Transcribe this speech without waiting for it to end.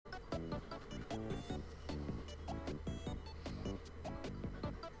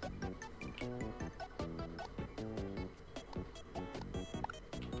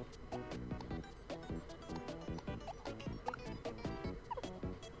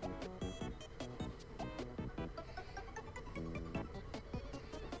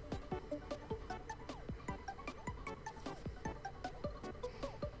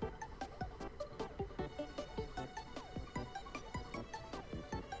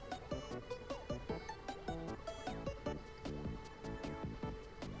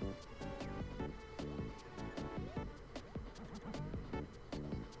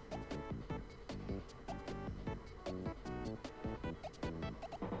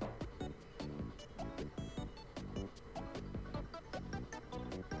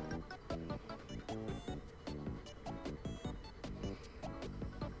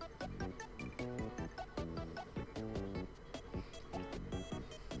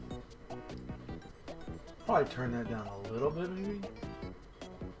Probably turn that down a little bit, maybe.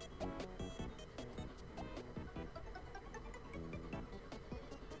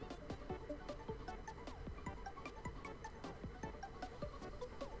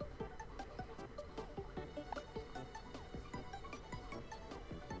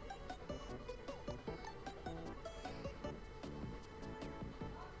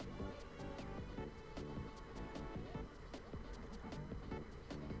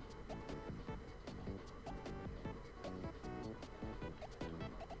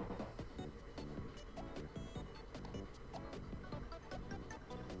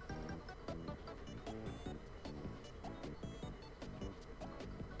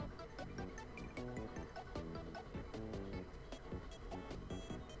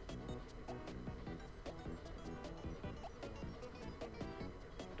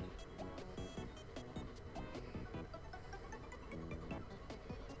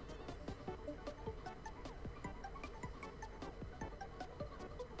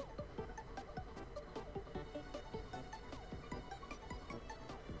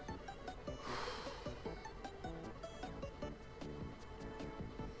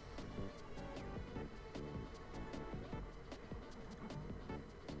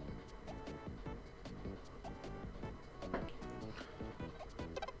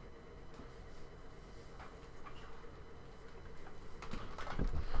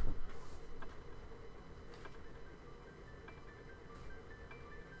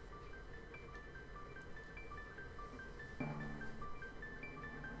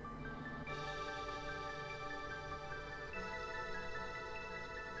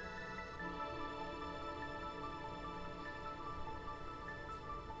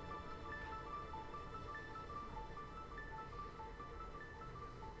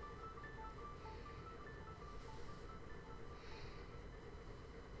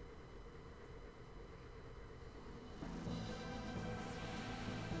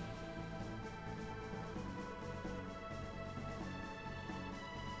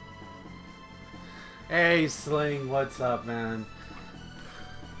 Hey Sling, what's up, man?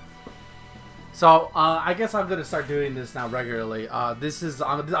 So I guess I'm gonna start doing this now regularly. I'm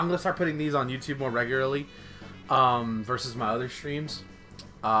gonna start putting these on YouTube more regularly, versus my other streams.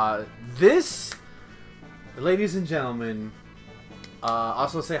 This, ladies and gentlemen,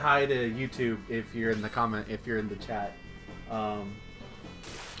 also say hi to YouTube if you're in the chat.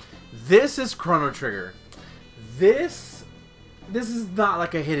 This is Chrono Trigger. This is not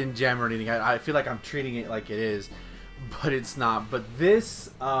like a hidden gem or anything. I feel like I'm treating it like it is, but it's not. But this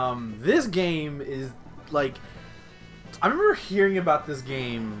game is like, I remember hearing about this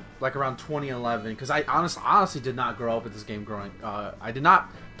game like around 2011 because I honestly did not grow up with this game growing. I did not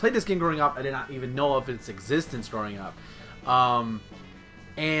play this game growing up. I did not even know of its existence growing up,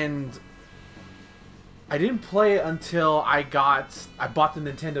 and I didn't play it until I bought the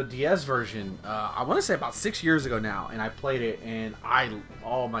Nintendo DS version. I want to say about 6 years ago now, and I played it, and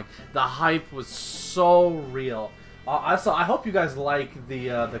oh my, the hype was so real. I hope you guys like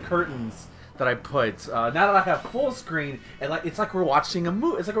the curtains that I put. Now that I have full screen, and it's like we're watching a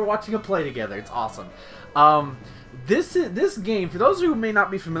movie. It's like we're watching a play together. It's awesome. This game, for those who may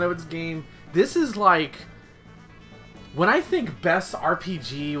not be familiar with this game, this is like, when I think best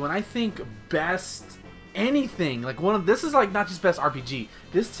RPG, when I think best anything, like this is like not just best RPG.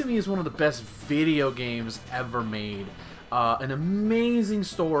 This to me is one of the best video games ever made. An amazing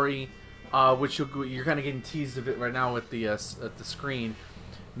story, which you're kind of getting teased of it right now with the at the screen.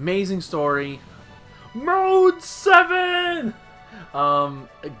 Amazing story. Mode 7.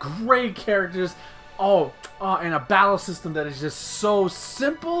 Great characters. And a battle system that is just so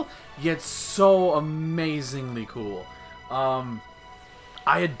simple yet so amazingly cool.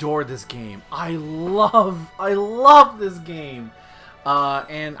 I adore this game. I love this game.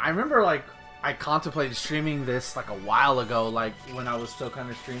 And I remember like I contemplated streaming this like a while ago, like when I was still kind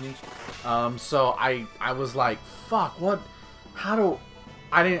of streaming. So I was like, fuck,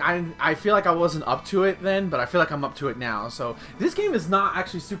 I feel like I wasn't up to it then, but I feel like I'm up to it now. So this game is not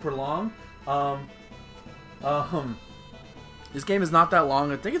actually super long. This game is not that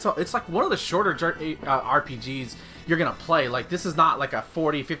long. I think it's like one of the shorter RPGs you're gonna play. Like, this is not like a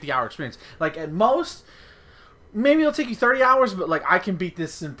 50 hour experience. Like, at most, maybe it'll take you 30 hours, but like I can beat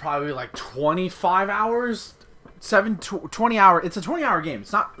this in probably like 25 hours. 20 hour. It's a 20-hour game.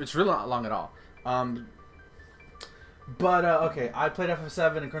 It's really not long at all. Okay, I played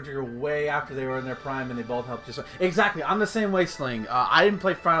FF7 and Chrono Trigger way after they were in their prime, and they both helped just exactly. I'm the same way, Sling. I didn't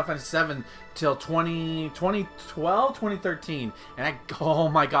play Final Fantasy VII till 2012, 2013, and oh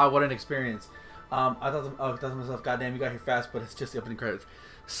my god, what an experience! I thought to myself, goddamn, you got here fast, but it's just the opening credits.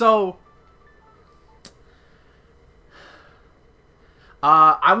 So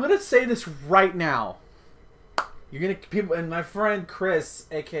I'm gonna say this right now. You're gonna people and my friend Chris,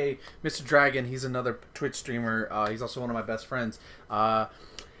 aka Mr. Dragon, he's another Twitch streamer. He's also one of my best friends.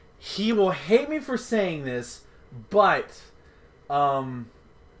 He will hate me for saying this, but don't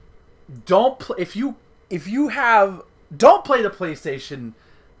play don't play the PlayStation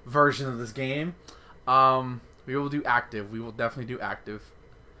version of this game. We will do active. We will definitely do active.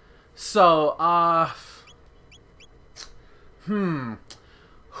 So,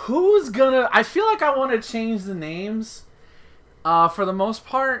 who's gonna... I feel like I want to change the names, for the most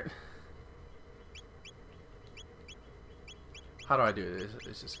part. How do I do this?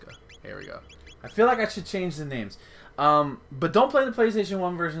 Let's just go. Here we go. I feel like I should change the names. But don't play the PlayStation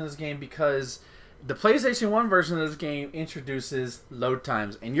 1 version of this game because the PlayStation 1 version of this game introduces load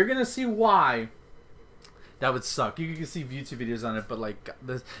times. And you're gonna see why that would suck. You can see YouTube videos on it, but like,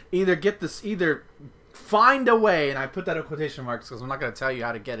 either find a way, and I put that in quotation marks because I'm not going to tell you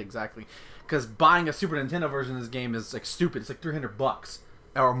how to get exactly, because buying a Super Nintendo version of this game is like stupid. It's like $300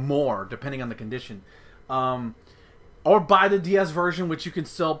 or more depending on the condition, or buy the DS version, which you can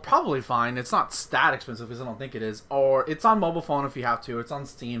still probably find. It's not that expensive because I don't think it is, or it's on mobile phone if you have to. It's on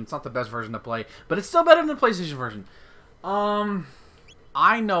Steam. It's not the best version to play, but it's still better than the PlayStation version.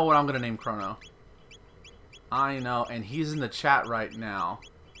 I know what I'm going to name Chrono. I know, and he's in the chat right now.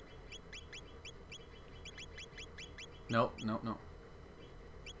 Nope, nope, nope.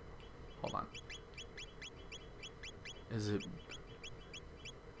 Hold on. Is it...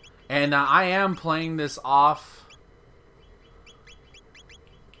 And I am playing this off...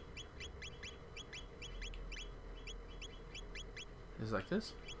 Is it like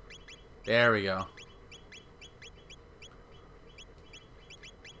this? There we go.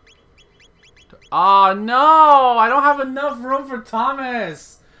 Oh no! I don't have enough room for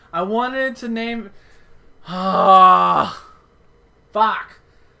Thomas! I wanted to name... Ah, fuck.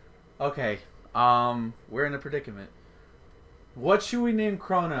 Okay. We're in a predicament. What should we name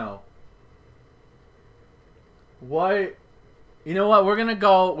Chrono? What? You know what? We're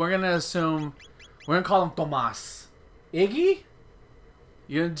gonna assume. We're gonna call him Tomas. Iggy?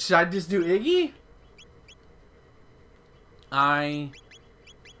 Should I just do Iggy?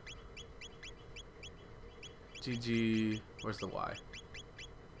 GG. Where's the Y?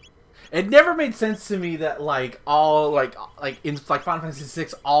 It never made sense to me that all in Final Fantasy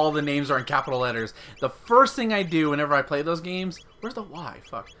VI, all the names are in capital letters. The first thing I do whenever I play those games, where's the Y?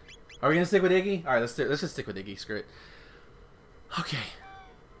 Fuck. Are we gonna stick with Iggy? All right, let's just stick with Iggy. Screw it. Okay.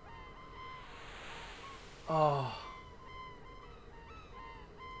 Oh,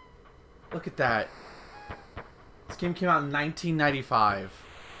 look at that. This game came out in 1995.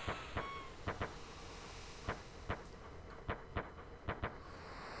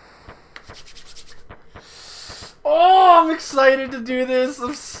 Oh, I'm excited to do this.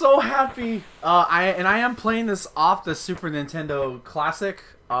 I'm so happy. I am playing this off the Super Nintendo Classic,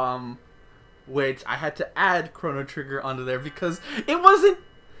 which I had to add Chrono Trigger onto there because it wasn't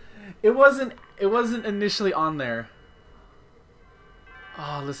initially on there.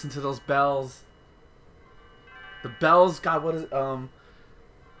 Oh, listen to those bells. The bells, God, what is it?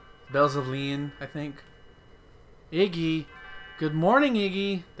 Bells of Leon, I think. Iggy. Good morning,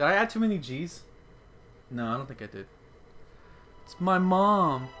 Iggy. Did I add too many G's? No, I don't think I did. It's my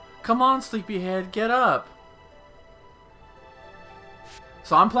mom. Come on, sleepyhead, get up.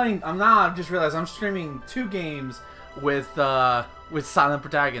 So I've just realized I'm streaming 2 games with silent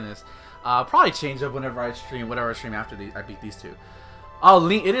protagonists. Probably change up whenever I stream, whatever I stream after I beat these 2. Oh,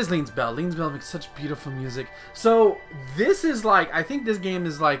 it is Leon's Bell. Leon's Bell makes such beautiful music. So this is like, I think this game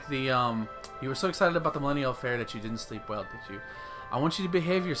is like the, you were so excited about the Millennial Fair that you didn't sleep well, did you? I want you to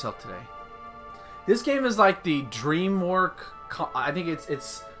behave yourself today. This game is like the DreamWorks. I think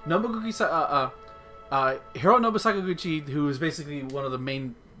it's Nobuguchi, Hiro Sakaguchi, who is basically one of the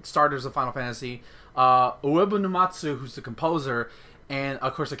main starters of Final Fantasy. Uebu Numatsu, who's the composer, and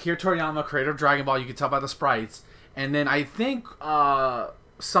of course Akira Toriyama, creator of Dragon Ball. You can tell by the sprites. And then I think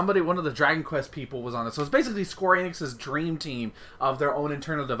one of the Dragon Quest people was on it. So it's basically Square Enix's dream team of their own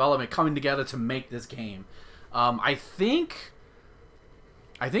internal development coming together to make this game. I think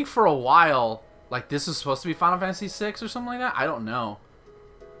for a while, like, this is supposed to be Final Fantasy VI or something like that. I don't know.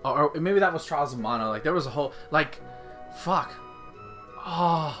 Or maybe that was Trials of Mana. Like, there was a whole, like, fuck.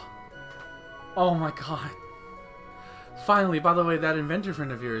 Oh my god. Finally, by the way, that inventor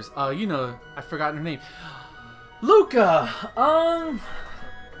friend of yours, you know, I've forgotten her name. Luca,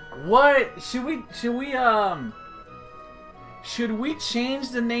 what should we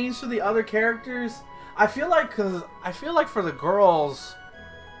change the names for the other characters? I feel like for the girls,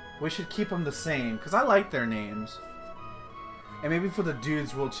 we should keep them the same because I like their names. And maybe for the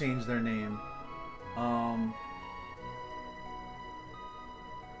dudes, we'll change their name.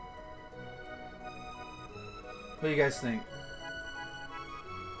 What do you guys think?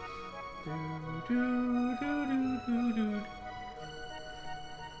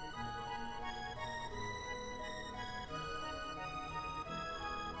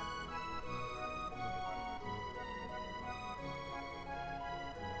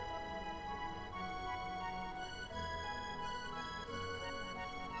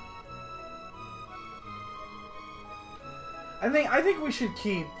 I think we should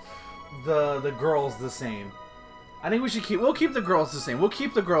keep the girls the same. I think we'll keep the girls the same. We'll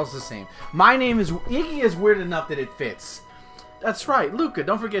keep the girls the same. My name is Iggy is weird enough that it fits. That's right, Luca.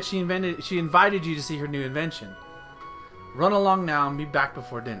 Don't forget she invited you to see her new invention. Run along now and be back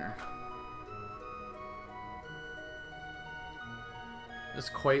before dinner. This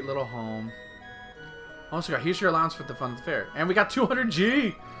quaint little home. Almost forgot. Here's your allowance for the fun of the fair, and we got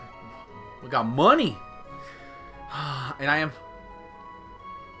 200G. We got money. And I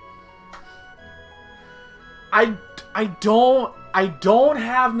don't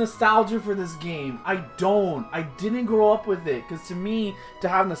have nostalgia for this game. I didn't grow up with it. Because to me, to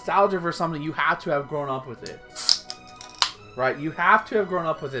have nostalgia for something, you have to have grown up with it. Right? You have to have grown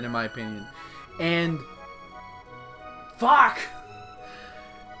up with it, in my opinion. And fuck!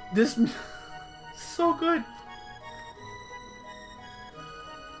 This so good.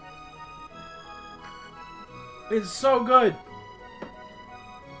 It's so good.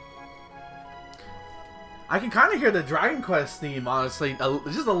 I can kind of hear the Dragon Quest theme, honestly,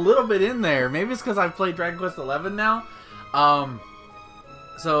 just a little bit in there. Maybe it's because I've played Dragon Quest 11 now.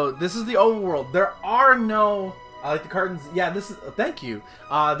 So this is the overworld. There are no, I like the cartons. Yeah, this is. Thank you.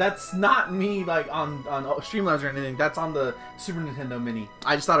 That's not me like on Streamlabs or anything. That's on the Super Nintendo Mini.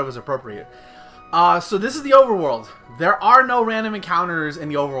 I just thought it was appropriate. So this is the overworld. There are no random encounters in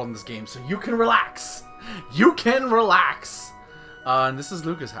the overworld in this game, so you can relax. You can relax. And this is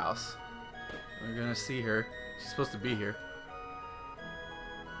Luca's house. We're gonna see her. She's supposed to be here.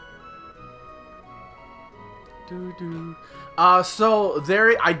 So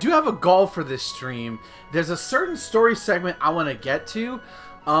there, I do have a goal for this stream. There's a certain story segment I want to get to.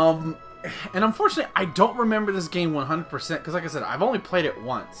 And unfortunately, I don't remember this game 100% because, like I said, I've only played it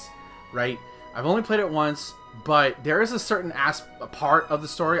once, right? I've only played it once, but there is a certain part of the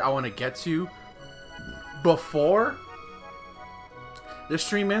story I want to get to before this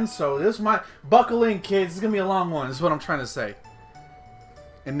stream ends. So this is my buckle in, kids. This is gonna be a long one. This is what I'm trying to say.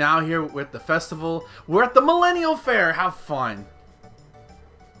 And now here with the festival, we're at the Millennial Fair. Have fun.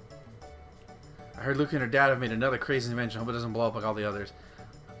 I heard Luke and her dad have made another crazy invention. Hope it doesn't blow up like all the others.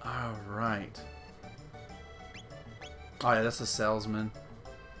 All right. Oh yeah, that's a salesman.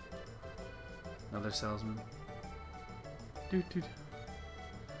 Another salesman. Dude.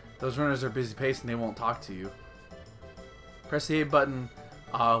 Those runners are busy pacing. They won't talk to you. Press the A button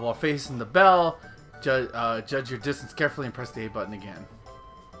while facing the bell. Judge your distance carefully and press the A button again.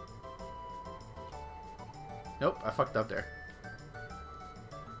 Nope, I fucked up there.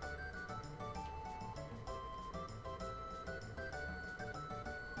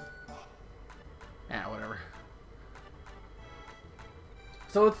 Yeah, whatever.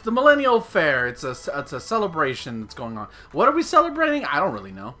 So it's the Millennial Fair. It's a celebration that's going on. What are we celebrating? I don't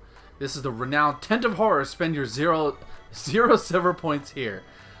really know. This is the renowned Tent of Horror. Spend your zero silver points here.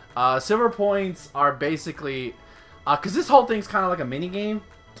 Silver points are basically because this whole thing's kind of like a mini game,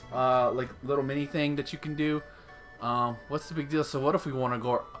 like little mini thing that you can do. What's the big deal? So what if we want to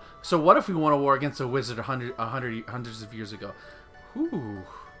go? So what if we want to war against a wizard hundreds of years ago?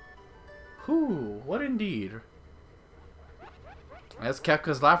 What indeed? That's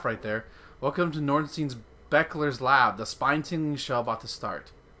Kefka's laugh right there. Welcome to Nordstein's Beckler's Lab. The spine-tingling show about to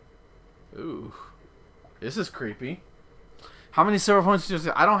start. Ooh, this is creepy. How many silver points do you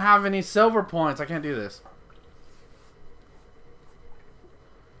have? I don't have any silver points. I can't do this.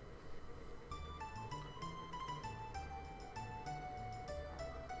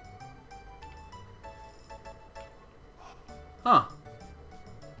 Huh.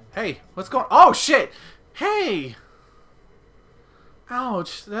 Hey, what's going on? Oh, shit! Hey!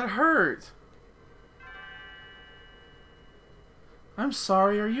 Ouch, that hurt. I'm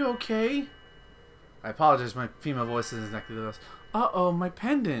sorry, are you okay? I apologize, my female voice isn't exactly the best. Uh-oh, my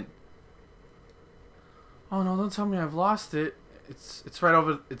pendant. Oh no, don't tell me I've lost it. It's right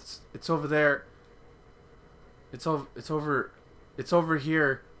over it's over there. It's over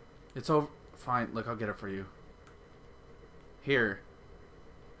here. It's over fine, look, I'll get it for you. Here.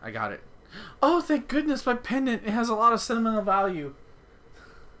 I got it. Oh, thank goodness, my pendant. It has a lot of sentimental value.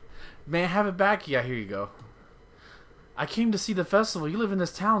 May I have it back? Yeah, here you go. I came to see the festival. You live in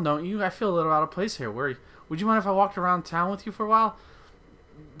this town, don't you? I feel a little out of place here. Would you mind if I walked around town with you for a while?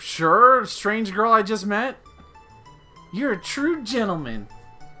 Sure, strange girl I just met. You're a true gentleman.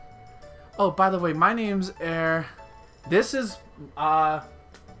 Oh, by the way, my name's Air. This is, I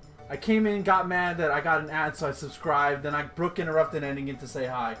came in, got mad that I got an ad, so I subscribed. Then Brooke interrupted ending it to say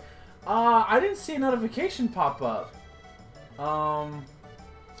hi. I didn't see a notification pop up.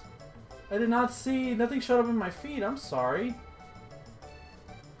 I did not see, nothing showed up in my feed. I'm sorry.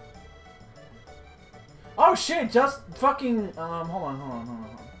 Oh shit, just fucking, hold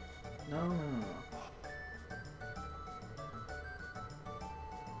on. No.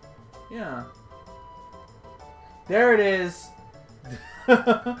 Yeah. There it is.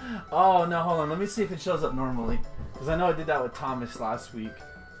 Oh no, hold on. Let me see if it shows up normally. Because I know I did that with Thomas last week.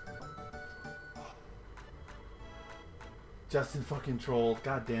 Justin fucking trolled.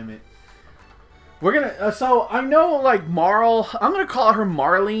 God damn it. We're gonna, so I know like Marl, I'm gonna call her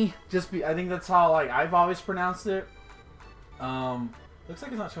Marley. I think that's how like I've always pronounced it. Looks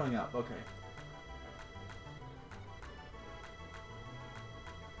like it's not showing up. Okay.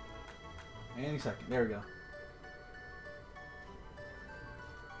 Any second. There we go.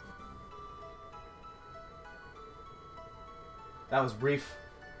 That was brief.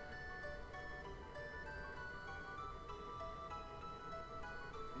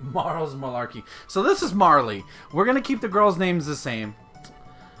 Marl's malarkey. So this is Marley. We're gonna keep the girls' names the same.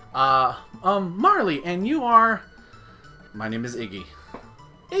 Marley, and you are... My name is Iggy.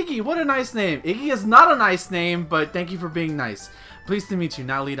 Iggy, what a nice name. Iggy is not a nice name, but thank you for being nice. Pleased to meet you.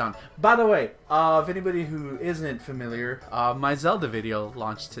 Now lead on. By the way, if anybody who isn't familiar, my Zelda video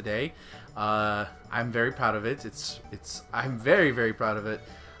launched today. I'm very proud of it. I'm very, very proud of it.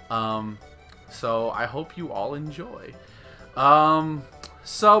 So I hope you all enjoy.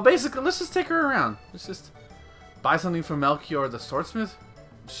 So basically, let's just take her around. Let's just buy something from Melchior the swordsmith.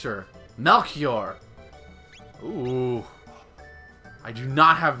 Sure. Melchior! Ooh. I do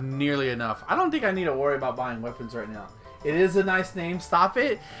not have nearly enough. I don't think I need to worry about buying weapons right now. It is a nice name. Stop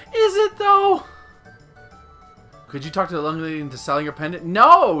it. Is it, though? Could you talk to the young lady into selling your pendant?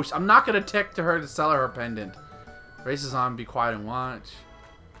 No! I'm not going to tick to her to sell her pendant. Races on. Be quiet and watch.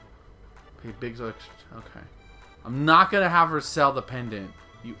 Pay big... Okay. I'm not going to have her sell the pendant.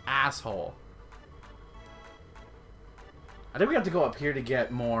 You asshole. I think we have to go up here to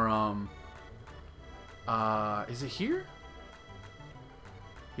get more, is it here?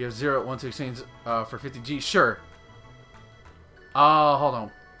 You have 0 1 to exchange, for 50G. Sure. Oh, hold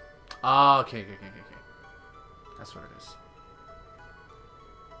on. Oh, okay. That's what it is.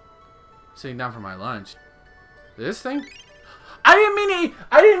 Sitting down for my lunch. This thing? I didn't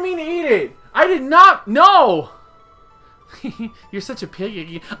mean to eat it! I did not! No! You're such a pig,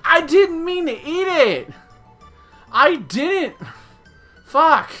 Iggy. I didn't mean to eat it! I didn't!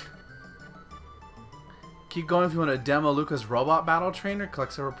 Fuck! Keep going if you want to demo Luca's robot battle trainer.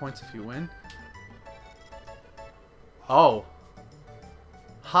 Collect silver points if you win. Oh.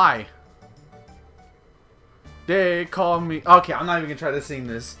 Hi. They call me... Okay, I'm not even going to try to sing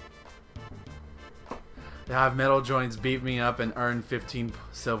this. They have metal joints, beat me up, and earn 15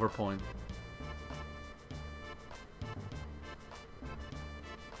 silver points.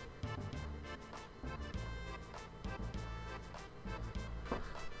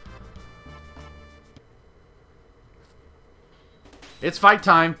 It's fight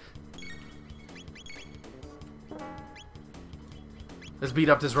time. Let's beat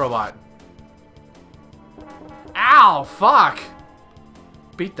up this robot. Ow, fuck.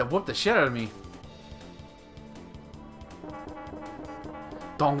 Whoop the shit out of me.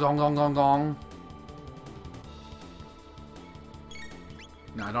 Dong, dong, dong, dong, dong.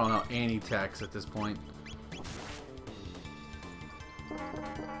 No, I don't know any text at this point.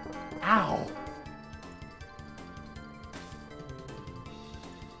 Ow.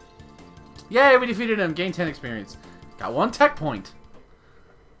 Yay, we defeated him. Gain 10 experience. Got 1 tech point.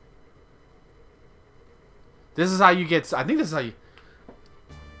 This is how you get... I think this is how you...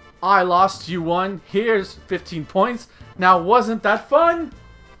 I lost, you won. Here's 15 points. Now, wasn't that fun?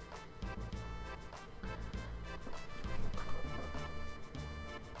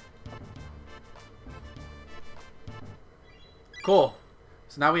 Cool.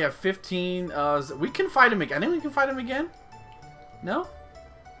 So now we have 15... we can fight him again. I think we can fight him again. No?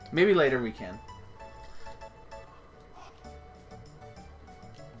 Maybe later we can.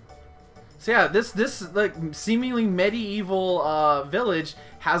 So yeah, this like seemingly medieval village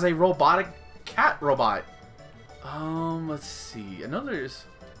has a robotic cat robot. Let's see. I know there's...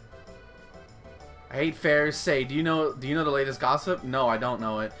 I hate fairs. Say, do you know the latest gossip? No, I don't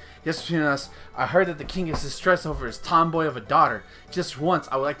know it. Just between us, I heard that the king is distressed over his tomboy of a daughter. Just once,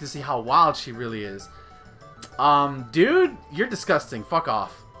 I would like to see how wild she really is. Dude, you're disgusting. Fuck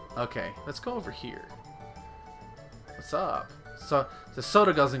off. Okay, let's go over here. What's up? So, the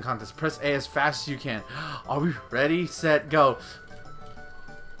soda guzzling contest. Press A as fast as you can. Are we ready? Set, go.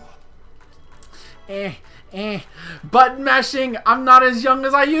 Button mashing. I'm not as young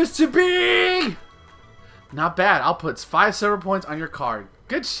as I used to be. Not bad. I'll put 5 silver points on your card.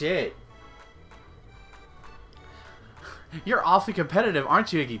 Good shit. You're awfully competitive,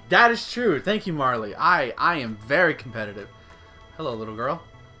 aren't you, Iggy? That is true. Thank you, Marley. I am very competitive. Hello, little girl.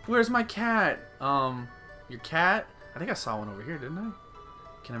 Where's my cat? Your cat? I think I saw one over here, didn't I?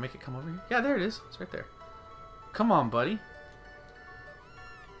 Can I make it come over here? Yeah, there it is. It's right there. Come on, buddy.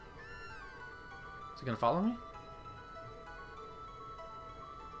 Is it gonna follow me?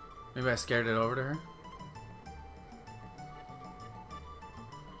 Maybe I scared it over to her.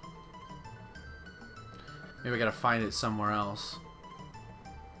 Maybe I gotta find it somewhere else.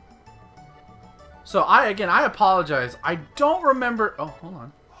 So I apologize. I don't remember. Oh, hold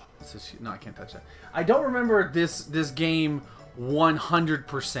on. This is, no, I can't touch that. I don't remember this game 100%.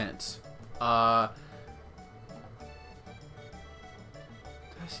 Did I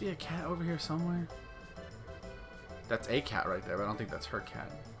see a cat over here somewhere? That's a cat right there, but I don't think that's her cat.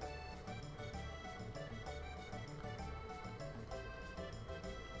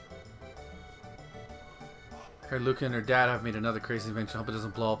 Her, Luca, and her dad have made another crazy invention. Hope it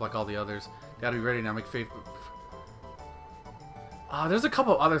doesn't blow up like all the others. Gotta be ready now. Make faith. There's a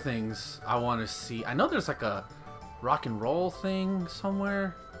couple other things I want to see. I know there's like a rock and roll thing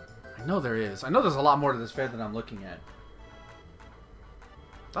somewhere. I know there is. I know there's a lot more to this fair than I'm looking at.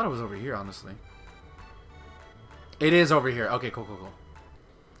 Thought it was over here, honestly. It is over here. Okay, cool, cool, cool.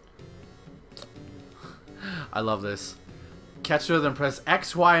 I love this. Catch the rhythm. Press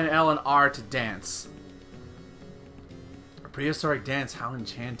X, Y, and L and R to dance. A prehistoric dance. How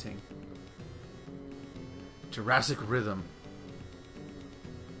enchanting. Jurassic rhythm.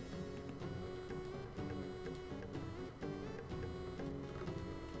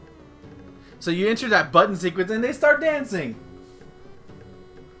 So you enter that button sequence and they start dancing.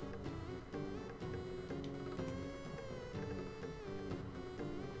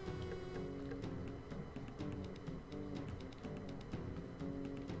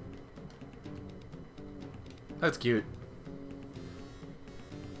 That's cute.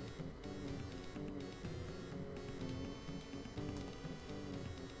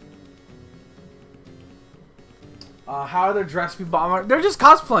 How are their dressed people? They're just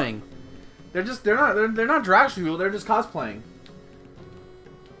cosplaying. They're not drag people. They're just cosplaying.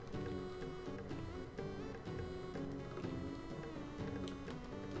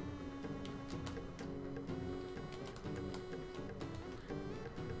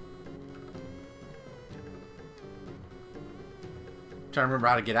 Trying to remember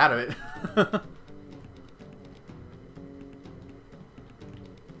how to get out of it.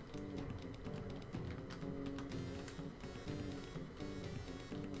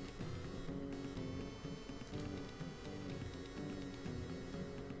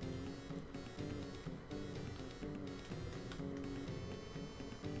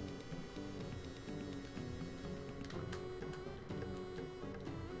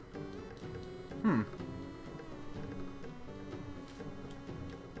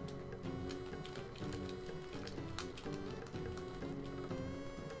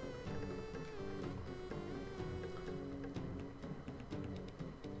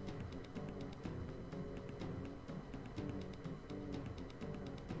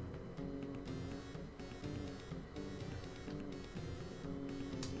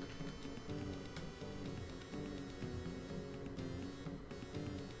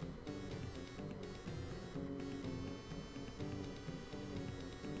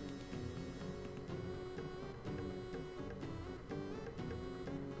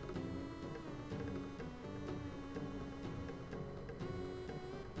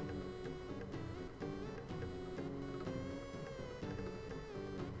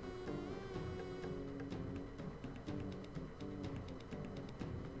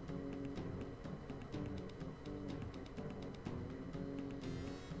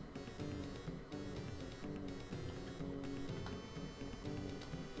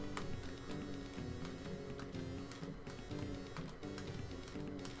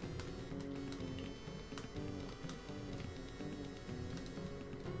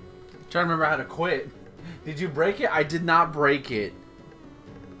 Trying to remember how to quit. Did you break it? I did not break it.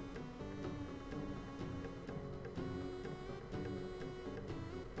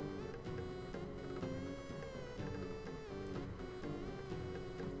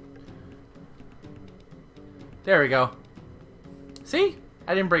 There we go. See?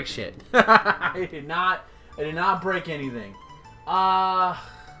 I didn't break shit. I did not break anything.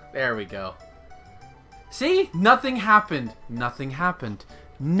 There we go. See? Nothing happened. Nothing happened.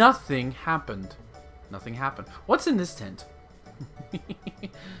 Nothing happened. Nothing happened. What's in this tent?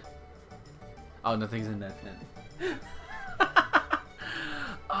 Oh, nothing's in that tent.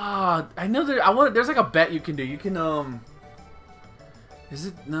 I know there's like a bet you can do. You can, is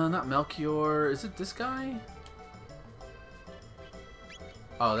it, no, not Melchior. Is it this guy?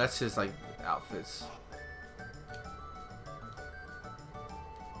 Oh, that's just like outfits.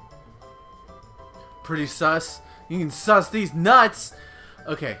 Pretty sus. You can suss these nuts.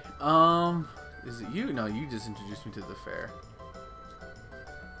 Okay, is it you? No, you just introduced me to the fair.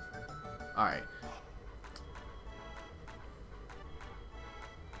 Alright.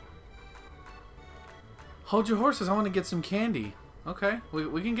 Hold your horses, I want to get some candy. Okay,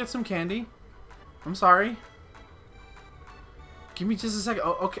 we can get some candy. I'm sorry. Give me just a second.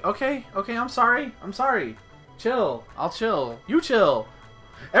 Oh, okay, I'm sorry. I'm sorry. Chill. I'll chill. You chill.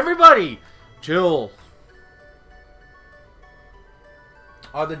 Everybody, chill.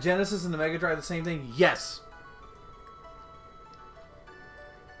 Are the Genesis and the Mega Drive the same thing? Yes.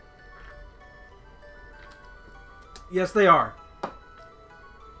 Yes, they are.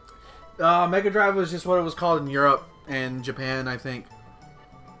 Mega Drive was just what it was called in Europe and Japan, I think.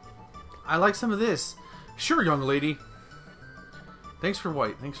 I like some of this. Sure, young lady. Thanks for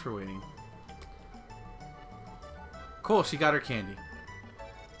waiting. Cool, she got her candy.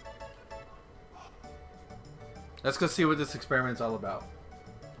 Let's go see what this experiment's all about.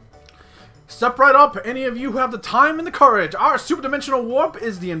 Step right up, any of you who have the time and the courage. Our super dimensional warp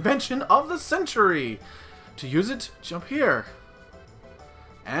is the invention of the century. To use it, jump here.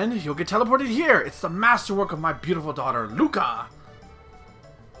 And you'll get teleported here. It's the masterwork of my beautiful daughter, Luca.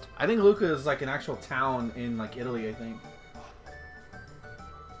 I think Luca is like an actual town in like Italy, I think.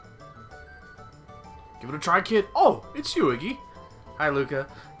 Give it a try, kid. Oh, it's you, Iggy. Hi, Luca.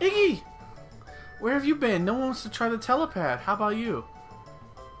 Iggy! Where have you been? No one wants to try the telepath. How about you?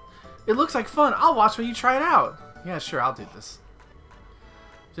 It looks like fun. I'll watch while you try it out. Yeah, sure, I'll do this.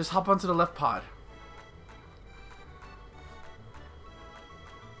 Just hop onto the left pod.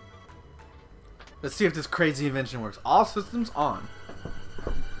 Let's see if this crazy invention works. All systems on.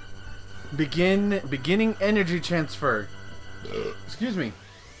 Beginning energy transfer. Excuse me.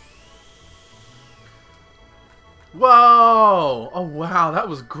 Whoa! Oh wow, that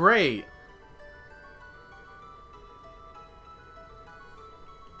was great.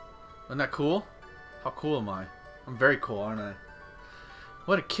 Isn't that cool? How cool am I? I'm very cool, aren't I?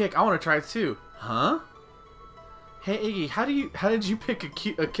 What a kick! I want to try it too. Huh? Hey Iggy, how did you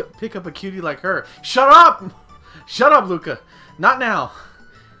pick up a cutie like her? Shut up! Shut up, Luca. Not now.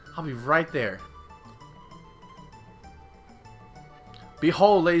 I'll be right there.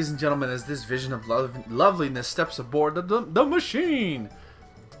 Behold, ladies and gentlemen, as this vision of loveliness steps aboard the machine.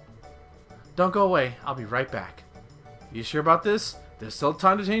 Don't go away. I'll be right back. You sure about this? There's still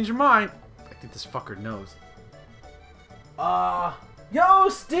time to change your mind. I think this fucker knows. Yo,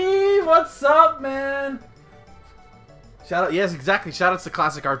 Steve, what's up, man? Shout out, yes, exactly. Shout outs to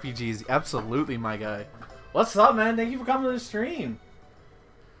Classic RPGs. Absolutely, my guy. What's up, man? Thank you for coming to the stream.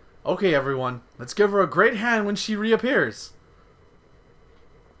 Okay, everyone. Let's give her a great hand when she reappears.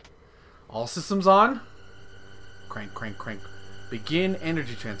 All systems on. Crank, crank, crank. Begin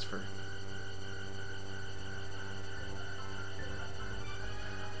energy transfer.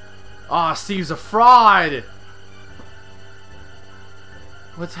 Ah, Steve's a fraud!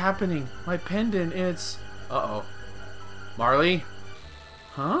 What's happening? My pendant, it's... Uh-oh. Marley?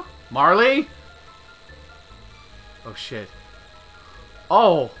 Huh? Marley? Oh, shit.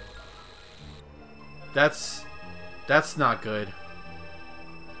 Oh! That's not good.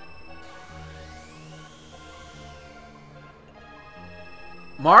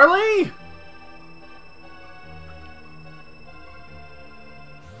 Marley?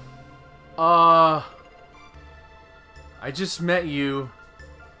 I just met you,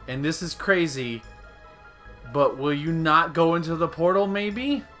 and this is crazy, but will you not go into the portal,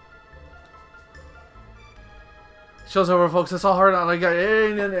 maybe? Show's over, folks. That's all hard on. Like,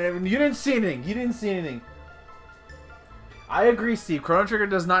 you didn't see anything. You didn't see anything. I agree, Steve. Chrono Trigger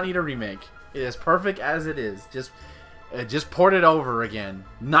does not need a remake. It is perfect as it is. Just port it over again.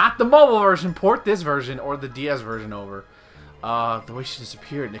 Not the mobile version. Port this version or the DS version over. The way she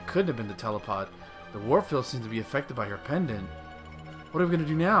disappeared, and it couldn't have been the telepod. The warp field seems to be affected by her pendant. What are we gonna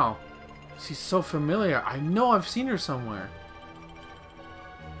do now? She's so familiar. I know I've seen her somewhere.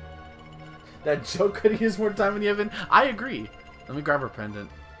 That joke could use more time in the oven. I agree. Let me grab her pendant.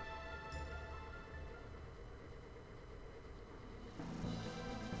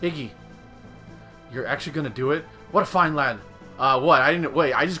 Iggy, you're actually gonna do it? What a fine lad. What? I didn't...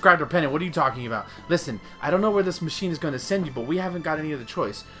 Wait, I just grabbed her pennant. What are you talking about? Listen, I don't know where this machine is going to send you, but we haven't got any other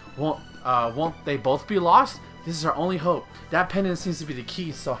choice. Won't they both be lost? This is our only hope. That pennant seems to be the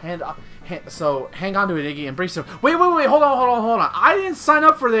key, so hang on to it, Iggy, and brace yourself. Wait, hold on. I didn't sign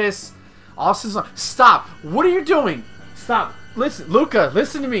up for this. Stop. What are you doing? Stop. Listen, Luca,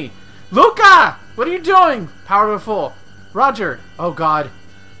 listen to me. Luca! What are you doing? Power to the full. Roger. Oh, God.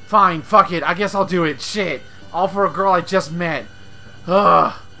 Fine, fuck it. I guess I'll do it. Shit. All for a girl I just met.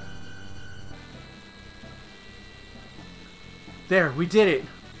 Ugh. There, we did it.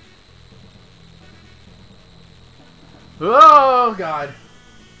 Oh, God.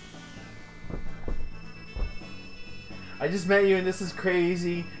 I just met you and this is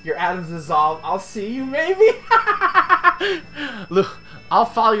crazy. Your atoms dissolved. I'll see you, maybe. Look, I'll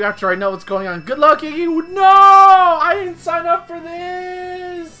follow you after I know what's going on. Good luck, Iggy. No! I didn't sign up for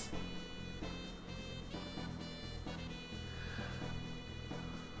this.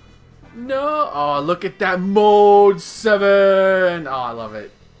 No! Oh, look at that mode 7! Oh, I love it.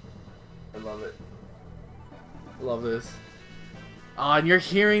 I love it. I love this. Oh, and you're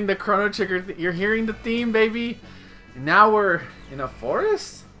hearing the Chrono Trigger. You're hearing the theme, baby. And now we're in a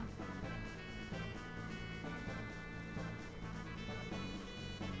forest?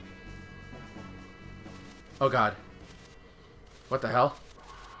 Oh, God. What the hell?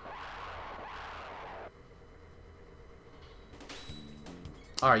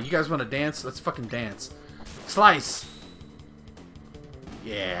 Alright, you guys want to dance? Let's fucking dance. Slice!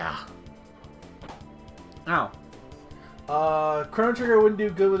 Yeah. Ow. Chrono Trigger wouldn't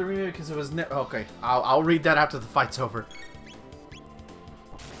do good with a remake because it was okay, I'll read that after the fight's over.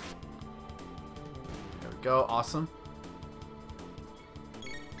 There we go, awesome.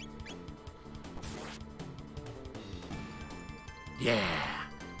 Yeah!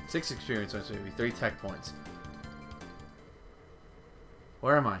 6 experience points, maybe 3 tech points.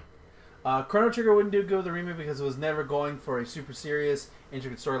 Where am I? Chrono Trigger wouldn't do good with the remake because it was never going for a super serious,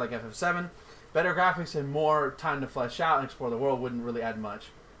 intricate story like FF7. Better graphics and more time to flesh out and explore the world wouldn't really add much.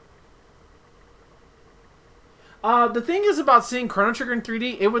 The thing is about seeing Chrono Trigger in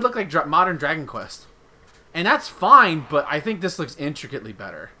 3D, it would look like modern Dragon Quest. And that's fine, but I think this looks intricately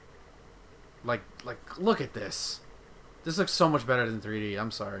better. Like, look at this. This looks so much better than 3D,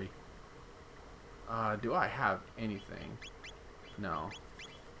 I'm sorry. Do I have anything? No.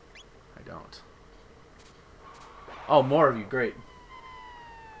 I don't. Oh, more of you. Great.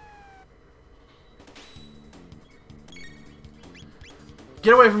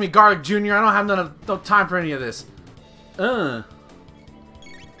 Get away from me, Garlic Jr. I don't have no time for any of this. I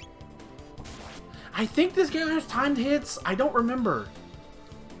think this game has timed hits. I don't remember.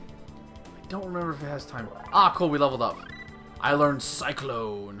 I don't remember if it has time. Ah, cool. We leveled up. I learned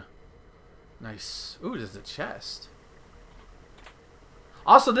Cyclone. Nice. Ooh, there's a chest.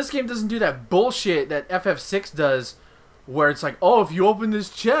 Also, this game doesn't do that bullshit that FF6 does, where it's like, oh, if you open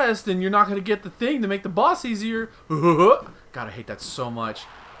this chest, then you're not going to get the thing to make the boss easier. God, I hate that so much.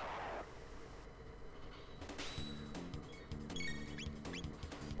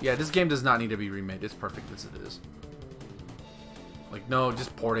 Yeah, this game does not need to be remade. It's perfect as it is. Like, no,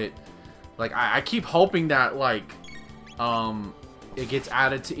 just port it. Like, I keep hoping that, like, it gets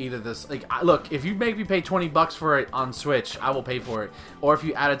added to either this. Like, look, if you make me pay $20 for it on Switch, I will pay for it. Or if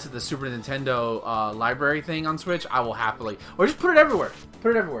you add it to the Super Nintendo library thing on Switch, I will happily. Or just put it everywhere.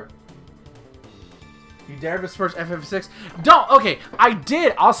 Put it everywhere. You dare besmirch FF6? Don't. Okay, I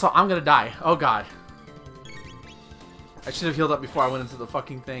did. Also, I'm gonna die. Oh God. I should have healed up before I went into the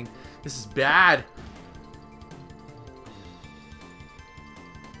fucking thing. This is bad.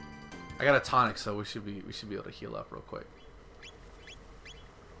 I got a tonic, so we should be able to heal up real quick.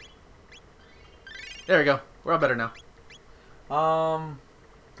 There we go. We're all better now.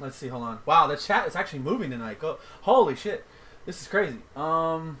 Let's see. Hold on. Wow, the chat is actually moving tonight. Go. Holy shit. This is crazy.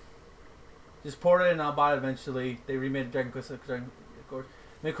 Just port it and I'll buy it eventually. They remade Dragon Quest. Of course.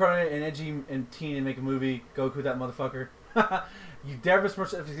 Make Chrono and Edgy and Teen and make a movie. Goku, that motherfucker. You dare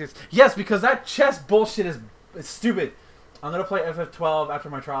besmirch FF6? Yes, because that chess bullshit is stupid. I'm gonna play FF12 after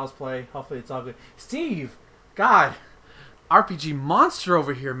my trials play. Hopefully it's all good. Steve! God. RPG monster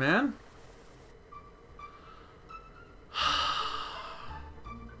over here, man.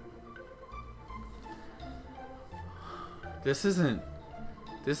 This isn't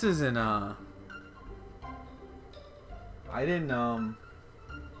I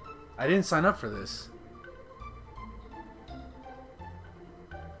didn't sign up for this.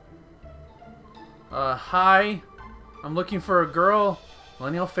 Hi. I'm looking for a girl.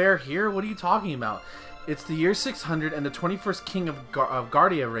 Millennial Fair here? What are you talking about? It's the year 600 and the 21st king of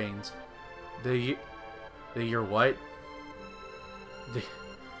Guardia reigns. The year what?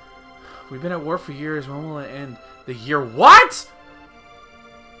 We've been at war for years. When will it end? The year what?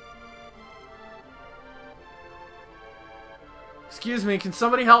 Excuse me, can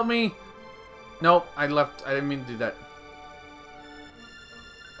somebody help me? Nope, I left. I didn't mean to do that.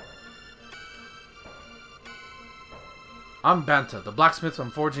 I'm Banta, the blacksmith.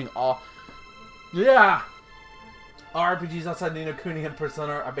 I'm forging all... Yeah! All RPGs outside Ni no Kuni and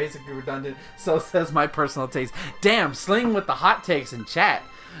Persona are basically redundant, so says my personal taste. Damn, Sling with the hot takes in chat.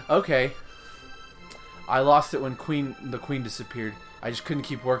 Okay. I lost it when the queen disappeared. I just couldn't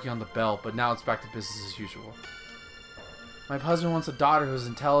keep working on the bell, but now it's back to business as usual. My husband wants a daughter who's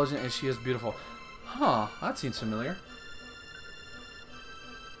intelligent and she is beautiful. Huh, that seems familiar.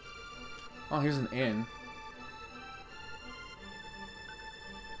 Oh, here's an inn.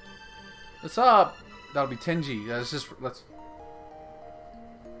 What's up? That'll be Tenji. Let's...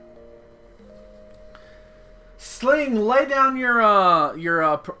 Sling, lay down your,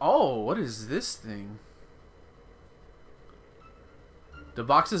 oh, what is this thing? The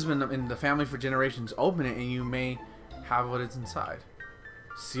box has been in the family for generations. Open it and you may have what is inside.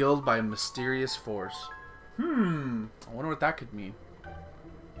 Sealed by a mysterious force. I wonder what that could mean.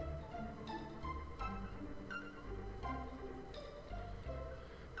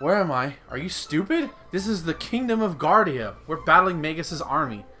 Where am I? Are you stupid? This is the Kingdom of Guardia. We're battling Magus'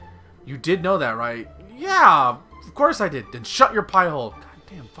 army. You did know that, right? Yeah, of course I did. Then shut your pie hole.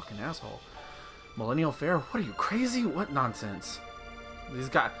 Goddamn fucking asshole. Millennial Fair? What are you, crazy? What nonsense? These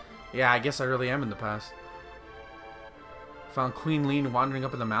guys... Yeah, I guess I really am in the past. Found Queen Lean wandering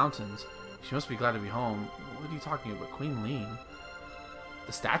up in the mountains. She must be glad to be home. What are you talking about? Queen Lean?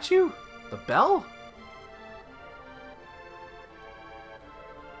 The statue? The bell?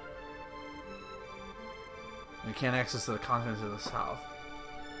 We can't access the contents of the south.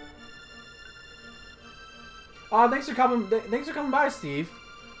 Oh, thanks for coming by, Steve.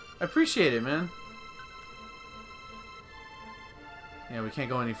 I appreciate it, man. Yeah, we can't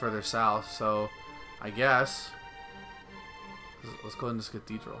go any further south, so I guess let's go in this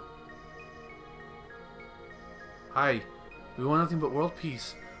cathedral. Hi, we want nothing but world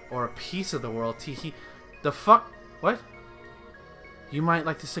peace, or a piece of the world. Teehee. The fuck? What? You might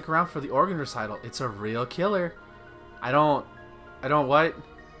like to stick around for the organ recital. It's a real killer. I don't what?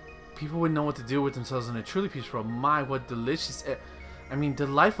 People wouldn't know what to do with themselves in a truly peaceful world. My, what delicious... I mean,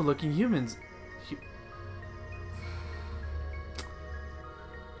 delightful looking humans.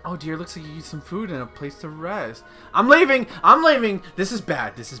 Oh dear, looks like you need some food and a place to rest. I'm leaving! I'm leaving! This is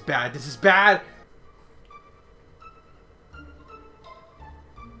bad. This is bad. This is bad!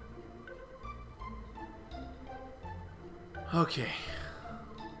 Okay.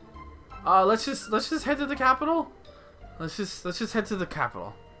 Let's just head to the capital. Let's just head to the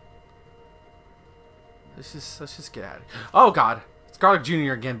capital. Let's just get out of here. Oh god, it's Garlic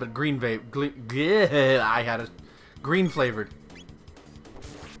Jr. again, but green vape. I had a green flavored.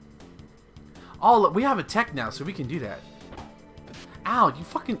 Oh, look, we have a tech now, so we can do that. Ow, you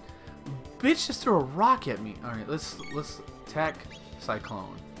fucking bitch! Just threw a rock at me. All right, let's tech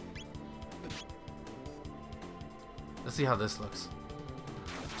cyclone. Let's see how this looks.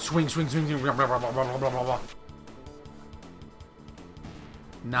 Swing, swing, swing, swing. Blah, blah, blah, blah, blah, blah, blah.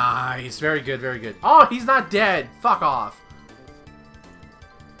 Nice. Very good, very good. Oh, he's not dead. Fuck off.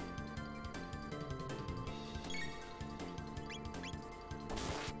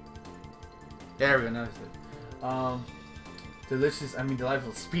 There we go. Notice it. Delicious, I mean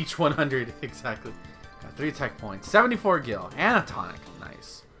delightful. Speech 100. Exactly. Got 3 tech points. 74 gil. And a tonic.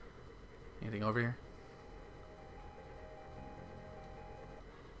 Nice. Anything over here?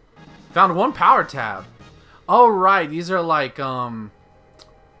 Found 1 power tab. Oh right, these are like item.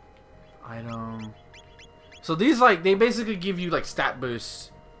 So these like they basically give you like stat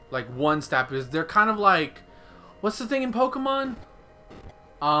boosts, like 1 stat boost. They're kind of like, what's the thing in Pokemon?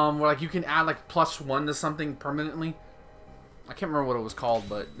 Where like you can add like +1 to something permanently. I can't remember what it was called,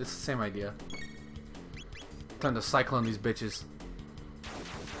 but it's the same idea. Time to cyclone these bitches.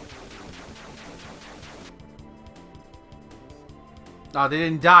 Oh, they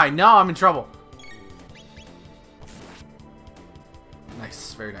didn't die. No, I'm in trouble.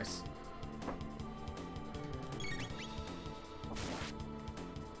 Nice. Very nice.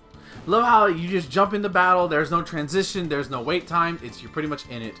 Love how you just jump into battle. There's no transition. There's no wait time. You're pretty much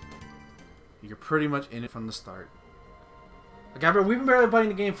in it. You're pretty much in it from the start. Okay, we've been barely playing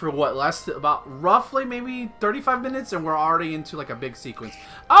the game for what? About roughly maybe 35 minutes, and we're already into like a big sequence.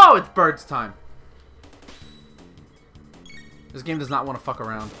 Oh, it's birds time. This game does not want to fuck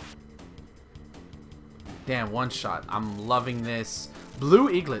around. Damn, one shot. I'm loving this. Blue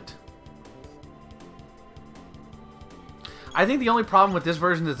Eaglet. I think the only problem with this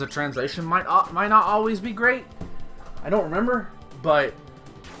version is the translation might not always be great. I don't remember, but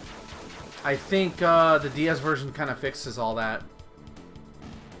I think the DS version kind of fixes all that.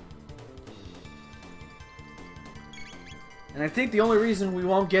 And I think the only reason we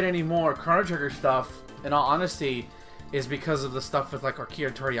won't get any more Chrono Trigger stuff, in all honesty, is because of the stuff with like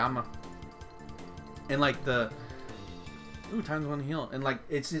Akira Toriyama. And like the... Ooh, times one heal. And like,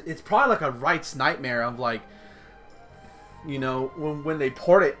 it's probably like a rights nightmare of like, you know, when they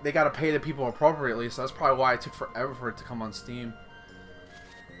port it, they gotta pay the people appropriately. So that's probably why it took forever for it to come on Steam.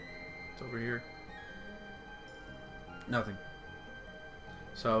 It's over here. Nothing.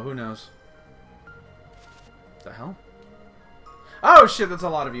 So, who knows? What the hell? Oh shit, that's a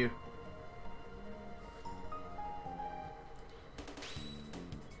lot of you.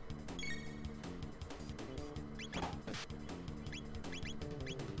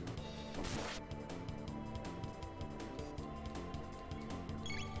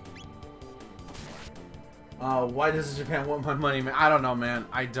 Why does Japan want my money, man? I don't know, man.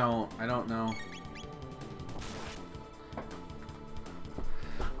 I don't know.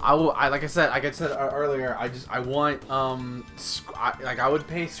 Like I said earlier, I want I would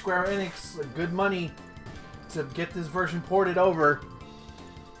pay Square Enix good money to get this version ported over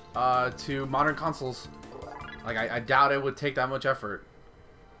to modern consoles. Like I doubt it would take that much effort.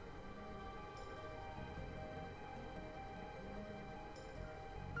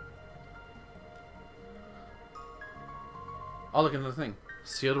 Oh, look at the thing.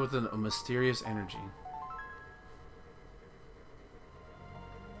 Sealed with a mysterious energy.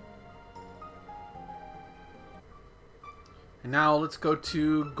 And now let's go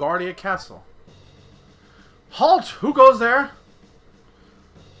to Guardia Castle. Halt! Who goes there?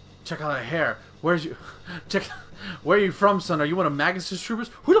 Check out that hair. Where are you from, son? Are you one of Magnus's troopers?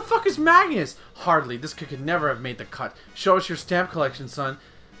 Who the fuck is Magnus? Hardly. This kid could never have made the cut. Show us your stamp collection, son.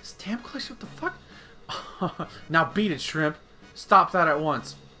 Stamp collection? What the fuck? Now beat it, shrimp. Stop that at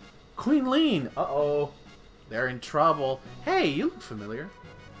once. Queen Lean. Uh-oh. They're in trouble. Hey, you look familiar.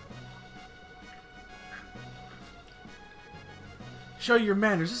 Show your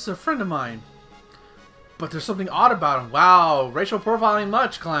manners. This is a friend of mine. But there's something odd about him. Wow. Racial profiling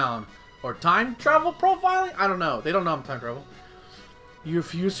much, clown. Or time travel profiling? I don't know. They don't know I'm time travel. You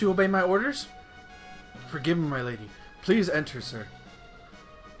refuse to obey my orders? Forgive me, my lady. Please enter, sir.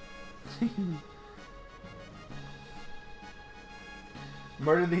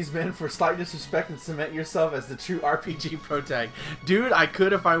 Murder these men for slight disrespect and cement yourself as the true RPG protag. Dude, I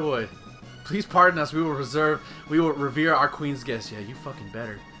could if I would. Please pardon us. We will revere our queen's guests. Yeah, you fucking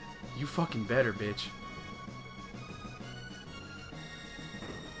better. You fucking better, bitch.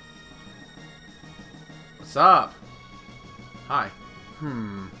 What's up? Hi.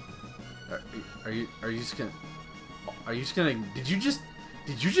 Are you just gonna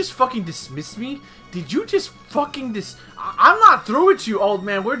did you just fucking dismiss me? Did you just fucking I'm not through with you, old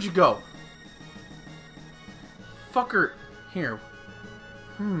man. Where'd you go? Fucker. Here.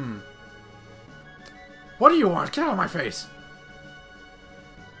 What do you want? Get out of my face.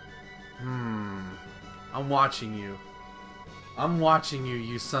 I'm watching you. I'm watching you,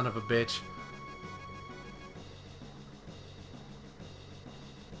 you son of a bitch.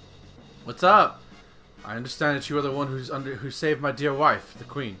 What's up? I understand that you are the one who saved my dear wife, the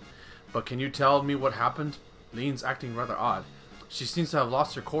queen. But can you tell me what happened? Lean's acting rather odd. She seems to have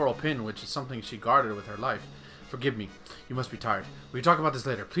lost her coral pin, which is something she guarded with her life. Forgive me. You must be tired. We can talk about this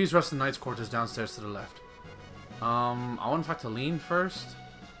later. Please rest in the knight's quarters downstairs to the left. I want to talk to Lean first.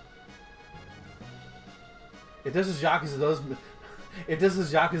 If this was Yakuza,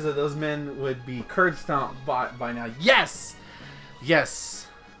 those men would be curd stomped by now. Yes! Yes!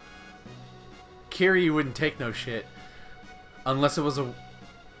 Kiryu wouldn't take no shit. Unless it was the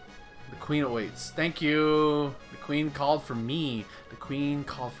queen awaits. Thank you. The queen called for me. The queen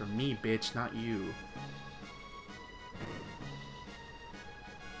called for me, bitch, not you.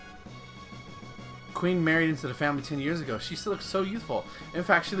 Queen married into the family 10 years ago. She still looks so youthful. In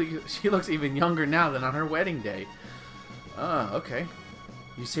fact, she looks even younger now than on her wedding day. Okay.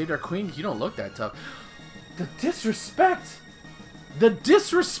 You saved our queen? You don't look that tough. The disrespect! The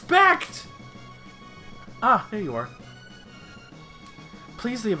disrespect! Ah, there you are.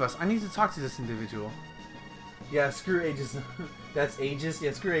 Please leave us. I need to talk to this individual. Yeah, screw ageism. That's ageist? Yeah,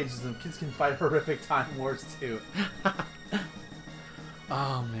 screw ageism. Kids can fight horrific time wars too.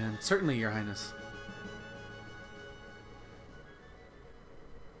 Oh man, certainly, Your Highness.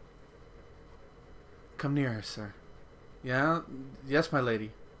 Come near, sir. Yeah? Yes, my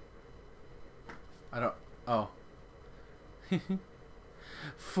lady. I don't... Oh.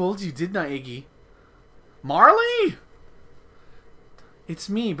 Fooled you, didn't I, Iggy? Marley? It's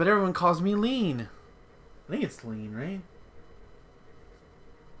me, but everyone calls me Lean. I think it's Lean, right?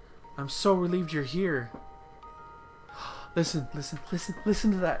 I'm so relieved you're here. Listen, listen, listen,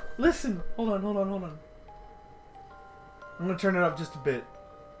 listen to that. Listen! Hold on, hold on, hold on. I'm gonna turn it up just a bit.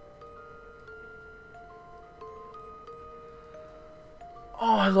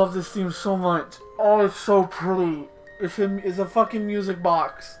 Oh, I love this theme so much. Oh, it's so pretty. It's a fucking music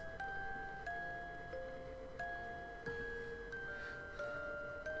box.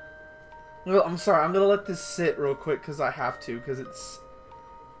 I'm sorry, I'm gonna let this sit real quick because I have to, because it's...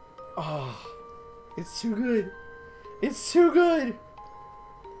 Oh, it's too good. It's too good.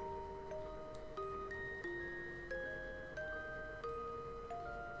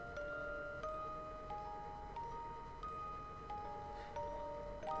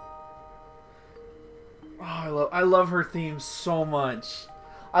 Oh, I love her theme so much.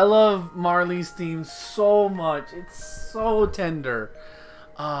 I love Marley's theme so much. It's so tender.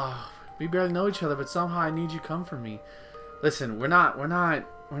 We barely know each other, but somehow I need you to come for me. Listen, we're not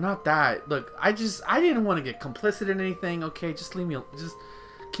that. Look, I didn't want to get complicit in anything. Okay, just leave me. Just,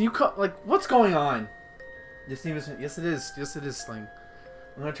 can you come? Like, what's going on? This theme is, yes it is. Yes it is, Sling.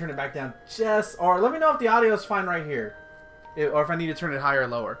 I'm gonna turn it back down or let me know if the audio is fine right here, or if I need to turn it higher or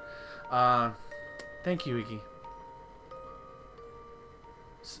lower. Thank you, Iggy.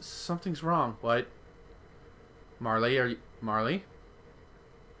 Something's wrong. What? Marley, are you... Marley?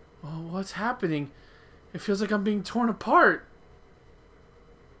 Oh, what's happening? It feels like I'm being torn apart.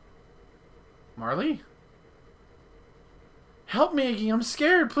 Marley? Help me, Iggy. I'm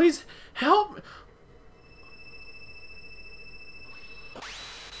scared. Please, help me.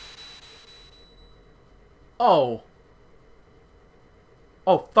 Oh.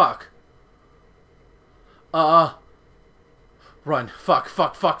 Oh, fuck. Run. Fuck,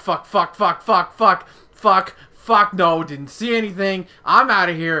 fuck, fuck, fuck, fuck, fuck, fuck, fuck, fuck, fuck, no, didn't see anything. I'm out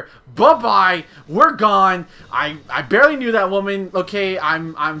of here. Bye-bye. We're gone. I barely knew that woman. Okay,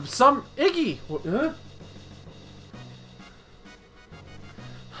 I'm some... Iggy! Huh?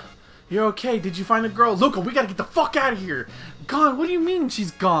 You're okay. Did you find the girl? Luca, we gotta get the fuck out of here. Gone? What do you mean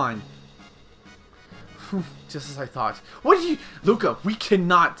she's gone? Just as I thought. What do you... Luca, we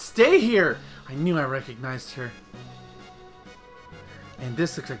cannot stay here. I knew I recognized her. And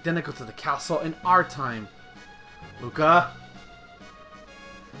this looks identical to the castle in our time. Luca?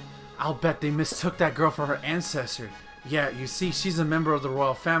 I'll bet they mistook that girl for her ancestor. Yeah, you see, she's a member of the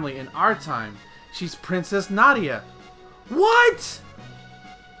royal family in our time. She's Princess Nadia. What?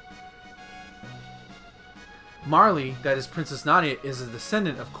 Marley, that is Princess Nadia, is a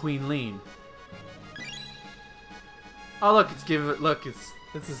descendant of Queen Lean. Oh look, this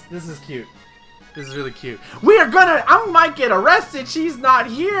is cute. This is really cute. I might get arrested. She's not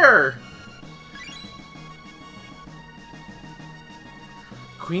here.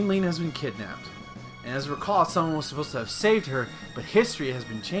 Queen Lean has been kidnapped. And as I recall, someone was supposed to have saved her, but history has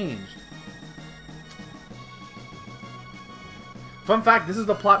been changed. Fun fact, this is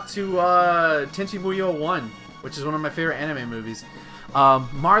the plot to Tenchi Muyo 1, which is one of my favorite anime movies.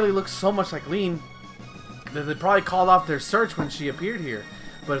 Marley looks so much like Lean that they probably called off their search when she appeared here.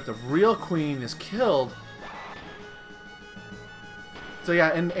 But if the real queen is killed... So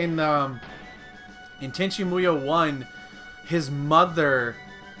yeah, in Tenchi Muyo 1, his mother,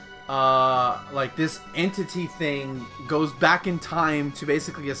 like this entity thing, goes back in time to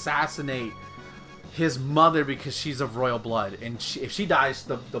basically assassinate his mother because she's of royal blood. And if she dies,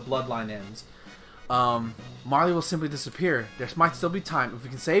 the bloodline ends. Marley will simply disappear. There might still be time. If we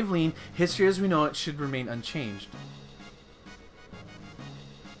can save Lean, history as we know it should remain unchanged.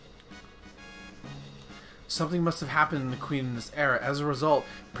 Something must have happened in the Queen in this era. As a result,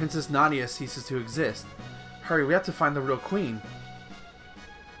 Princess Nadia ceases to exist. Hurry, we have to find the real Queen.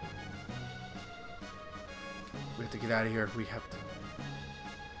 We have to get out of here. We have to...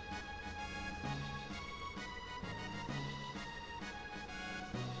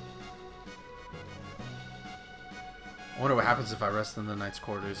 I wonder what happens if I rest in the knight's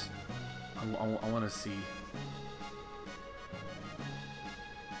quarters. I want to see.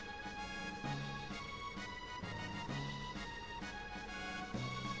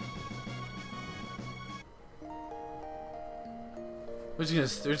 We're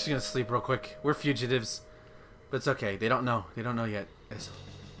just gonna sleep real quick. We're fugitives, but it's okay. They don't know. They don't know yet. Yes.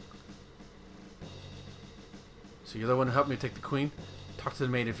 So you're the one who helped me take the queen. Talk to the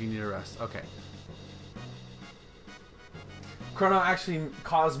maid if you need a rest. Okay. Chrono actually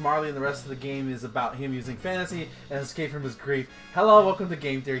caused Marley and the rest of the game is about him using fantasy and escape from his grief. Hello, welcome to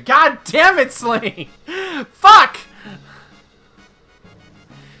Game Theory. God damn it, Sling! Fuck!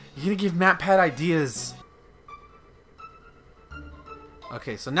 You're gonna give MatPat ideas.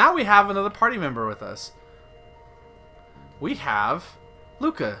 Okay, so now we have another party member with us. We have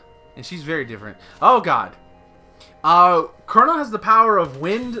Luca, and she's very different. Oh god. Chrono has the power of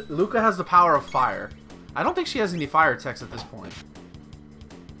wind, Luca has the power of fire. I don't think she has any fire attacks at this point.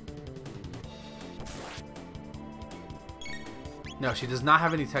 No, she does not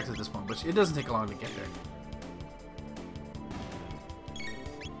have any attacks at this point, but it doesn't take long to get there.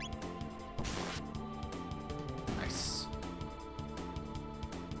 Nice.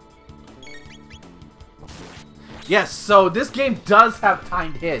 Yes, so this game does have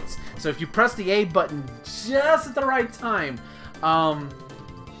timed hits. So if you press the A button just at the right time,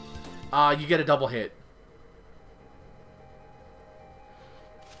 you get a double hit.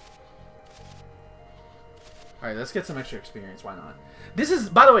 Alright, let's get some extra experience. Why not? This is,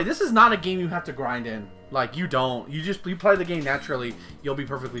 by the way, this is not a game you have to grind in. Like, you don't. You play the game naturally. You'll be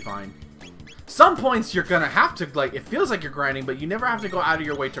perfectly fine. Some points you're gonna have to, like, it feels like you're grinding, but you never have to go out of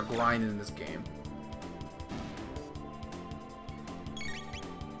your way to grind in this game.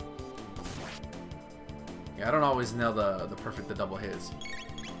 Yeah, I don't always nail the double hits.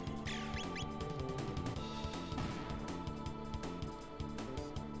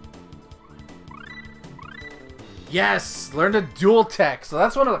 Yes! Learn to dual tech. So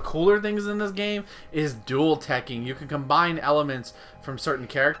that's one of the cooler things in this game is dual teching. You can combine elements from certain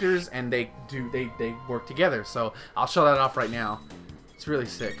characters and they work together. So I'll show that off right now. It's really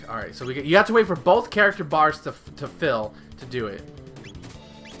sick. Alright, so you have to wait for both character bars to fill to do it.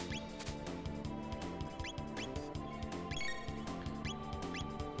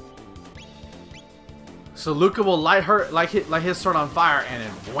 So Luca will light his sword on fire and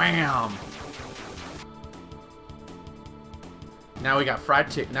then wham! Now we got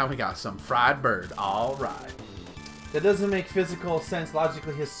fried chicken. Now we got some fried bird. All right. That doesn't make physical sense.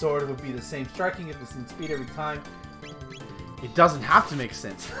 Logically, his sword would be the same striking at the same speed every time. It doesn't have to make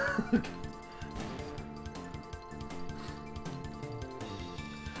sense.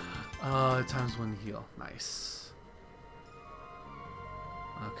 Times one heal. Nice.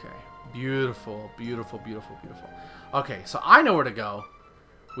 Okay. Beautiful, beautiful, beautiful, beautiful. Okay, so I know where to go.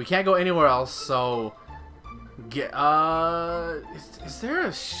 We can't go anywhere else, so... is there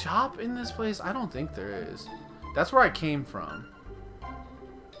a shop in this place? I don't think there is. That's where I came from.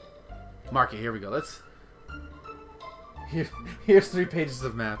 Market, here we go. Here's 3 pages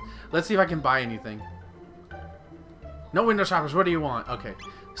of map. Let's see if I can buy anything. No window shoppers, what do you want? Okay.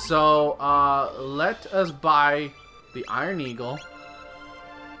 So, let us buy the Iron Eagle.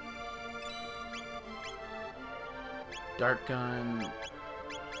 Dart gun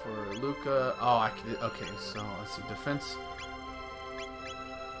for Luca. Oh, okay, so let's see. Defense.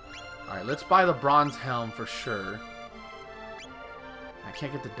 Alright, let's buy the bronze helm for sure. I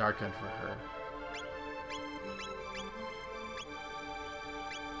can't get the dart gun for her.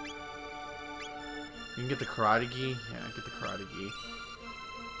 You can get the karate gi. Yeah, get the karate gi.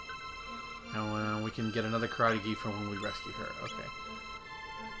 And we can get another karate gi from when we rescue her. Okay.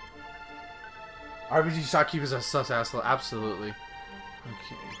 RPG shopkeepers are sus asshole. Absolutely.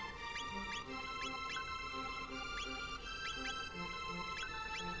 Okay.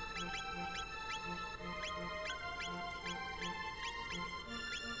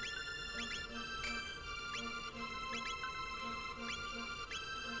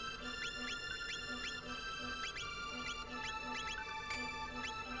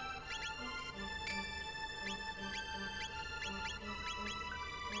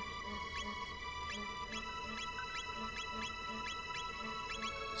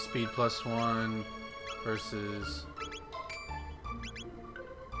 Speed +1 versus...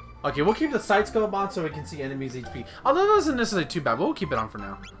 Okay, we'll keep the sight scope on so we can see enemies' HP. Although that isn't necessarily too bad, but we'll keep it on for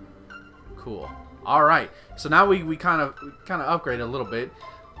now. Cool. Alright, so now we kind of upgrade a little bit.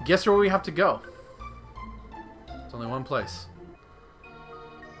 Guess where we have to go? It's only one place.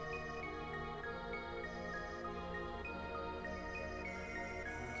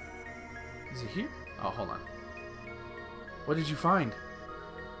 Is it here? Oh, hold on. What did you find?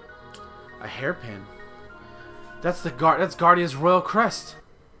 A hairpin. That's that's Guardia's royal crest.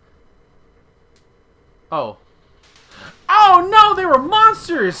 Oh. Oh no, they were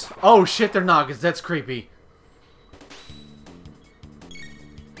monsters! Oh shit, they're not, 'cause that's creepy.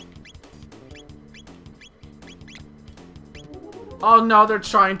 Oh no, they're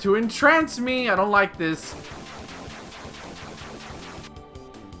trying to entrance me! I don't like this.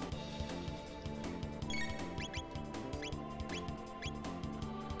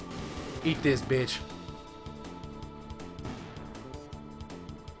 Eat this, bitch.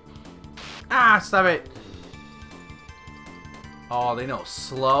 Ah, stop it. Oh, they know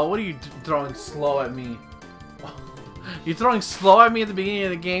slow. What are you throwing slow at me? You throwing slow at me at the beginning of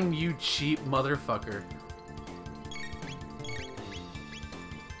the game, you cheap motherfucker.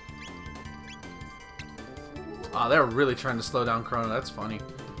 Oh, they're really trying to slow down Chrono. That's funny.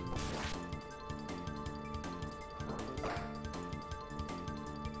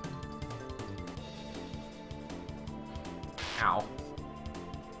 Ow.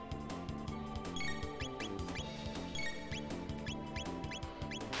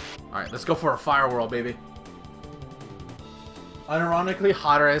 Alright, let's go for a fire world, baby. Unironically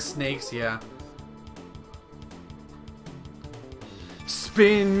hotter as snakes, yeah.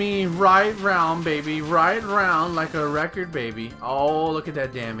 Spin me right round, baby. Right round like a record, baby. Oh, look at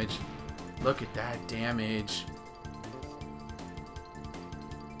that damage. Look at that damage.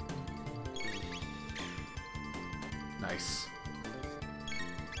 Nice.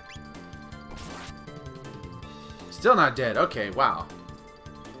 Still not dead. Okay, wow.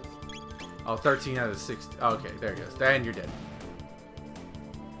 Oh, 13 out of 60. Okay, there it goes. Then you're dead.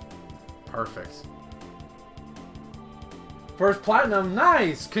 Perfect. First platinum.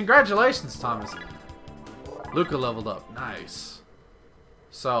 Nice. Congratulations, Thomas. Luca leveled up. Nice.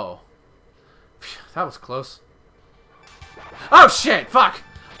 So. Phew, that was close. Oh, shit. Fuck.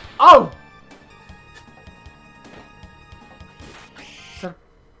 Oh.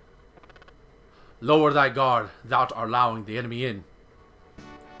 Lower thy guard. Thou art allowing the enemy in.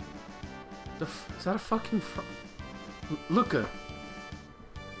 Is that a fucking Luca?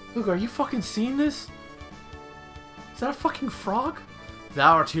 Luca, are you fucking seeing this? Is that a fucking frog?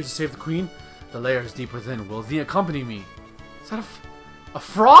 Thou art here to save the queen. The lair is deep within. Will thee accompany me? Is that a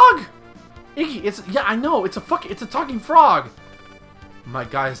frog? Iggy, it's yeah, I know. It's a talking frog. My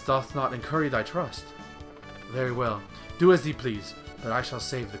guise doth not incur thy trust. Very well. Do as thee please, but I shall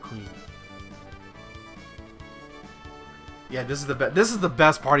save the queen. Yeah, this is the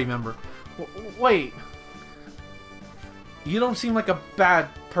best party member. Wait. You don't seem like a bad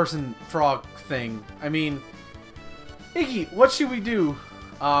person frog thing. I mean, Iggy, what should we do?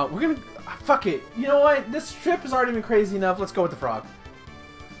 We're gonna fuck it. You know what? This trip has already been crazy enough. Let's go with the frog.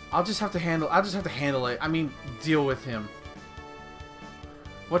 I'll just have to handle it. I mean, deal with him.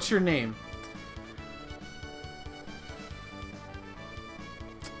 What's your name?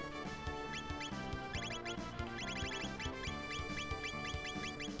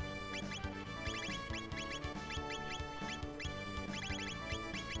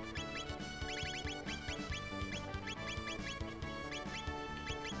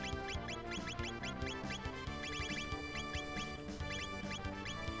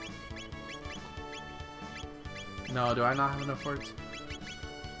 No, do I not have enough words?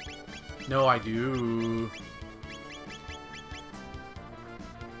 No, I do.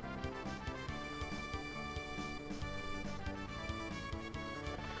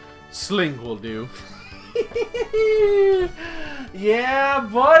 Sling will do. Yeah,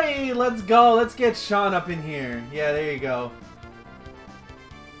 buddy! Let's go. Let's get Sean up in here. Yeah, there you go.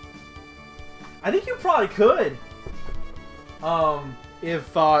 I think you probably could.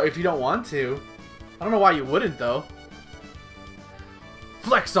 If you don't want to. I don't know why you wouldn't, though.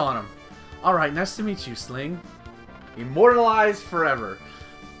 Flex on him. Alright, nice to meet you, Sling. Immortalized forever.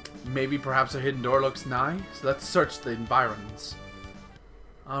 Maybe perhaps a hidden door looks nigh? So let's search the environs.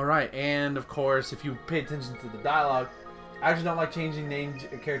 Alright, and of course, if you pay attention to the dialogue, I actually don't like changing names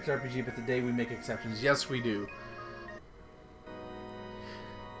in character RPG, but today we make exceptions. Yes, we do.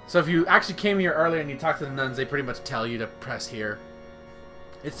 So if you actually came here earlier and you talked to the nuns, they pretty much tell you to press here.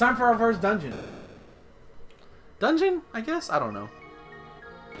 It's time for our first dungeon. Dungeon, I guess? I don't know.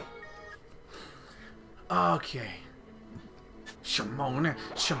 Okay. Shimona,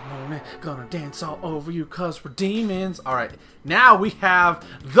 Shimona, gonna dance all over you cause we're demons. Alright, now we have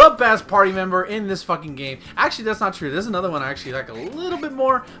the best party member in this fucking game. Actually, that's not true. There's another one I actually like a little bit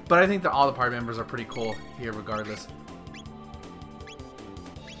more, but I think that all the party members are pretty cool here regardless.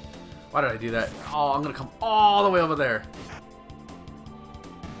 Why did I do that? Oh, I'm gonna come all the way over there.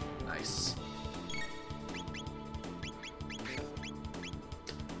 Nice.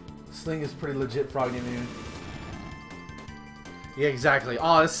 Sling is pretty legit frog name, dude. Yeah, exactly.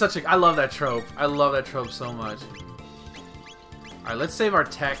 Oh, it's such a... I love that trope. I love that trope so much. Alright, let's save our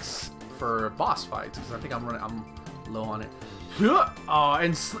techs for boss fights, because I think I'm low on it. Oh,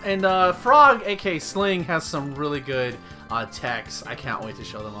 and Frog, aka Sling, has some really good techs. I can't wait to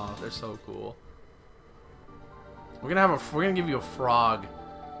show them off. They're so cool. We're gonna give you a frog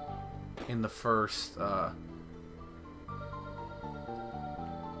in the first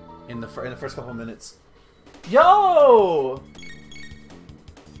in the first couple of minutes. Yo!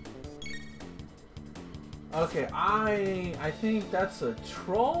 Okay, I think that's a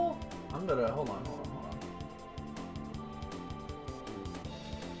troll. I'm gonna hold on.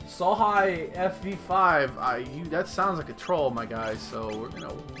 Sohai FV5. That sounds like a troll, my guy. So we're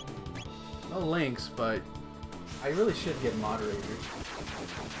gonna no links, but I really should get moderator.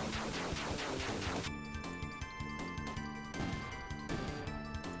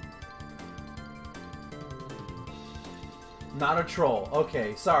 Not a troll.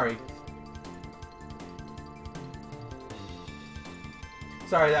 Okay, sorry.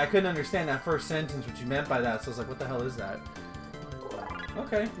 Sorry, I couldn't understand that first sentence, what you meant by that, so I was like, what the hell is that?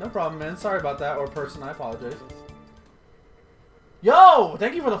 Okay, no problem, man. Sorry about that, or person, I apologize. Yo!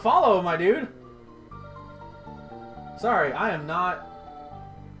 Thank you for the follow, my dude! Sorry, I am not...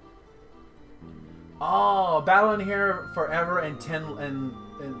 Oh, battling here forever and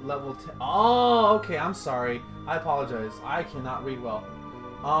level 10. Oh, okay, I'm sorry. I apologize. I cannot read well.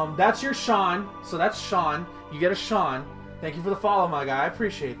 That's your Sean, so that's Sean. You get a Sean. Thank you for the follow, my guy. I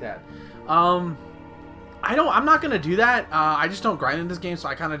appreciate that. I'm not gonna do that. I just don't grind in this game, so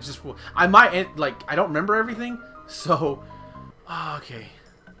I kind of just... I might, like, I don't remember everything, so... okay.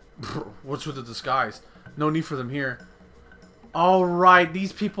 What's with the disguise? No need for them here. Alright,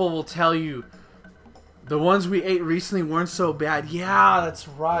 these people will tell you. The ones we ate recently weren't so bad. Yeah, that's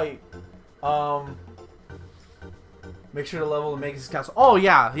right. Make sure to level the Magus Castle. Oh,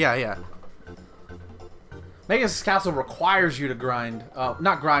 yeah. Magus Castle requires you to grind.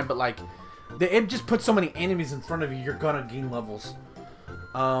 Not grind, but like... It just puts so many enemies in front of you, you're gonna gain levels.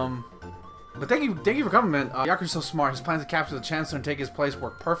 But thank you for coming, man. Yaku's so smart. His plans to capture the Chancellor and take his place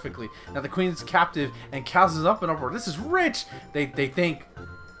work perfectly. Now the Queen is captive and Kaz is up and upward. This is rich. They think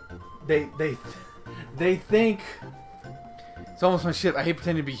it's almost my shit. I hate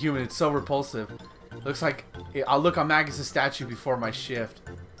pretending to be human. It's so repulsive. Looks like I'll look on Magus' statue before my shift.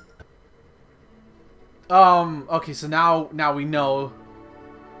 Okay, so now we know.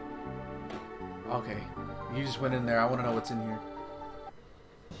 Okay, you just went in there. I want to know what's in here.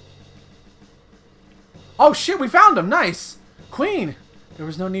 Oh shit, we found him! Nice! Queen! There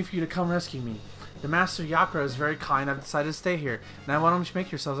was no need for you to come rescue me. The Master Yakura is very kind. I've decided to stay here. And I want you to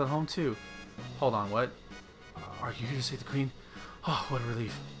make yourselves at home too. Hold on, what? Are you here to save the Queen? Oh, what a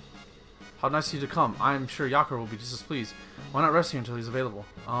relief. How nice of you to come. I'm sure Yakura will be just as pleased. Why not rest here until he's available?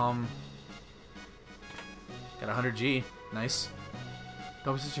 Got 100 G. Nice.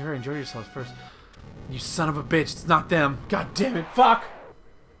 Don't be such a hurry. Enjoy yourselves first. You son of a bitch. It's not them. God damn it. Fuck!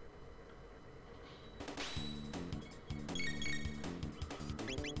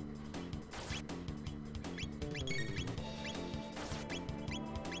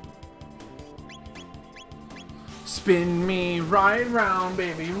 Spin me right round,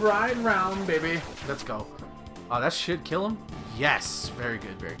 baby. Right round, baby. Let's go. Oh, that should kill him? Yes. Very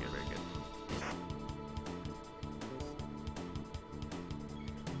good, very good, very good.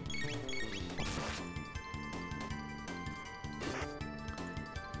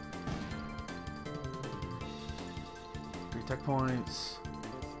 Three tech points.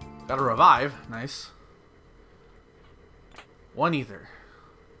 Got a revive. Nice. One ether.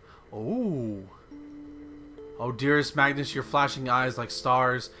 Oh. Oh, dearest Magnus, your flashing eyes like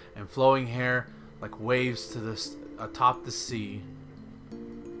stars and flowing hair like waves to the atop the sea.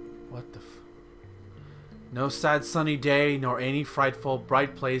 What the f... No sad sunny day nor any frightful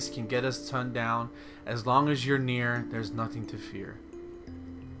bright place can get us turned down. As long as you're near, there's nothing to fear.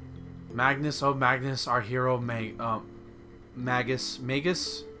 Magnus, oh Magnus, our hero Magus.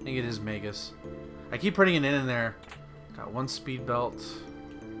 Magus? I think it is Magus. I keep putting it in there. Got one speed belt.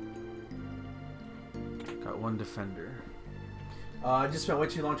 Got one defender. I just spent way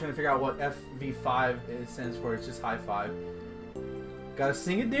too long trying to figure out what FV5 stands for. It's just high five. Gotta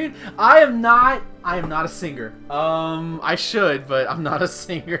sing it, dude? I am not a singer. I should, but I'm not a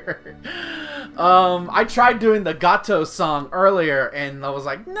singer. I tried doing the Gato song earlier, and I was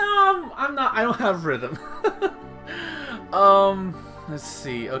like, no, I'm not. I don't have rhythm. Let's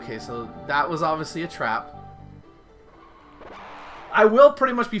see. Okay, so that was obviously a trap. I will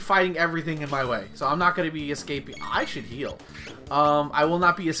pretty much be fighting everything in my way, so I'm not going to be escaping. I should heal. I will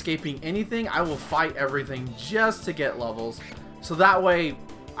not be escaping anything. I will fight everything just to get levels. So that way,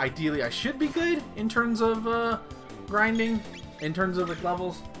 ideally, I should be good in terms of grinding, in terms of like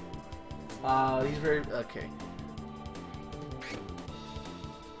levels. These very... Okay.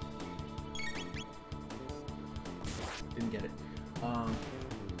 Didn't get it.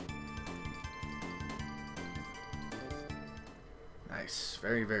 Nice.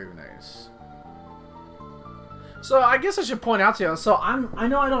 Very, very nice. So I guess I should point out to you. So I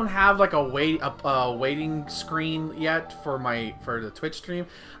know I don't have like a waiting screen yet for the Twitch stream.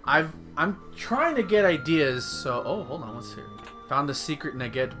 I'm trying to get ideas. So hold on, let's hear. Found the secret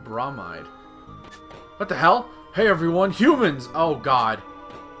Nugget bromide. What the hell? Hey everyone, humans! Oh god,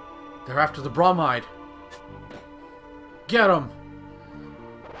 they're after the bromide. Get them!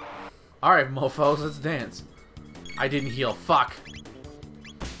 All right, mofos, let's dance. I didn't heal. Fuck.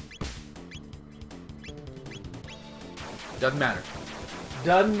 Doesn't matter.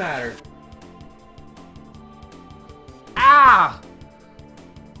 Doesn't matter. Ah!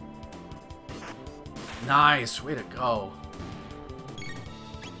 Nice. Way to go.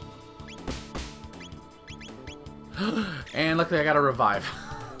 And luckily I got a revive.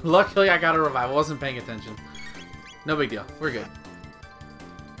 Luckily I got a revive. I wasn't paying attention. No big deal. We're good.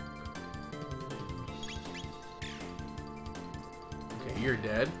 Okay, you're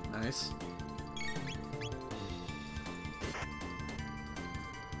dead. Nice.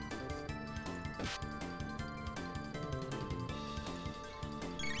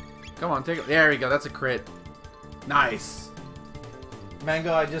 Come on, take it. There we go. That's a crit. Nice.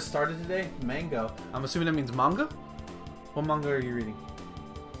 Mango, I just started today. Mango. I'm assuming that means manga? What manga are you reading?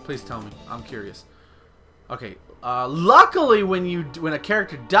 Please tell me. I'm curious. Okay. Luckily, when a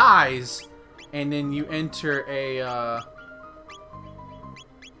character dies, and then you enter a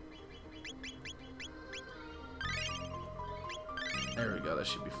there we go. That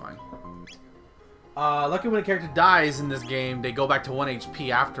should be fine. Luckily, when a character dies in this game, they go back to 1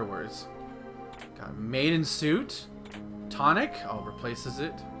 HP afterwards. Got a maiden suit. Tonic. Oh, replaces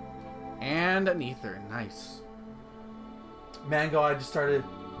it. And an ether. Nice. Mango, I just started...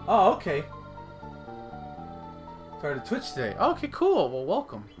 Oh, okay. Started Twitch today. Okay, cool. Well,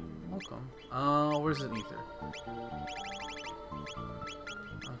 welcome. Welcome. Where's an ether?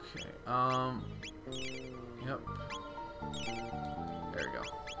 Okay, Yep. There we go.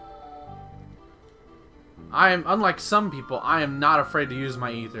 I am, unlike some people, I am not afraid to use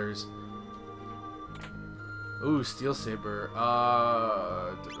my ethers. Ooh, Steel Saber.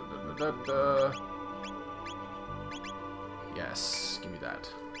 Yes, give me that.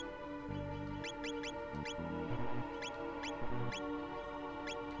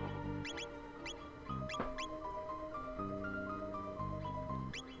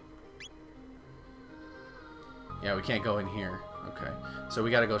 Yeah, we can't go in here. Okay, so we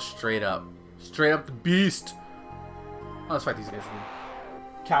gotta go straight up. Straight up the beast. Oh, let's fight these guys again.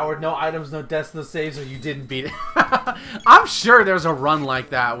 Coward, no items, no deaths, no saves, or you didn't beat it. I'm sure there's a run like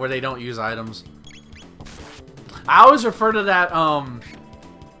that where they don't use items. I always refer to that,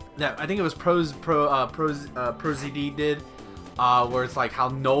 that I think it was ProZD did, where it's like how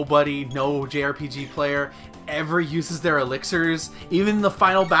no JRPG player ever uses their elixirs, even in the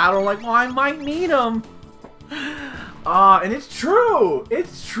final battle. Like, well, I might need them. And it's true.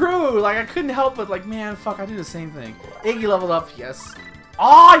 It's true. Like, I couldn't help but like, man, fuck, I do the same thing. Iggy leveled up, yes.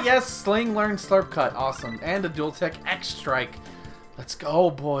 Oh, yes, Sling, Learn, Slurp Cut, awesome. And a Dual Tech X Strike. Let's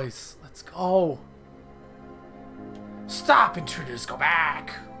go, boys. Let's go. Stop, intruders, go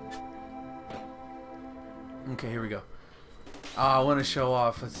back. Okay, here we go. I want to show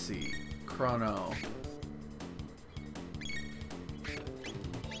off, let's see, Chrono.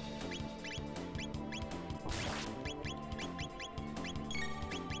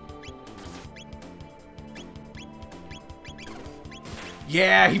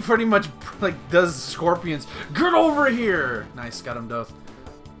 Yeah, he pretty much like does scorpions. Get over here! Nice, got him both.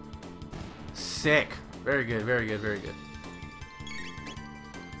 Sick. Very good, very good, very good.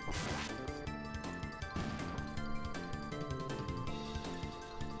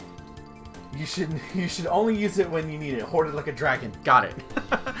 You should only use it when you need it. Hoard it like a dragon. Got it.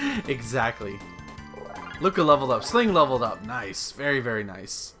 Exactly. Luca leveled up. Sling leveled up. Nice. Very, very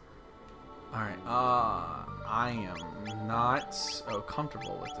nice. Alright, I am not so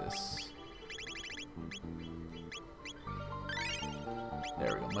comfortable with this.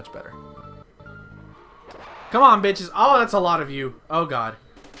 There we go, much better. Come on, bitches. Oh, that's a lot of you. Oh, God.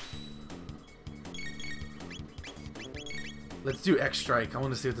 Let's do X Strike. I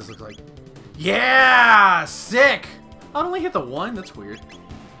want to see what this looks like. Yeah! Sick! I only hit the one? That's weird.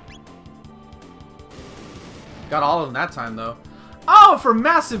 Got all of them that time, though. Oh, for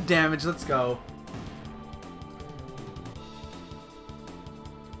massive damage. Let's go.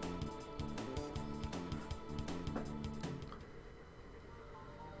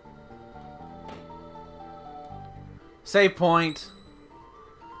 Save point.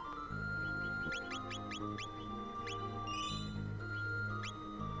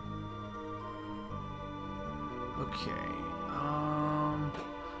 Okay.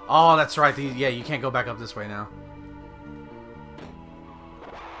 Oh, that's right. Yeah, you can't go back up this way now.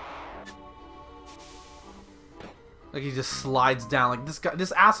 Like he just slides down. Like this guy,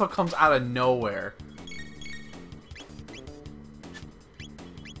 this asshole comes out of nowhere.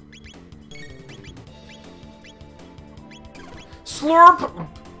 Slurp!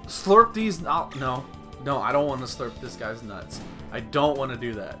 Slurp these. Oh, no. No, I don't want to slurp this guy's nuts. I don't want to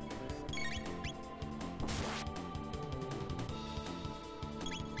do that.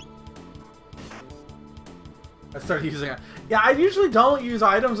 I started using it. Yeah, I usually don't use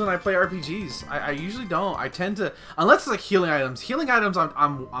items when I play RPGs. I usually don't. I tend to, unless it's like healing items. Healing items,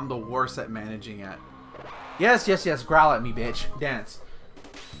 I'm the worst at managing at. Yes, yes, yes. Growl at me, bitch. Dance.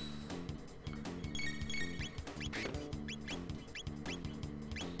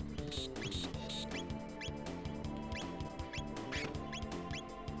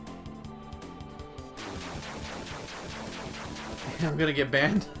 I'm gonna get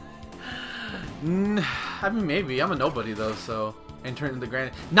banned. I mean, maybe. I'm a nobody though, so and turn into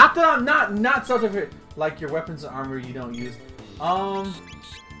granite. Not that I'm not such a like your weapons and armor you don't use.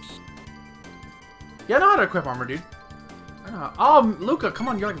 Yeah, I know how to equip armor, dude. I know how. Oh, Luca, come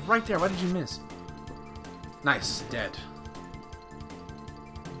on, you're like right there. Why did you miss? Nice, dead.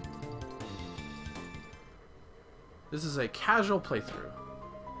 This is a casual playthrough.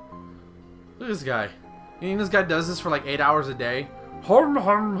 Look at this guy. You mean this guy does this for like 8 hours a day?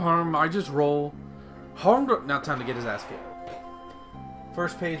 Harm, I just roll. Now time to get his ass kicked.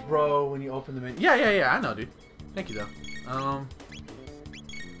 First page, bro, when you open the menu. Yeah, I know, dude. Thank you, though. I'm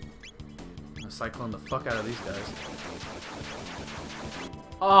gonna cyclone the fuck out of these guys.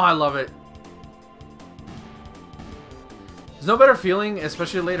 Oh, I love it. There's no better feeling,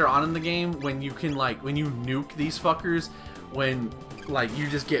 especially later on in the game, when you can, like, when you nuke these fuckers, when, like, you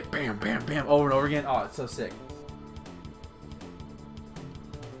just get bam, bam, bam over and over again. Oh, it's so sick.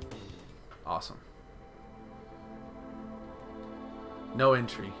 Awesome. No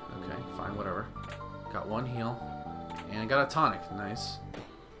entry. Okay, fine, whatever. Got one heal. And got a tonic. Nice.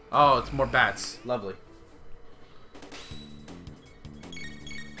 Oh, it's more bats. Lovely.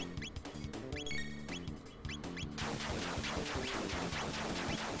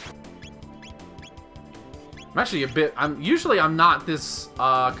 I'm actually a bit... I'm not this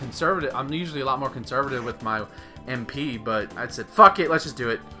conservative. I'm usually a lot more conservative with my MP, but I said, fuck it, let's just do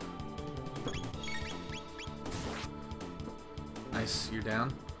it. Nice, you're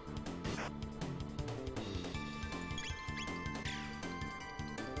down.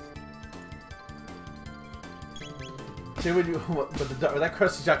 See what you, but that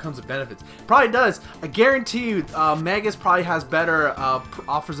crusty shot comes with benefits. Probably does. I guarantee you, Magus probably has better,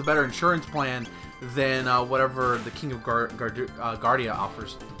 offers a better insurance plan than whatever the King of Guardia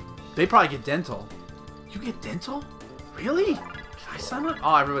offers. They probably get dental. You get dental? Really? Can I sign up?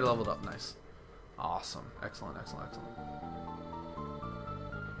 Oh, everybody leveled up. Nice. Awesome. Excellent, excellent, excellent.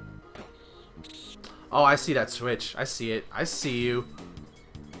 Oh, I see that switch. I see it. I see you.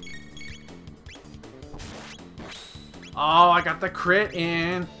 Oh, I got the crit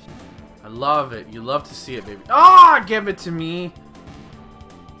in. I love it. You love to see it, baby. Oh, give it to me.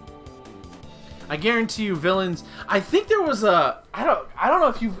 I guarantee you, villains. I think there was a. I don't know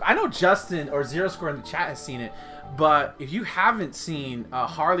if you. I know Justin or Zero Score in the chat has seen it, but if you haven't seen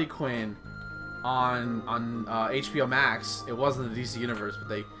Harley Quinn on HBO Max, it wasn't the DC Universe, but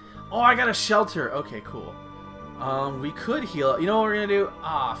they. Oh, I got a shelter. Okay, cool. We could heal. You know what we're gonna do?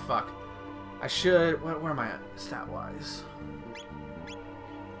 Ah, fuck. I should. Where am I at stat wise?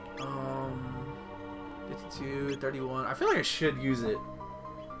 52, 31. I feel like I should use it.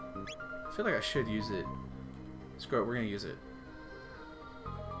 Screw it, we're gonna use it.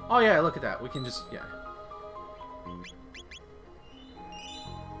 Oh yeah, look at that. We can just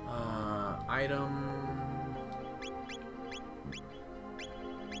item.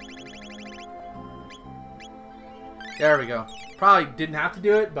 There we go. Probably didn't have to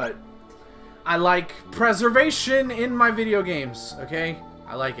do it, but I like preservation in my video games, okay?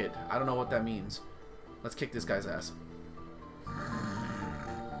 I like it. I don't know what that means. Let's kick this guy's ass.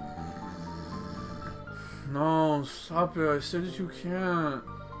 No, stop it. I said that you can't.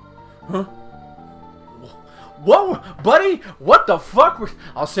 Huh? Whoa, buddy? What the fuck?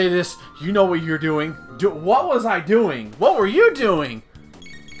 I'll say this. You know what you're doing. What was I doing? What were you doing?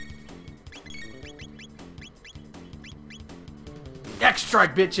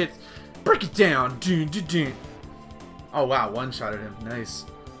 X-Strike, bitch. It. Break it down. Dun, dun, dun. Oh, wow. One-shot at him. Nice.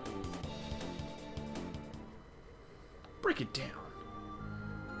 Break it down.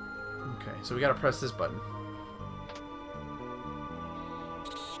 Okay, so we gotta press this button.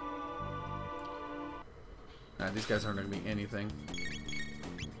 Nah, these guys aren't gonna be anything.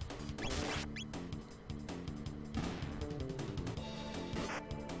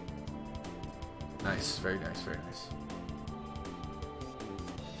 Nice. Nice. Very nice. Very nice.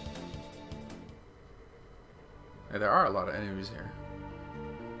 Hey, there are a lot of enemies here.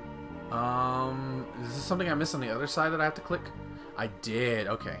 Is this something I missed on the other side that I have to click? I did.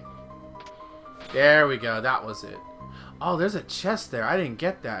 Okay. There we go. That was it. Oh, there's a chest there. I didn't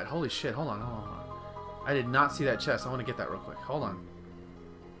get that. Holy shit. Hold on. Hold on. I did not see that chest. I want to get that real quick. Hold on.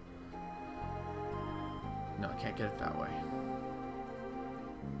 No, I can't get it that way.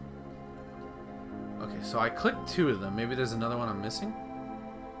 Okay, so I clicked 2 of them. Maybe there's another one I'm missing?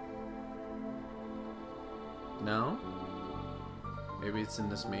 No? Maybe it's in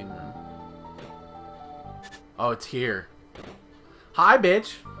this main room. Oh, it's here. Hi,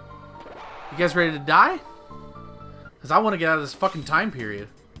 bitch. You guys ready to die? Because I want to get out of this fucking time period.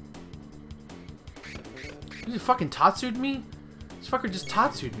 You just fucking Tatsu'd me? This fucker just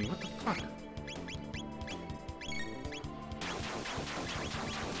Tatsu'd me. What the fuck?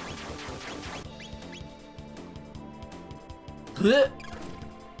 Blech.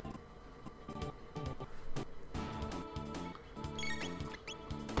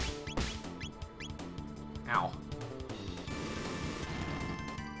 Ow.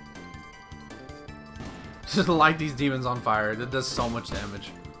 Just light these demons on fire. That does so much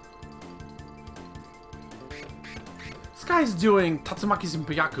damage. This guy's doing Tatsumaki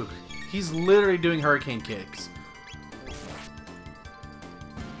Senpyaku. He's literally doing hurricane kicks.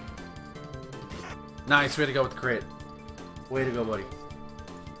 Nice, way to go with the crit. Way to go, buddy.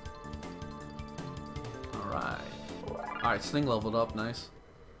 Alright. Alright, Sling leveled up, nice.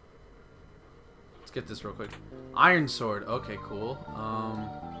 Let's get this real quick. Iron Sword, okay, cool.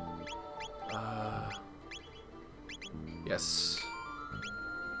 Yes.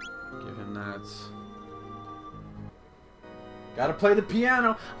 Give him that. Gotta play the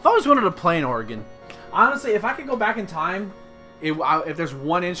piano. I've always wanted to play an organ. Honestly, if I could go back in time, if there's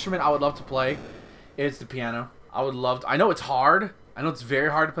one instrument I would love to play, it's the piano. I would love to. I know it's hard. I know it's very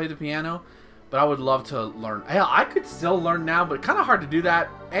hard to play the piano, but I would love to learn. Hell, I could still learn now, but kind of hard to do that,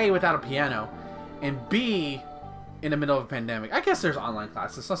 A, without a piano, and B, in the middle of a pandemic. I guess there's online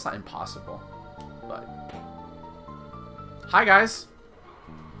classes, so that's not impossible. But hi, guys.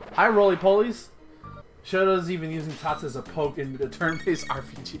 Hi, roly-polies. Shoto's even using Tatsu as a poke in the turn-based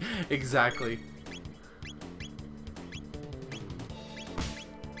RPG. Exactly.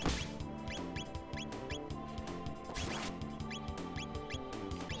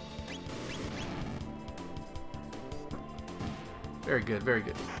 Very good, very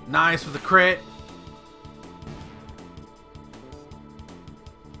good. Nice with the crit.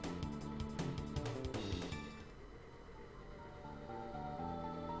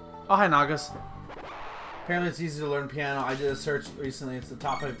 Oh, hi, Nagas. Apparently it's easy to learn piano. I did a search recently. It's the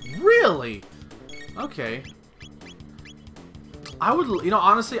top 5. Really? Okay. I would, you know,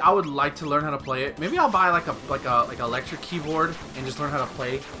 honestly, I would like to learn how to play it. Maybe I'll buy like a electric keyboard and just learn how to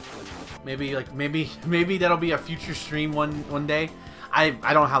play. Maybe that'll be a future stream one day. I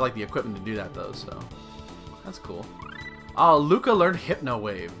don't have like the equipment to do that though, so that's cool. Oh, Luca learned Hypno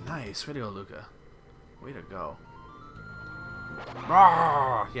Wave. Nice, way to go, Luca. Way to go.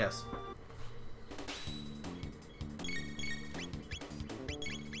 Rawr! Yes.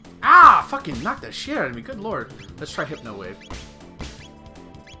 Ah! Fucking knocked the shit out of me. Good lord. Let's try Hypno Wave.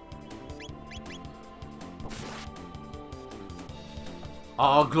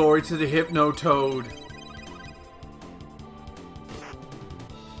 All glory to the Hypno Toad.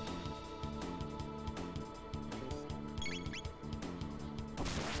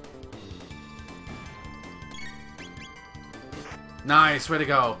 Nice, way to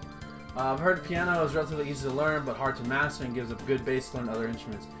go. I've heard piano is relatively easy to learn, but hard to master and gives a good base to learn other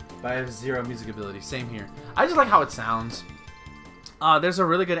instruments. But I have zero music ability. Same here. I just like how it sounds. There's a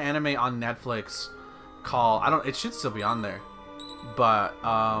really good anime on Netflix called, it should still be on there. But,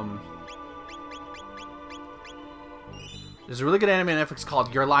 there's a really good anime on Netflix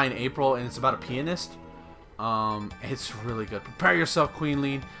called Your Lie in April, and it's about a pianist. It's really good. Prepare yourself, Queen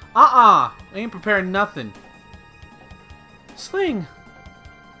Lean. I ain't preparing nothing. Sling!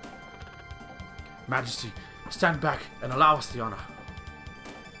 Majesty, stand back and allow us the honor.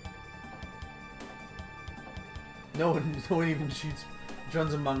 No one even shoots.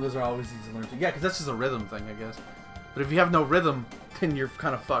 Drums and bongos are always easy to learn to. Yeah, because that's just a rhythm thing, I guess. But if you have no rhythm, then you're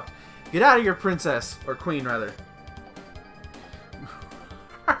kind of fucked. Get out of here, princess. Or queen, rather.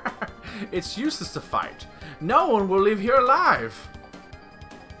 It's useless to fight. No one will leave here alive.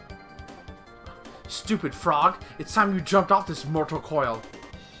 Stupid frog. It's time you jumped off this mortal coil.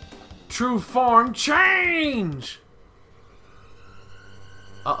 True form change!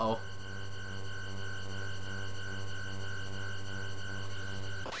 Uh-oh.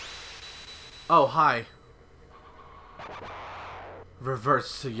 Oh, hi.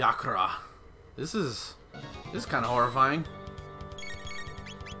 Reverse to Yakura. This is kind of horrifying.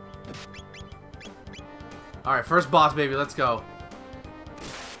 Alright, first boss, baby. Let's go.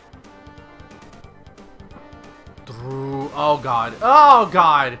 Through. Oh, God. Oh,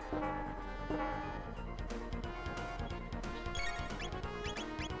 God.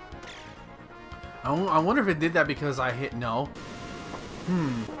 I wonder if it did that because I hit no.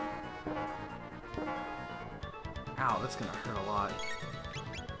 Ow, that's gonna hurt a lot.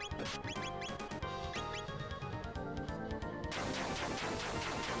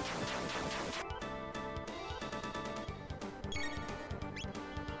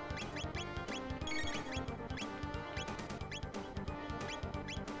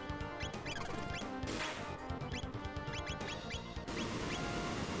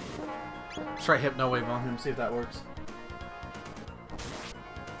 Let's try Hypno Wave on him, see if that works.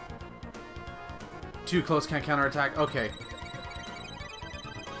 Too close, can't counterattack. Okay.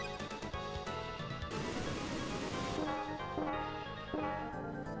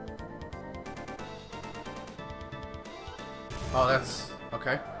 Oh, that's...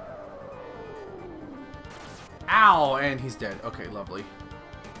 okay. Ow! And he's dead. Okay, lovely.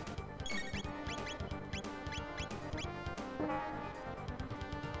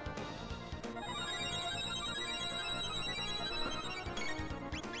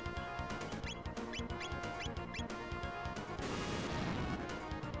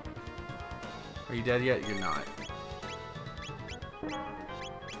 Are you dead yet? You're not.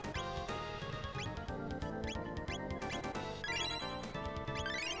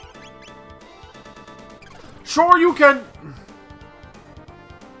 Sure you can!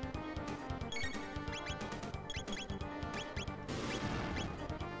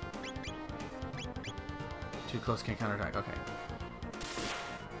 Too close, can't counterattack. Okay.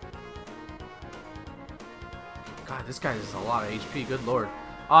 God, this guy has a lot of HP. Good lord.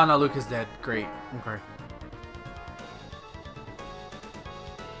 Oh no, Luke is dead. Great. Okay.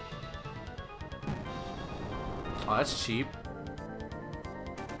 Oh, that's cheap.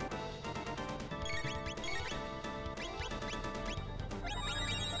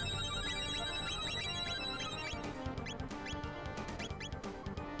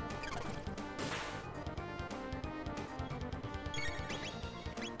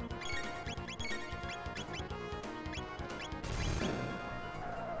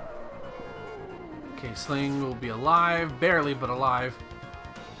 Okay, Sling will be alive. Barely, but alive.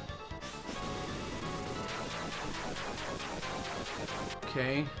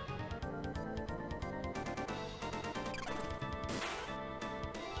 Okay.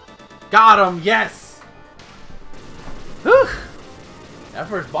 Got him! Yes! Whew! That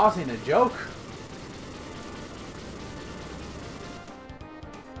first boss ain't a joke.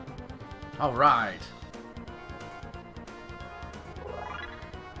 Alright.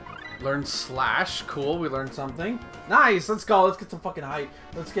 Learn Slash. Cool, we learned something. Nice! Let's go. Let's get some fucking hype.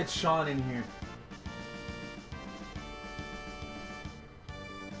 Let's get Sean in here.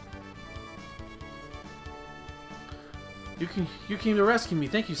 You came to rescue me.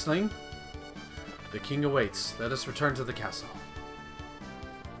 Thank you, Sling. The king awaits. Let us return to the castle.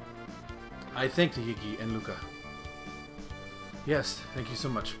 I thank the Iggy and Luca. Yes, thank you so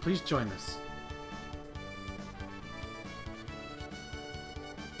much. Please join us.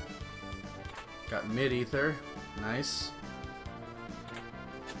 Got mid-ether. Nice.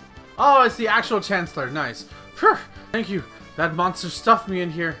 Oh, it's the actual Chancellor. Nice. Phew, thank you. That monster stuffed me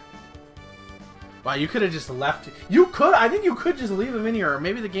in here. Wow, you could have just left. You could. I think you could just leave him in here. Or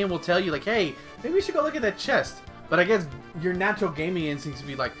maybe the game will tell you, like, hey, maybe we should go look at that chest. But I guess your natural gaming instincts would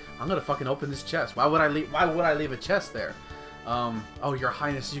be like, I'm gonna fucking open this chest. Why would I leave a chest there? Oh, Your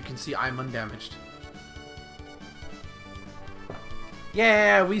Highness, you can see I'm undamaged.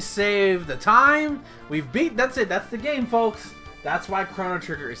 Yeah, we saved the time. We've beat. That's it. That's the game, folks. That's why Chrono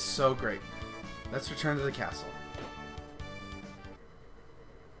Trigger is so great. Let's return to the castle.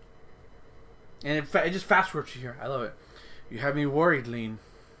 And it just fast warps you here. I love it. You have me worried, Lean.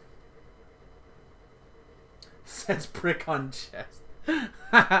 Says brick on chest.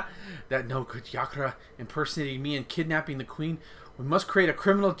 That no good Yakura impersonating me and kidnapping the queen. We must create a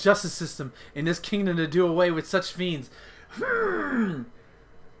criminal justice system in this kingdom to do away with such fiends. Is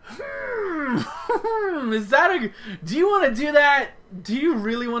that a... Do you want to do that? Do you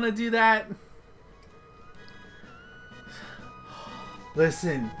really want to do that?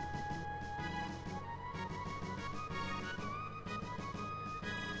 Listen.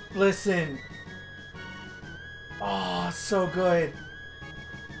 Listen. Oh, so good.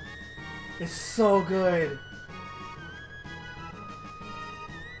 It's so good.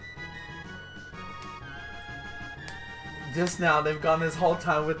 Just now, they've gone this whole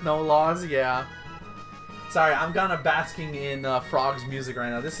time with no laws, yeah. Sorry, I'm kind of basking in Frog's music right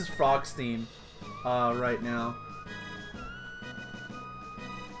now. This is Frog's theme right now.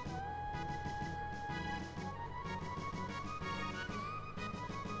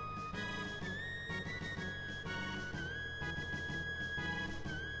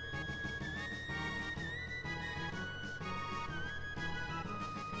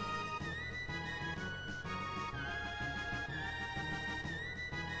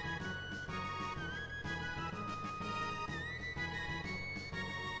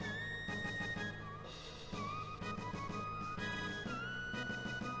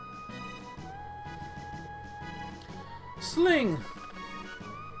 Sling!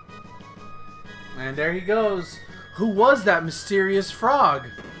 And there he goes. Who was that mysterious frog?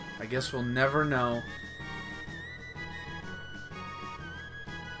 I guess we'll never know.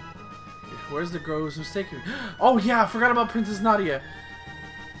 Where's the girl who's mistaken? Oh yeah, I forgot about Princess Nadia.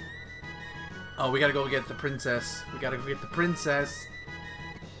 Oh, we gotta go get the princess. We gotta go get the princess.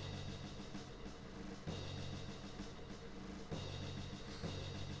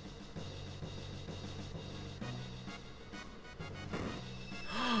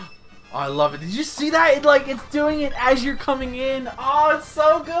 Oh, I love it. Did you see that? It's doing it as you're coming in. Oh, it's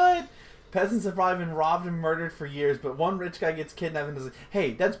so good. Peasants have probably been robbed and murdered for years, but one rich guy gets kidnapped and does,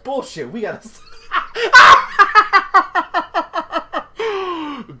 hey, that's bullshit. We gotta...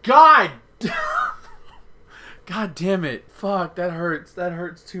 God! God damn it. Fuck, that hurts. That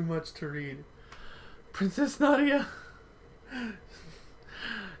hurts too much to read. Princess Nadia.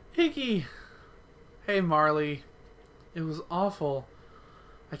 Iggy. Hey, Marley. It was awful.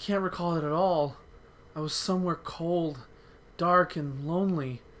 I can't recall it at all. I was somewhere cold, dark, and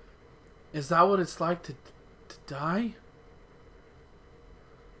lonely. Is that what it's like to die?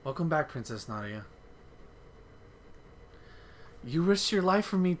 Welcome back, Princess Nadia. You risked your life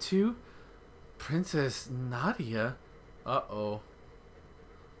for me too? Princess Nadia? Uh-oh.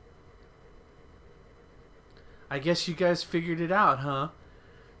 I guess you guys figured it out, huh?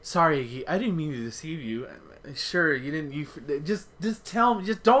 Sorry, Iggy. I didn't mean to deceive you. Sure, you didn't. You just tell me.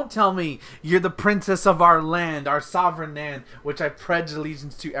 Just don't tell me you're the princess of our land, our sovereign land, which I pledge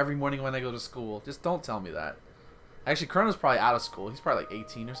allegiance to every morning when I go to school. Just don't tell me that. Actually, Chrono's probably out of school. He's probably like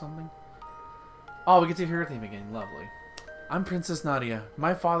 18 or something. Oh, we get to hear her theme again. Lovely. I'm Princess Nadia.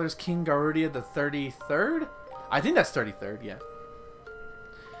 My father's King Garudia the 33rd. I think that's 33rd. Yeah.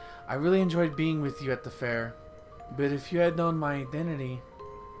 I really enjoyed being with you at the fair, but if you had known my identity,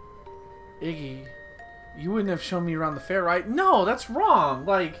 Iggy, you wouldn't have shown me around the fair, right? No, that's wrong.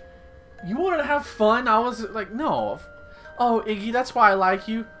 Like, you wanted to have fun. I was like, no. Oh, Iggy, that's why I like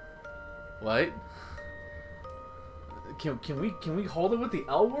you. What? Can we hold it with the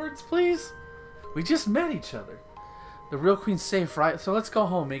L words, please? We just met each other. The real queen's safe, right? So let's go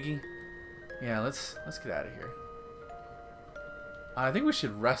home, Iggy. Yeah, let's get out of here. I think we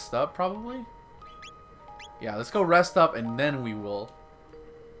should rest up, probably. Yeah, let's go rest up, and then we will.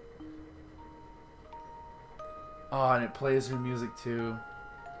 Oh, and it plays her music too.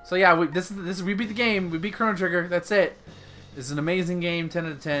 So yeah, we beat the game. We beat Chrono Trigger. That's it. This is an amazing game. 10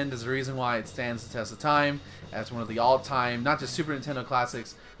 out of 10. There's a reason why it stands the test of time. As one of the all-time, not just Super Nintendo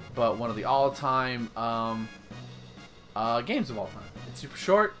classics, but one of the all-time games of all time. It's super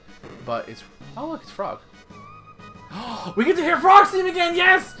short, but it's... Oh, look, it's Frog. We get to hear Frog's theme again.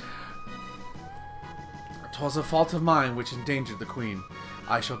 Yes! 'Twas a fault of mine which endangered the queen.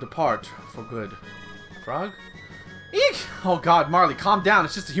 I shall depart for good. Frog? Eek! Oh God, Marley, calm down.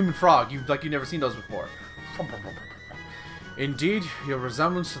 It's just a human frog. You've never seen those before. Indeed, your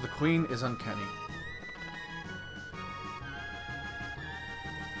resemblance to the queen is uncanny.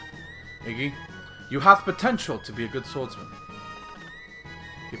 Iggy, you have potential to be a good swordsman.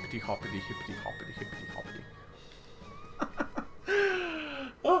 Hippity hoppity, hippity hoppity, hippity hoppity.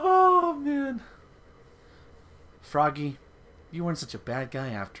 Oh man, Froggy, you weren't such a bad guy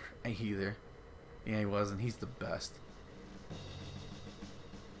after either. Yeah, he wasn't. He's the best.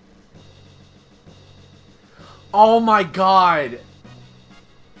 Oh my God!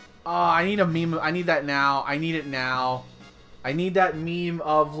 I need a meme. I need that now. I need it now. I need that meme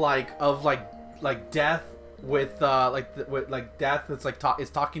of like death with death that's is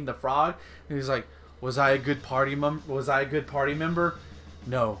talking to Frog, and he's like, "Was I a good party member?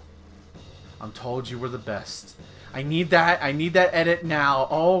 No. I'm told you were the best." I need that. I need that edit now.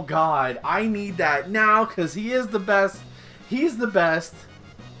 Oh God, I need that now because he is the best. He's the best.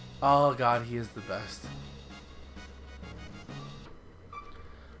 Oh God, he is the best.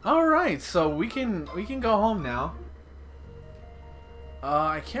 All right, so we can go home now.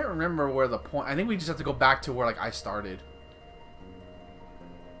 I can't remember where the point. I think we just have to go back to where I started.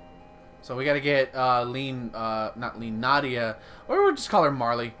 So we gotta get not Lean, Nadia, or we'll just call her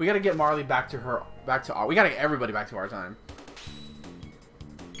Marley. We gotta get Marley back to our. We gotta get everybody back to our time.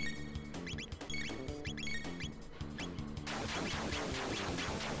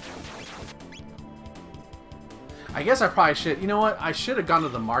 I guess I probably should. You know what? I should have gone to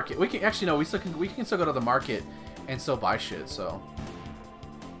the market. We can actually no. We can still go to the market and still buy shit. So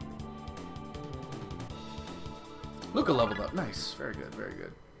Luca leveled up. Nice. Very good. Very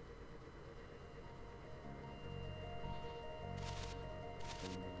good.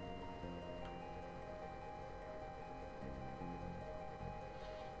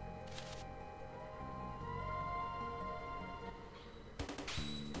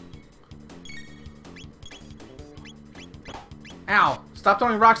 Ow! Stop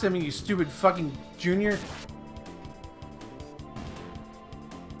throwing rocks at me, you stupid fucking junior.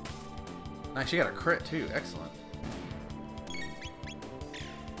 Nice, she got a crit too. Excellent.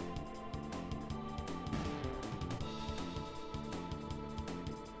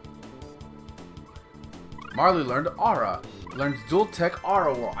 Marley learned Aura. Learned Dual Tech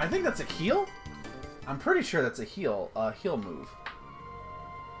Aura Wall. I think that's a heal? I'm pretty sure that's a heal move.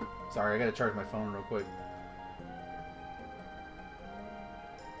 Sorry, I gotta charge my phone real quick.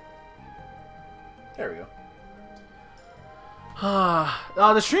 There we go.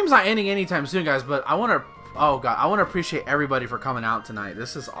 The stream's not ending anytime soon, guys, but I want to... Oh, God. I want to appreciate everybody for coming out tonight.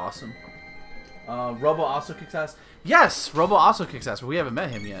 This is awesome. Robo also kicks ass. Yes! Robo also kicks ass, but we haven't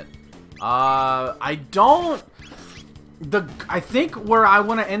met him yet. I don't... I think where I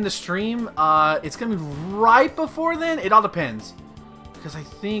want to end the stream, it's going to be right before then. It all depends. Because I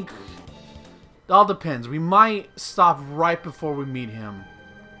think... It all depends. We might stop right before we meet him.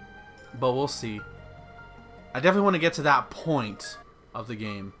 But we'll see. I definitely want to get to that point of the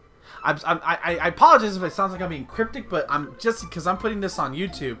game. I apologize if it sounds like I'm being cryptic, but I'm just because I'm putting this on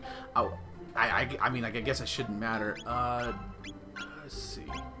YouTube. I mean, like, I guess it shouldn't matter. Let's see.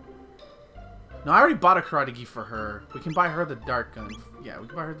 No, I already bought a karate gi for her. We can buy her the dart gun. Yeah, we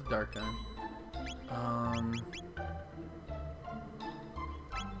can buy her the dart gun.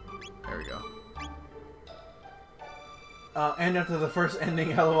 There we go. And after the first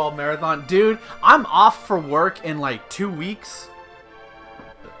ending LOL marathon. Dude, I'm off for work in like 2 weeks.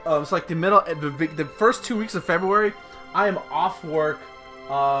 It's like the first 2 weeks of February. I am off work.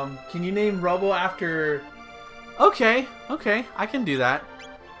 Can you name Robo after... Okay, I can do that.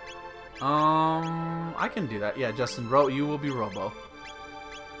 I can do that. Yeah, Justin, you will be Robo.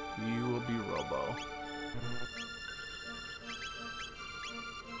 You will be Robo.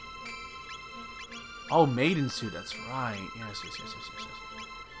 Oh, maiden suit. That's right. Yes.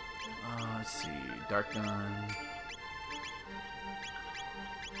 Let's see. Dark gun.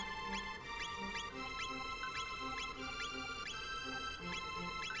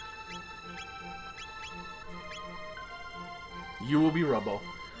 You will be Robo.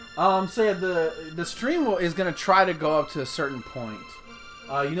 So yeah, the stream is gonna try to go up to a certain point.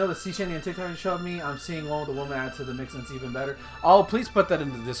 You know the sea shanty on TikTok you showed me? I'm seeing one with a woman add to the mix and it's even better. Oh, please put that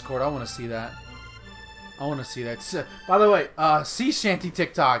into Discord. I want to see that. I want to see that. By the way, sea shanty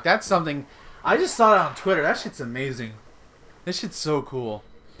TikTok. That's something. I just saw it on Twitter. That shit's amazing. This shit's so cool.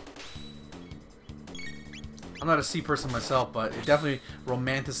 I'm not a sea person myself, but it definitely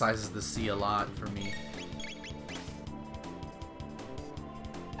romanticizes the sea a lot for me.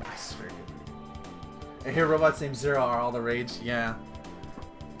 Nice, very good. I hear robots named Zero are all the rage. Yeah.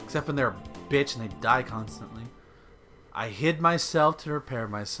 Except when they're a bitch and they die constantly. I hid myself to repair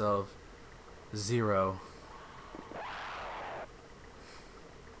myself. Zero.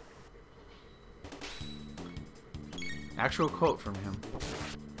 Actual quote from him.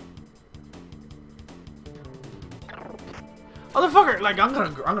 Motherfucker, like I'm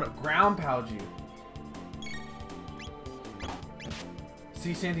gonna ground pound you.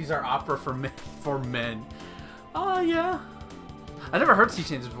 Sea shanties are opera for men. Oh yeah. I never heard sea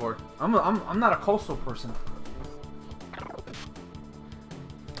shanties before. I'm not a coastal person.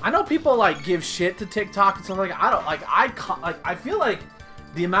 I know people like give shit to TikTok and stuff like that. I don't like. I feel like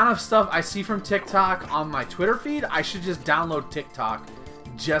the amount of stuff I see from TikTok on my Twitter feed, I should just download TikTok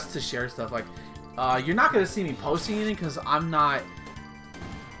just to share stuff. Like, you're not gonna see me posting anything because I'm not.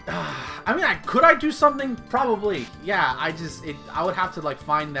 I mean, could I do something? Probably. Yeah. I would have to like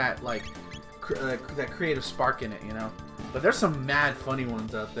find that like that creative spark in it, you know. But there's some mad funny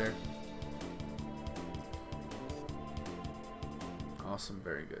ones out there. Awesome,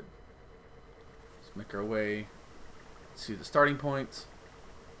 very good. Let's make our way to the starting point.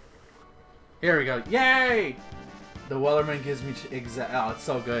 Here we go. Yay! The Wellerman gives me oh, it's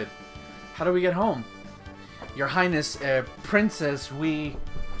so good. How do we get home? Your Highness, Princess, we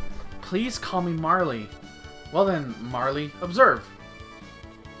Please call me Marley. Well then, Marley, observe.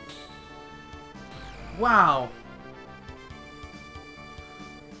 Wow.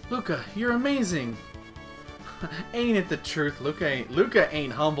 Luca, you're amazing. Ain't it the truth? Luca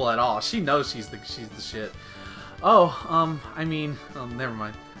ain't humble at all. She knows she's the shit. Oh, I mean, oh, never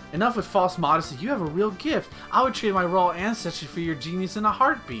mind. Enough with false modesty. You have a real gift. I would trade my royal ancestry for your genius in a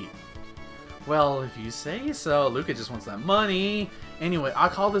heartbeat. Well, if you say so. Luca just wants that money. Anyway, I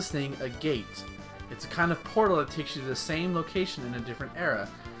call this thing a gate. It's a kind of portal that takes you to the same location in a different era.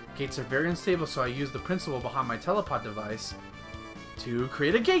 Gates are very unstable, so I use the principle behind my telepod device to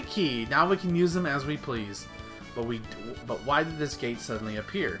create a gate key. Now we can use them as we please. But why did this gate suddenly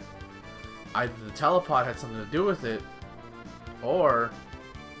appear? Either the telepod had something to do with it, or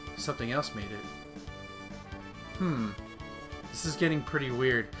something else made it. This is getting pretty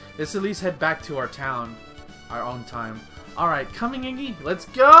weird. Let's at least head back to our town, our own time. Alright, coming, Iggy? Let's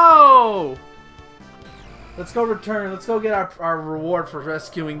go! Let's go return. Let's go get our reward for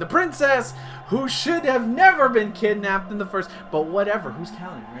rescuing the princess, who should have never been kidnapped in the first... But whatever. Who's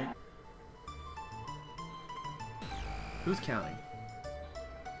counting, right? Who's counting?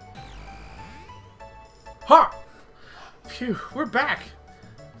 Ha! Phew, we're back!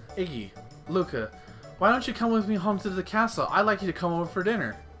 Iggy, Luca, why don't you come with me home to the castle? I'd like you to come over for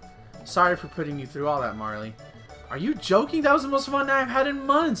dinner. Sorry for putting you through all that, Marley. Are you joking? That was the most fun I've had in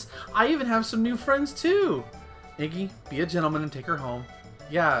months. I even have some new friends too. Iggy, be a gentleman and take her home.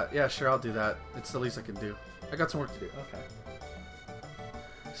 Yeah, sure, I'll do that. It's the least I can do. I got some work to do. Okay.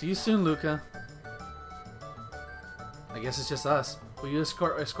 See you soon, Luca. I guess it's just us. Will you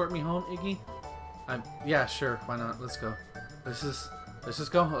escort me home, Iggy? Yeah, sure. Why not? Let's go. Let's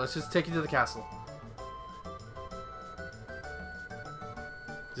just go. Let's just take you to the castle.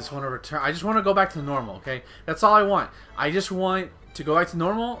 Just want to return. I just want to go back to normal, okay? That's all I want. I just want to go back to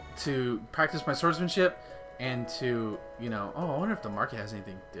normal, to practice my swordsmanship, and to, you know... Oh, I wonder if the market has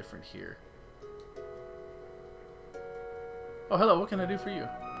anything different here. Oh, hello. What can I do for you?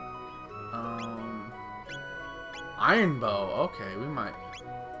 Iron bow. Okay, we might...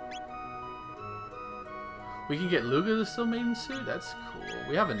 We can get Luca the Steel Maiden suit? That's cool.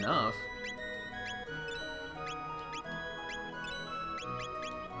 We have enough.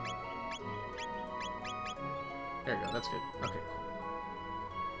 There you go. That's good. Okay, cool.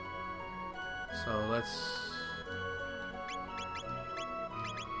 So let's...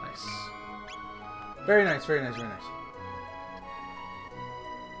 Nice. Very nice, very nice, very nice.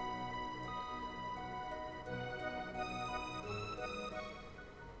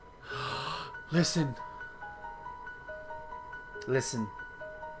 Listen. Listen.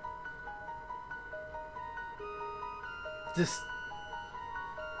 Just...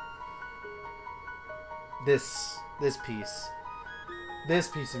 This piece. This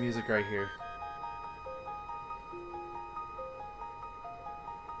piece of music right here.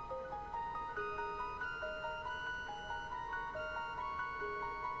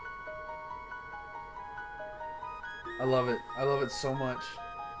 I love it. I love it so much.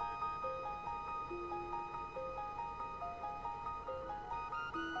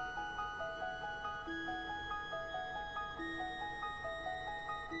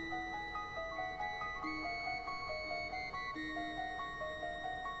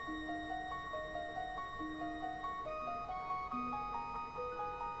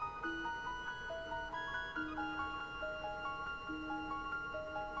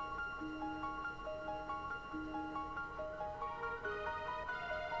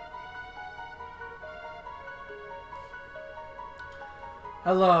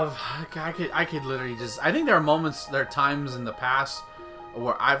 I could literally just... I think there are times in the past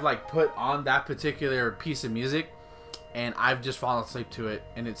where I've like put on that particular piece of music and I've just fallen asleep to it,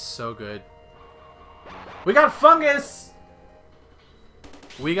 and it's so good. We got fungus!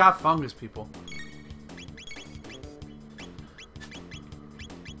 We got fungus, people.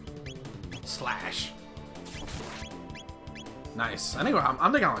 Slash. Nice. I'm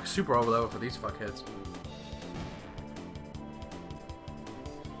thinking I'm like super over level for these fuckheads.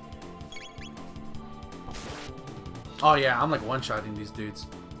 Oh yeah, I'm like one-shotting these dudes.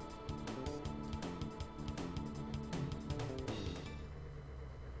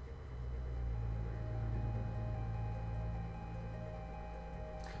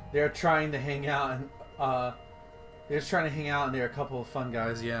 They're trying to hang out, and they're just trying to hang out, and they're a couple of fun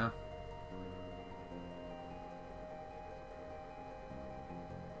guys, yeah.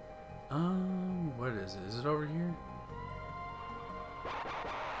 What is it? Is it over here?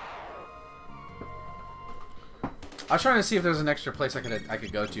 I was trying to see if there's an extra place I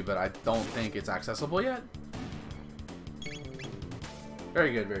could go to, but I don't think it's accessible yet.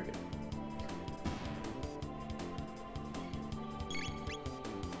 Very good, very good.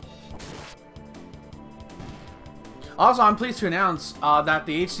 Also, I'm pleased to announce that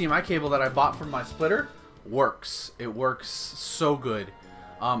the HDMI cable that I bought from my splitter works. It works so good.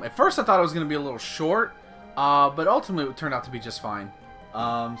 At first, I thought it was going to be a little short, but ultimately it turned out to be just fine.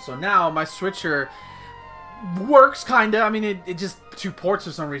 So now my switcher works, kind of. I mean, it just 2 ports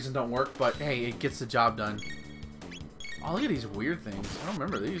for some reason don't work, but hey, it gets the job done. Oh, look at these weird things. I don't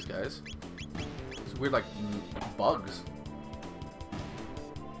remember these guys. These weird, like, bugs.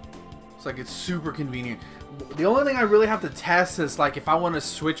 It's like it's super convenient. The only thing I really have to test is, like, if I want to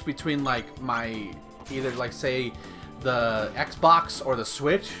switch between, like, my, either, like, say, the Xbox or the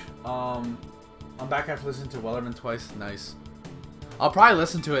Switch. I'm back after listening to Wellerman twice. Nice. I'll probably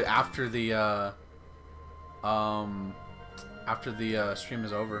listen to it after the, stream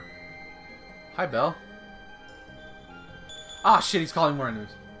is over. Hi, Belle. Ah, shit, he's calling more news.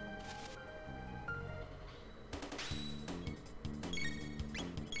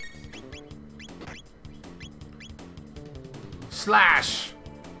 Slash!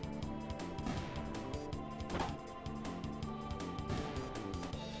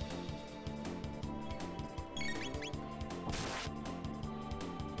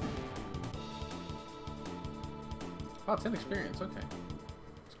 Oh, 10 experience, okay.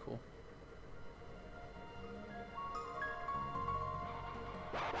 That's cool.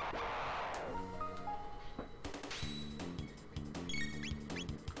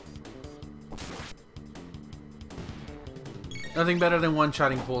 Nothing better than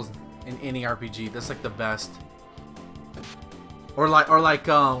one-shotting fools in any RPG. That's like the best. Or like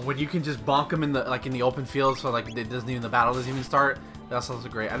when you can just bonk them in the open field, so like it doesn't even, the battle doesn't even start. That's also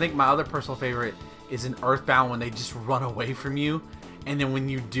great. I think my other personal favorite is in Earthbound when they just run away from you, and then when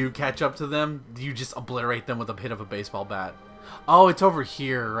you do catch up to them, you just obliterate them with a hit of a baseball bat. Oh, it's over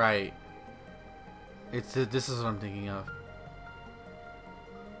here, right? It's this is what I'm thinking of.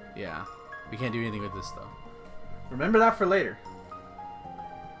 Yeah, we can't do anything with this though. Remember that for later.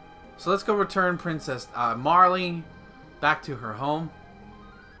 So let's go return Princess Marley back to her home.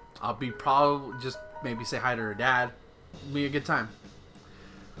 I'll be probably just maybe say hi to her dad. It'll be a good time.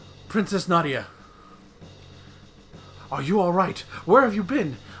 Princess Nadia. Are you alright? Where have you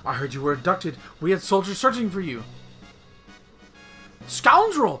been? I heard you were abducted. We had soldiers searching for you.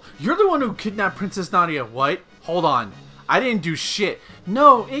 Scoundrel! You're the one who kidnapped Princess Nadia. What? Hold on. I didn't do shit.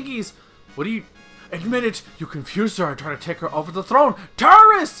 No, Iggy's... What do you... Admit it. You confused her and tried to take her over the throne.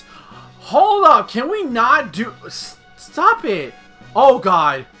 Terrorists! Hold up. Can we not do... Stop it. Oh,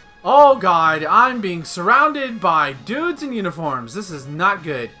 God. Oh, God. I'm being surrounded by dudes in uniforms. This is not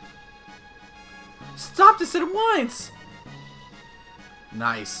good. Stop this at once.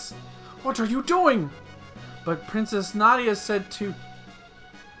 Nice. What are you doing? But Princess Nadia said to...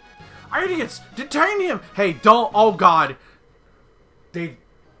 Idiots! Detain him! Hey, don't... Oh, God. They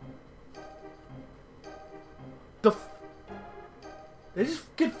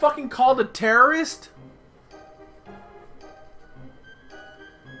just get fucking called a terrorist?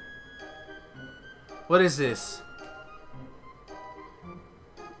 What is this?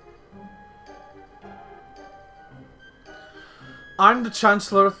 I'm the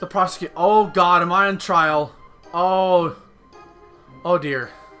Chancellor, the prosecutor. Oh God, am I on trial? Oh. Oh dear.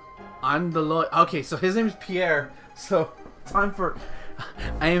 I'm the lawyer. Okay, so his name is Pierre. So, time for...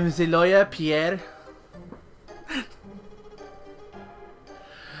 I am the lawyer, Pierre.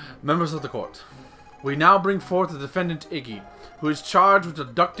 Members of the court, we now bring forth the defendant Iggy, who is charged with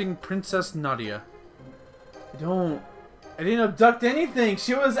abducting Princess Nadia. I didn't abduct anything.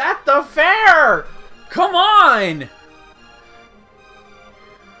 She was at the fair. Come on.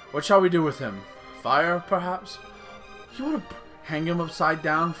 What shall we do with him? Fire, perhaps? You want to hang him upside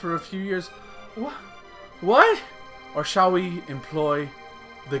down for a few years? What? What? Or shall we employ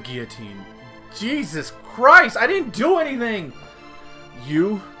the guillotine? Jesus Christ! I didn't do anything!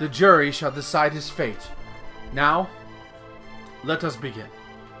 You, the jury, shall decide his fate. Now, let us begin.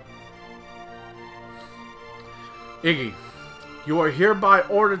 Iggy, you are hereby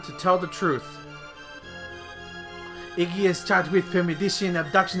ordered to tell the truth. Iggy is charged with premeditation and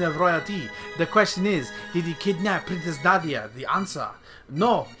abduction of royalty. The question is, did he kidnap Princess Nadia? The answer,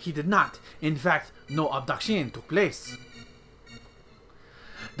 no, he did not. In fact, no abduction took place.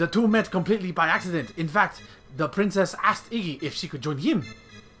 The two met completely by accident. In fact, the princess asked Iggy if she could join him.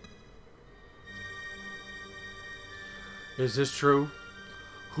 Is this true?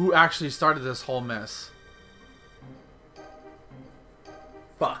 Who actually started this whole mess?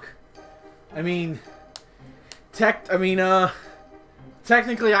 Fuck. I mean, technically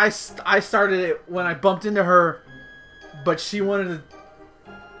I started it when I bumped into her, but she wanted to...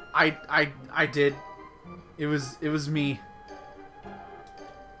 I did. It was me.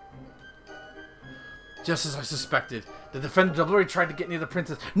 Just as I suspected. The defendant deliberately tried to get near the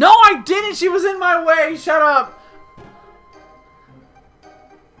princess. No, I didn't! She was in my way! Shut up!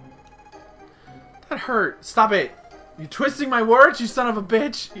 That hurt. Stop it. You're twisting my words, you son of a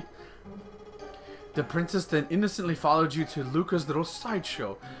bitch. The princess then innocently followed you to Luca's little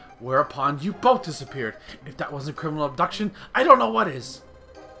sideshow, whereupon you both disappeared. If that wasn't criminal abduction, I don't know what is.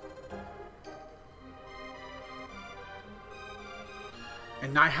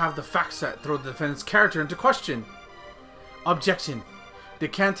 And I have the facts that throw the defendant's character into question. Objection.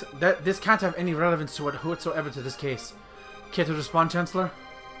 This can't have any relevance to whatsoever to this case. Care to respond, Chancellor?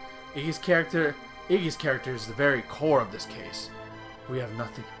 Iggy's character is the very core of this case. We have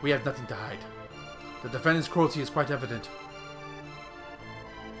nothing to hide. The defendant's cruelty is quite evident.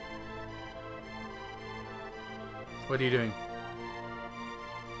 What are you doing?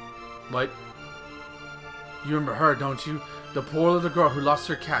 What? You remember her, don't you? The poor little girl who lost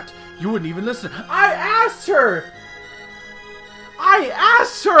her cat. You wouldn't even listen. I asked her! I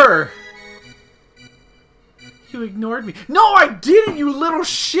asked her! You ignored me. No, I didn't, you little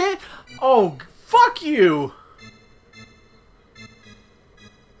shit! Oh, fuck you!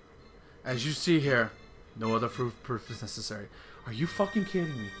 As you see here, no other proof is necessary. Are you fucking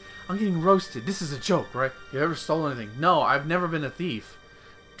kidding me? I'm getting roasted. This is a joke, right? You ever stolen anything? No, I've never been a thief.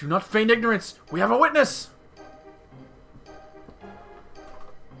 Do not feign ignorance. We have a witness!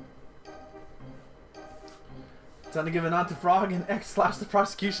 Time to give a nod to Frog and X slash the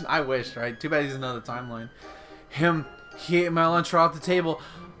prosecution. I wish, right? Too bad he's another timeline. He ate my lunch right off the table.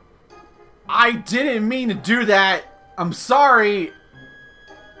 I didn't mean to do that. I'm sorry.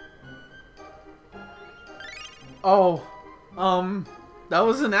 Oh, that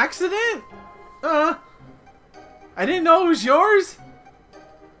was an accident? I didn't know it was yours.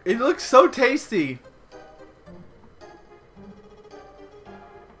 It looks so tasty.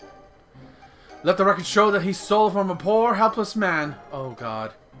 Let the record show that he stole from a poor, helpless man. Oh,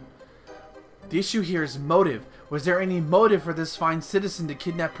 God. The issue here is motive. Was there any motive for this fine citizen to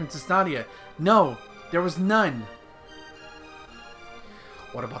kidnap Princess Nadia? No, there was none.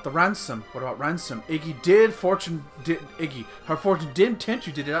 What about the ransom? What about ransom? Her fortune didn't tempt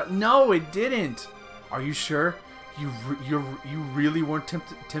you, did it? No, it didn't. Are you sure? You really weren't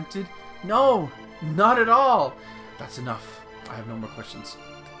tempted? No, not at all. That's enough. I have no more questions.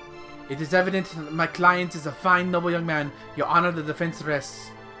 It is evident that my client is a fine, noble young man. Your Honor, the defense rests.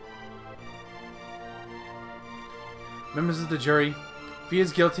 Members of the jury, if he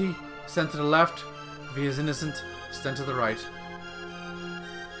is guilty, stand to the left. If he is innocent, stand to the right.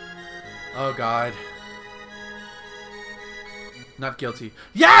 Oh, God. Not guilty.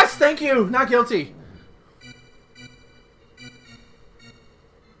 Yes! Thank you! Not guilty!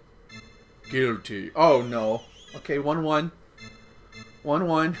 Guilty. Oh, no. Okay, 1-1.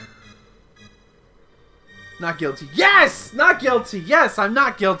 1-1. Not guilty. Yes! Not guilty! Yes, I'm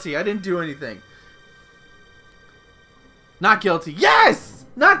not guilty. I didn't do anything. Not guilty. Yes!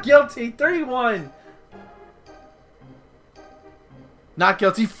 Not guilty. 3-1. Not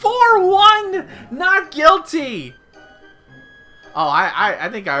guilty. 4-1. Not guilty. Oh, I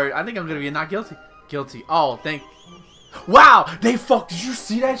think I'm gonna be a not guilty. Guilty. Oh, thank. Wow, they did you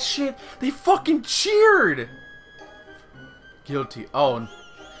see that shit? They fucking cheered. Guilty. Oh,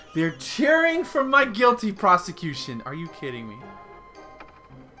 they're cheering for my guilty prosecution. Are you kidding me?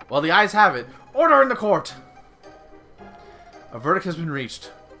 Well, the ayes have it. Order in the court. A verdict has been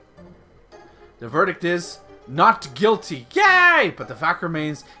reached. The verdict is not guilty. Yay! But the fact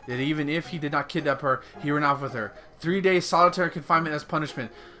remains that even if he did not kidnap her, he ran off with her. 3 days solitary confinement as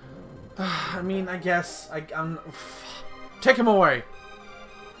punishment. I mean, I guess I'm. Take him away.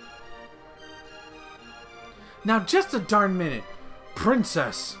 Now, just a darn minute,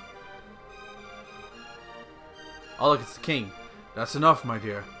 princess. Oh, look, it's the king. That's enough, my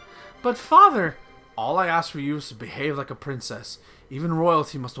dear. But father, all I ask for you is to behave like a princess. Even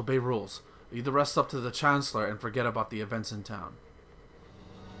royalty must obey rules. Leave the rest up to the Chancellor and forget about the events in town.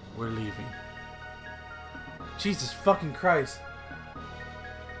 We're leaving. Jesus fucking Christ.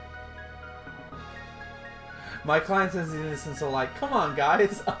 My client says he's innocent, so like, come on,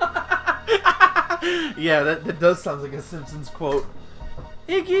 guys. Yeah, that does sound like a Simpsons quote.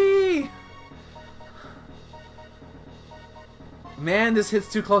 Iggy! Man, this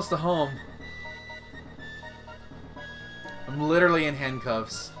hits too close to home. I'm literally in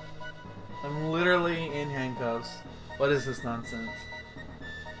handcuffs. I'm literally in handcuffs. What is this nonsense?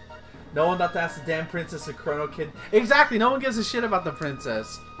 No one thought to ask the damn princess a Chrono kid. Exactly, no one gives a shit about the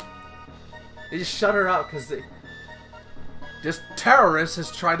princess. They just shut her up because this terrorist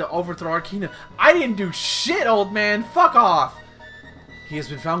has tried to overthrow our kingdom. I didn't do shit, old man. Fuck off. He has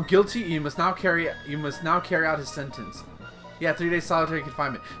been found guilty. You must now carry out his sentence. Yeah, 3 days solitary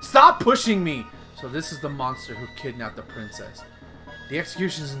confinement. Stop pushing me! So this is the monster who kidnapped the princess. The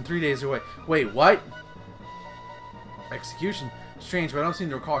execution is in 3 days away. Wait, what? Execution? Strange, but I don't seem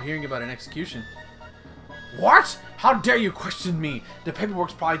to recall hearing about an execution. What? How dare you question me? The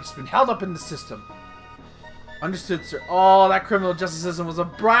paperwork's probably just been held up in the system. Understood, sir. Oh, that criminal justice system was a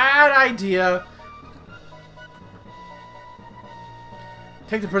bad idea.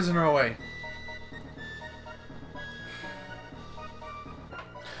 Take the prisoner away.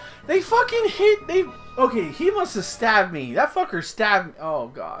 They fucking hit. Okay, he must have stabbed me. That fucker stabbed me. Oh,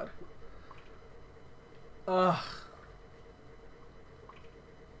 God. Ugh.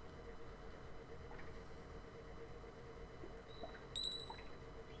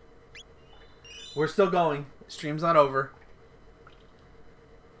 We're still going. Stream's not over.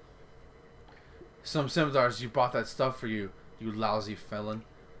 Some scimitars, you bought that stuff for you, you lousy felon.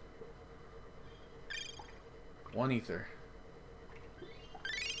 1 ether.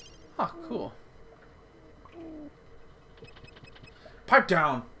 Oh, cool. Pipe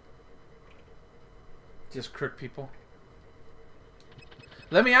down! Just crook people.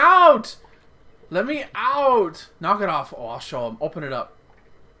 Let me out! Let me out! Knock it off. Oh, I'll show him. Open it up.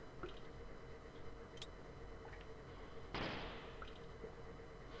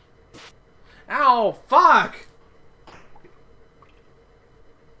 Ow! Fuck!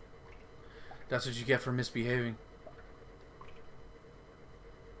 That's what you get for misbehaving.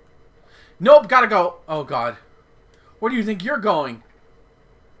 Nope, gotta go. Oh, God. Where do you think you're going?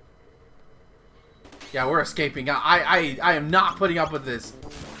 Yeah, we're escaping. I am not putting up with this.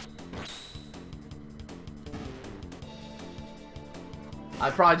 I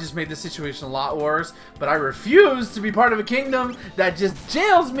probably just made the situation a lot worse, but I refuse to be part of a kingdom that just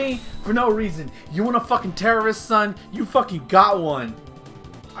jails me for no reason. You want a fucking terrorist, son? You fucking got one.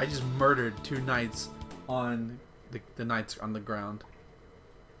 I just murdered 2 knights on the knights on the ground.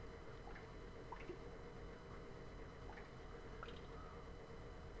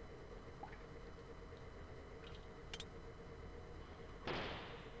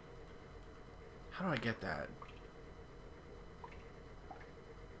 How do I get that?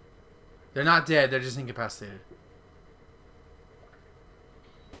 They're not dead, they're just incapacitated.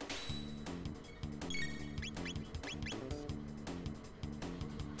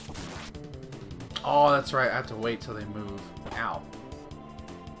 Oh, that's right, I have to wait till they move. Ow.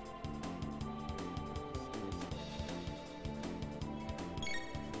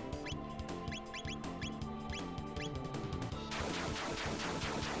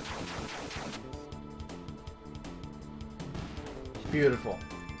 Beautiful.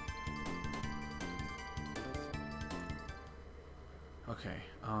 Okay,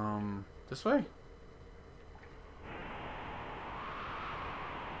 this way?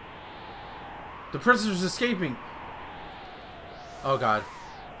 The prisoner's escaping! Oh, God.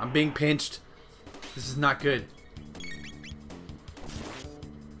 I'm being pinched. This is not good.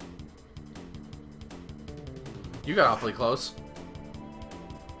 You got awfully close.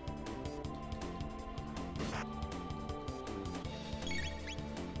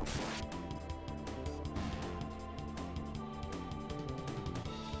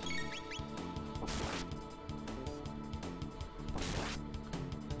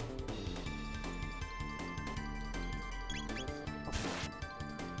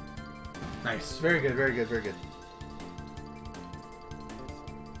 Nice. Very good, very good, very good.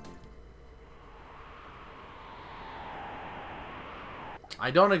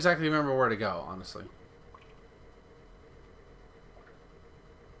 I don't exactly remember where to go, honestly.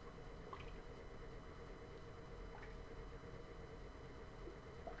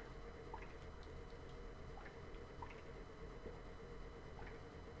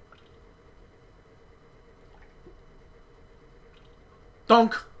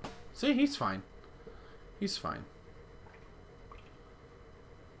 Donk! See, he's fine. He's fine.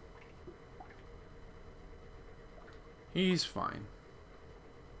 He's fine.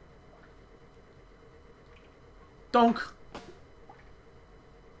 Donk!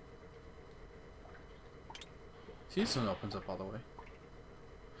 See, this one opens up all the way.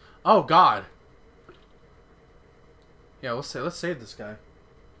 Oh, God! Yeah, let's save this guy.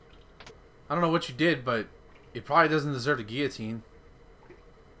 I don't know what you did, but it probably doesn't deserve a guillotine.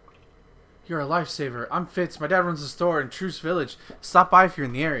 You're a lifesaver. I'm Fitz. My dad runs a store in Truce Village. Stop by if you're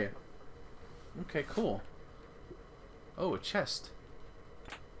in the area. Okay, cool. Oh, a chest.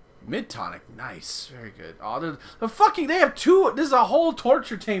 Mid-tonic. Nice. Very good. Oh, the fucking... They have 2... There's a whole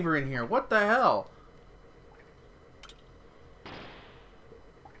torture chamber in here. What the hell?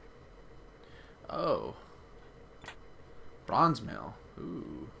 Oh. Bronze mail.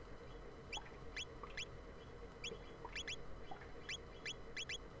 Ooh.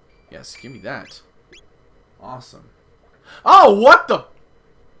 Yes, give me that. Awesome. Oh, what the?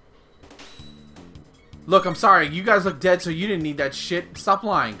 Look, I'm sorry. You guys look dead, so you didn't need that shit. Stop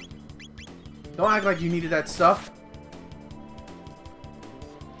lying. Don't act like you needed that stuff.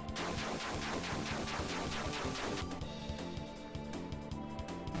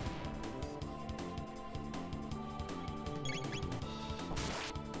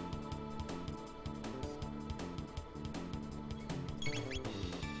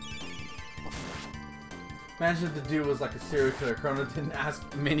 Imagine if the dude was like a serial killer. Chrono didn't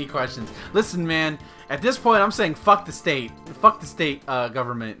ask many questions. Listen, man. At this point, I'm saying fuck the state. Fuck the state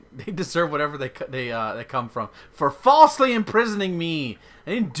government. They deserve whatever they come from for falsely imprisoning me. I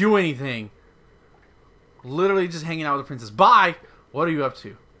didn't do anything. Literally just hanging out with the princess. Bye. What are you up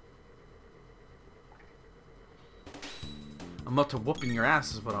to? I'm up to whooping your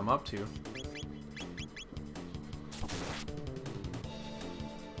ass. Is what I'm up to.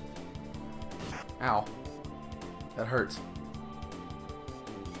 Ow. That hurts.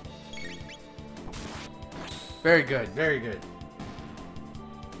 Very good, very good.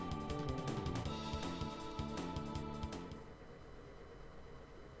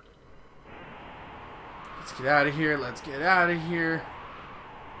 Let's get out of here, let's get out of here.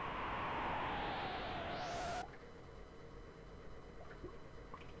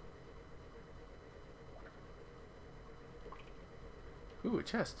 Ooh, a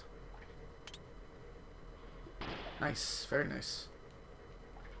chest. Nice, very nice.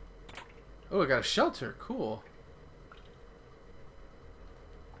 Oh, I got a shelter. Cool.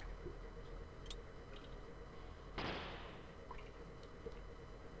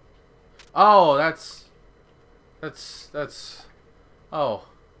 Oh, that's... Oh.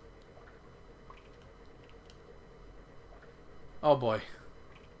 Oh, boy.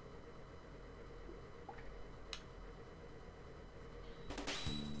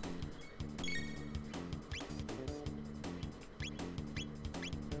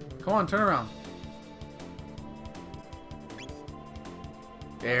 Come on, turn around.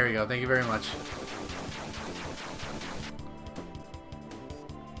 There we go. Thank you very much.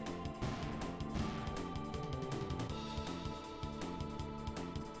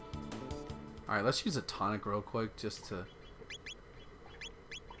 Alright, let's use a tonic real quick just to...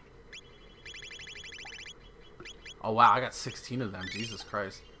 Oh wow, I got 16 of them. Jesus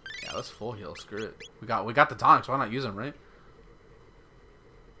Christ. Yeah, let's full heal. Screw it. We got the tonics. Why not use them, right?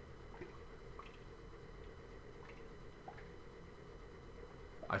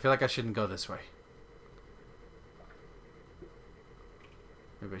 I feel like I shouldn't go this way.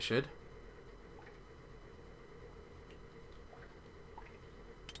 Maybe I should.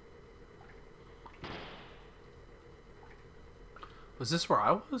 Was this where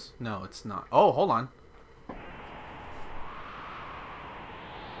I was? No, it's not. Oh, hold on.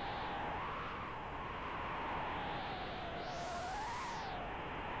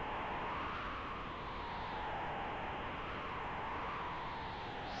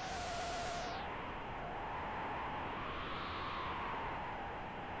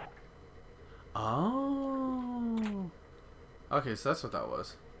 Oh. Okay, so that's what that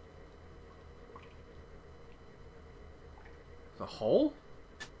was. The hole?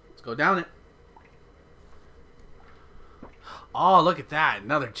 Let's go down it. Oh, look at that.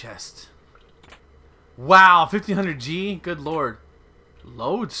 Another chest. Wow, 1500 G? Good lord.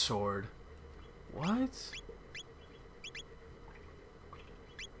 Load sword. What?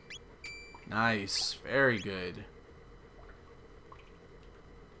 Nice. Very good.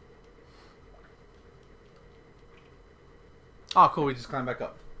 Oh, cool. We just climbed back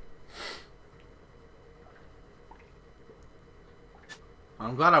up.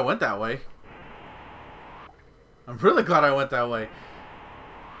 I'm glad I went that way. I'm really glad I went that way.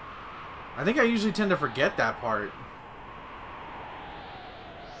 I think I usually tend to forget that part.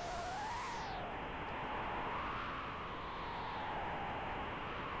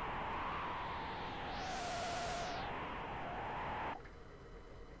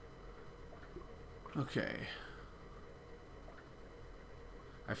 Okay.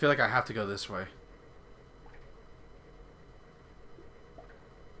 I feel like I have to go this way.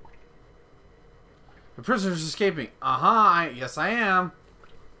 The prisoner's escaping. Yes, I am.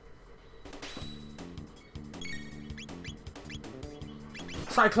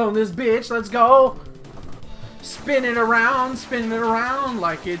 Cyclone this bitch. Let's go. Spin it around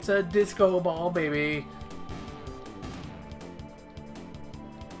like it's a disco ball, baby.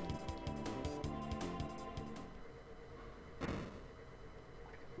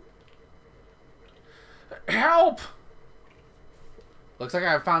 Help! Looks like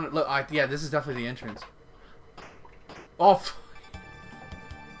I found it. Look, yeah, this is definitely the entrance. Oh,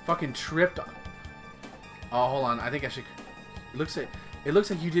 fucking tripped. Oh, hold on. I think I should. It looks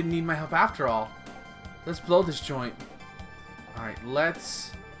like you didn't need my help after all. Let's blow this joint. All right,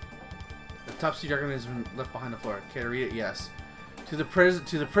 let's. The top secret document has been left behind the floor. Okay, to read it, yes. To the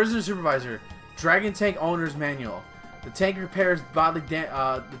prisoner supervisor, Dragon Tank Owner's Manual. The tank repairs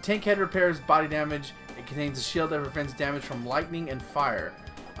the tank head repairs body damage. It contains a shield that prevents damage from lightning and fire.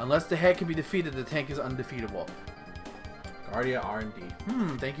 Unless the head can be defeated, the tank is undefeatable. Guardia R&D.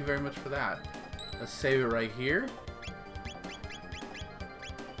 Thank you very much for that. Let's save it right here.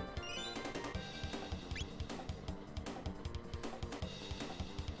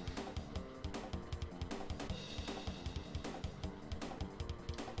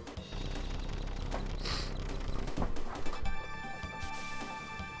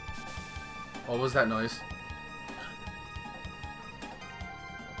 What was that noise?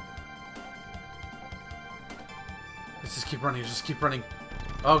 Let's just keep running, just keep running.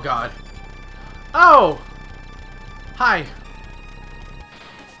 Oh god. Oh! Hi.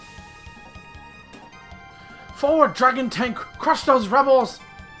 Forward, Dragon Tank! Crush those rebels!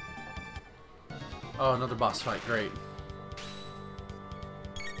 Oh, another boss fight, great.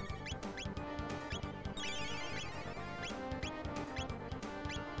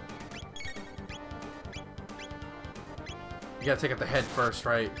 You gotta take out the head first,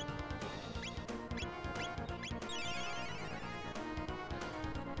 right?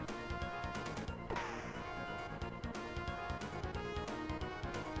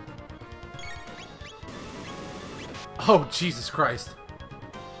 Oh, Jesus Christ.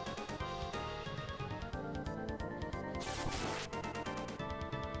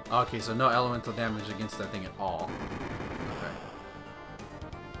 Okay, so no elemental damage against that thing at all. Okay.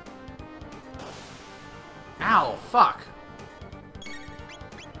 Ow, fuck!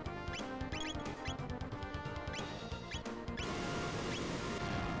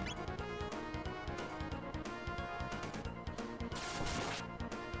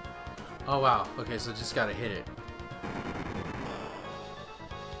 Oh wow, okay, so just gotta hit it.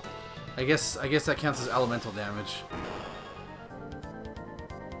 I guess that counts as elemental damage.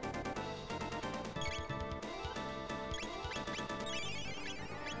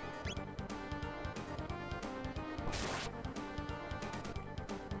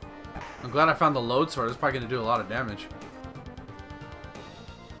 I'm glad I found the load sword. It's probably gonna do a lot of damage.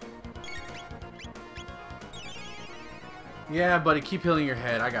 Yeah, buddy, keep healing your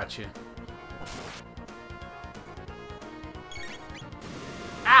head. I got you.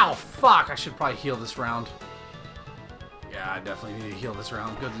 Ow, fuck! I should probably heal this round. Yeah, I definitely need to heal this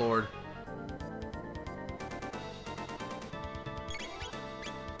round. Good lord.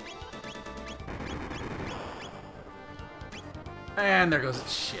 And there goes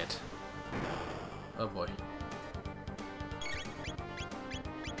its shit. Oh boy.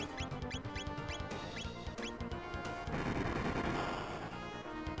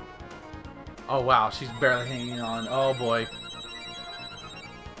 Oh wow, she's barely hanging on. Oh boy.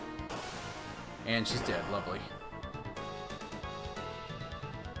 And she's dead. Lovely.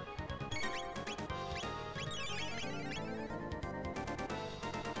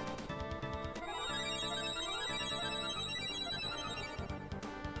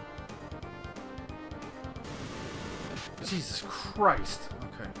 Jesus Christ.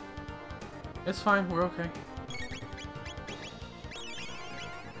 Okay. It's fine. We're okay.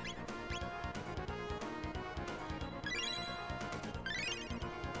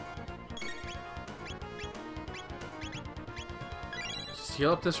 Just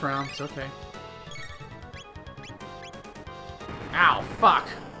heal up this round. It's okay. Ow, fuck.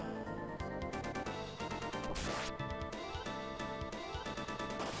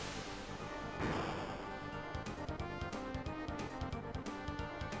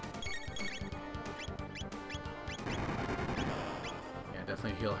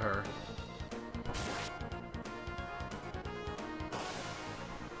 Definitely heal her.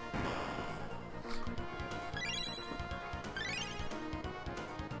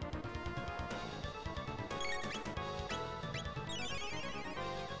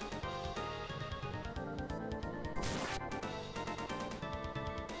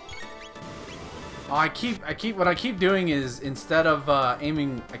 What I keep doing is instead of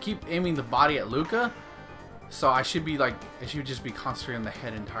aiming, I keep aiming the body at Luca. So I should just be concentrating on the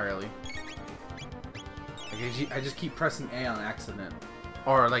head entirely. Like I just keep pressing A on accident.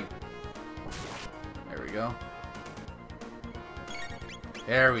 Or like, there we go.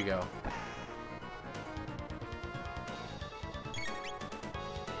 There we go.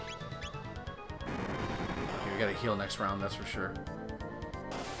 Okay, we gotta heal next round, that's for sure.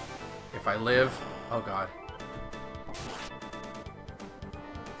 If I live... Oh, God.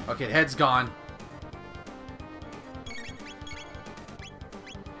 Okay, the head's gone.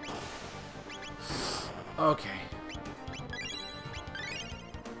 Okay.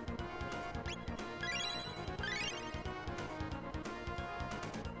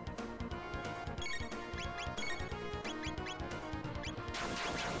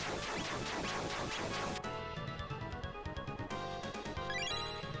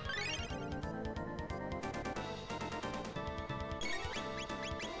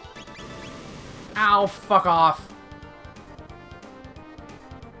 Ow, fuck off.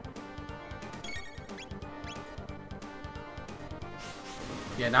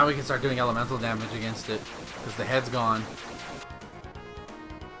 Yeah, now we can start doing elemental damage against it, because the head's gone.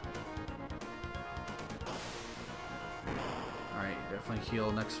 Alright, definitely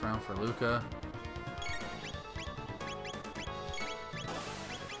heal next round for Luca.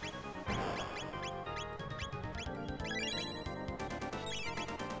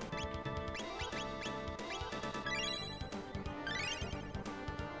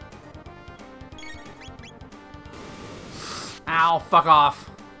 Ow, fuck off.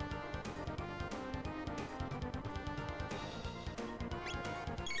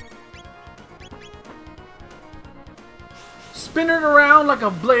 Spin it around like a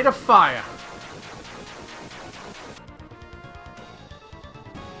blade of fire.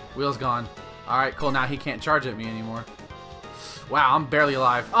 Wheel's gone. Alright, cool. Now he can't charge at me anymore. Wow, I'm barely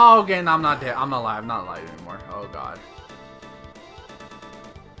alive. Oh, again, I'm not dead. I'm not alive. I'm not alive anymore. Oh, God.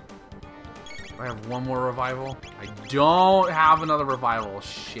 I have one more revival. I don't have another revival.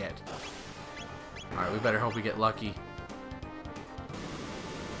 Shit. Alright, we better hope we get lucky.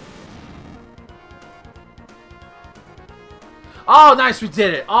 Oh, nice, we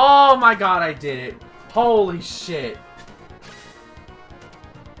did it. Oh my God, I did it. Holy shit.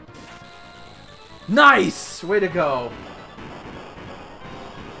 Nice! Way to go.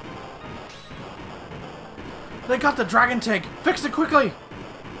 They got the dragon tank. Fix it quickly.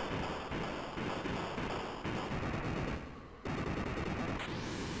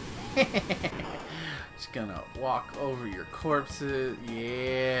 Just gonna walk over your corpses.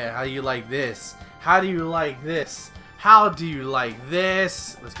 Yeah. How do you like this? How do you like this? How do you like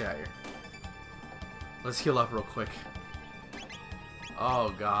this? Let's get out of here. Let's heal up real quick.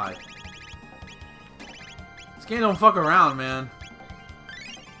 Oh, God. This game don't fuck around, man.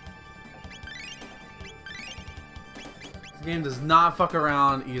 This game does not fuck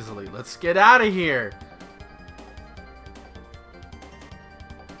around easily. Let's get out of here.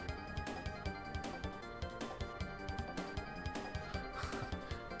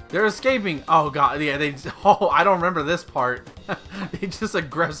 They're escaping. Oh, God. Yeah, they... Oh, I don't remember this part. They just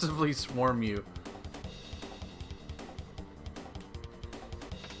aggressively swarm you.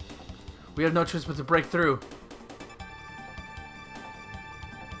 We have no choice but to break through.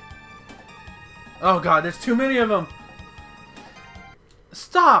 Oh, God. There's too many of them.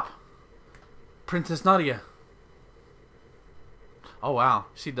 Stop. Princess Nadia. Oh, wow.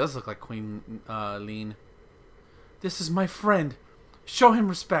 She does look like Queen Lean. This is my friend. Show him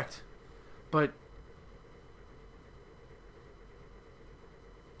respect. But...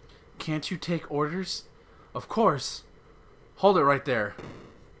 Can't you take orders? Of course. Hold it right there.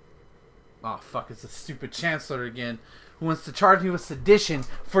 Oh, fuck. It's the stupid Chancellor again. Who wants to charge me with sedition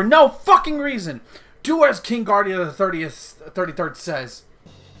for no fucking reason. Do as King Guardia of the 33rd says.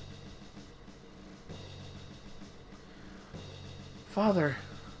 Father.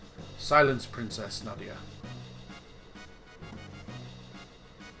 Silence, Princess Nadia.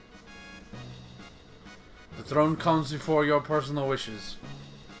 The throne comes before your personal wishes.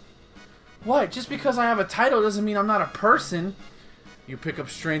 What? Just because I have a title doesn't mean I'm not a person. You pick up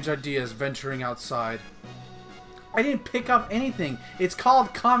strange ideas venturing outside. I didn't pick up anything. It's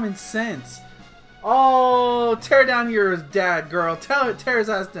called common sense. Oh, tear down your dad, girl. Tear his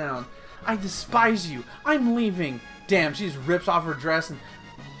ass down. I despise you. I'm leaving. Damn, she just rips off her dress and...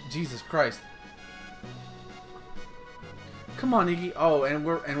 Jesus Christ. Come on, Iggy. Oh, and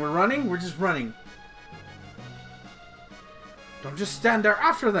we're running? We're just running. Don't just stand there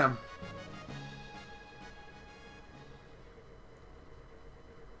after them.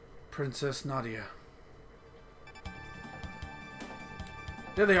 Princess Nadia.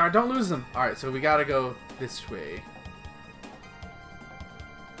 There they are. Don't lose them. Alright, so we gotta go this way.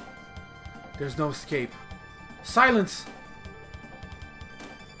 There's no escape. Silence!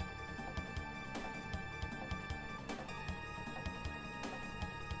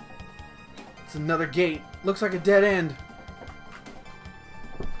 It's another gate. Looks like a dead end.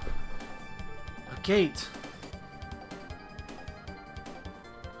 A gate.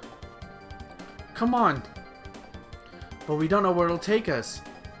 Come on. But we don't know where it'll take us.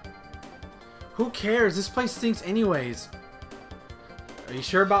 Who cares? This place stinks anyways. Are you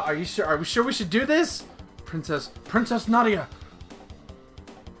sure about... Are we sure we should do this? Princess Nadia.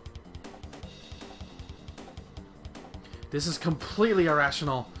 This is completely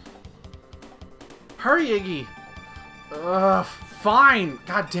irrational. Hurry, Iggy. Fine.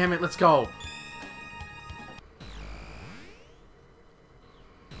 God damn it. Let's go.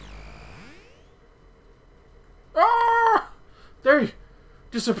 Ah! They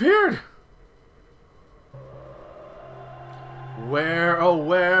disappeared. Where, oh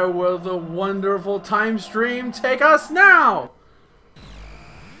where will the wonderful time stream take us now?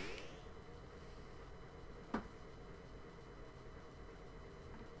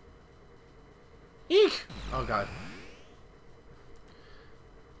 Eek! Oh god.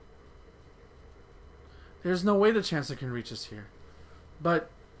 There's no way the Chancellor can reach us here.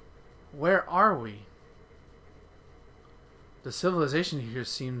 But where are we? The civilization here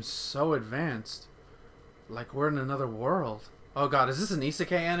seems so advanced. Like we're in another world. Oh god, is this an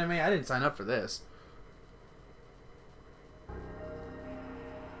isekai anime? I didn't sign up for this.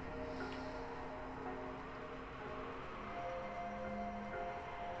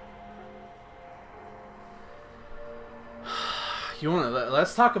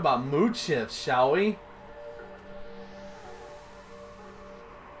 Let's talk about mood shifts, shall we?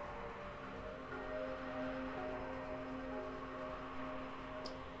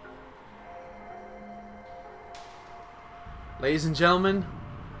 Ladies and gentlemen,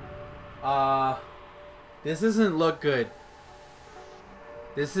 this doesn't look good.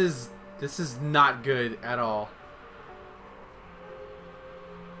 This is not good at all.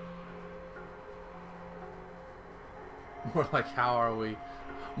 More like, how are we?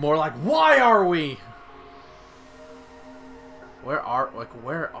 More like, why are we? What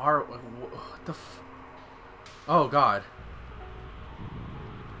the f... Oh god.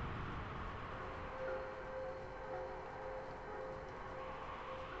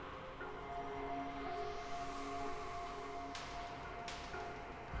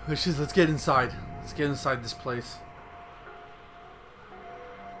 Let's get inside. Let's get inside this place.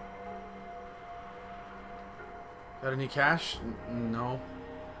 Got any cash? No.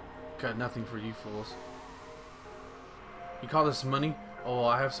 Got nothing for you fools. You call this money? Oh,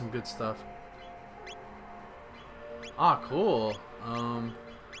 I have some good stuff. Ah, cool.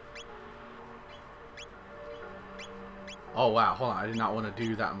 Oh, wow. Hold on. I did not want to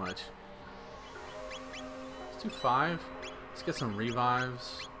do that much. Let's do 5. Let's get some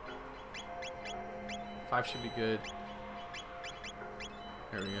revives. 5 should be good.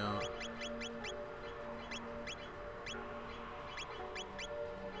 There we go.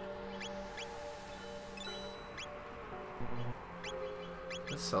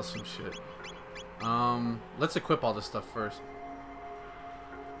 Let's sell some shit. Let's equip all this stuff first.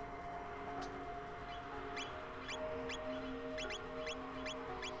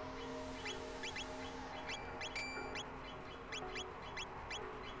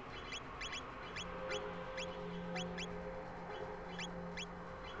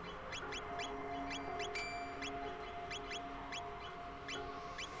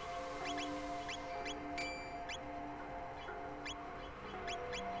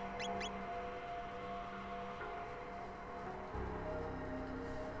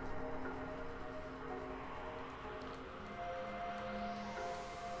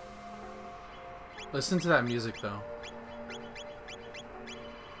 Listen to that music, though.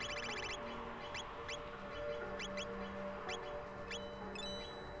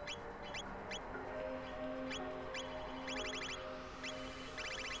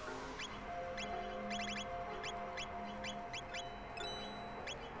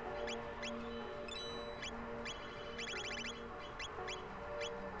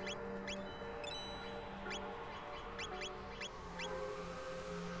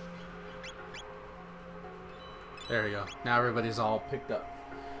 There we go. Now everybody's all picked up.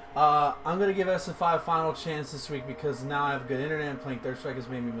 I'm going to give SF5 a final chance this week because now I have good internet and playing Third Strike has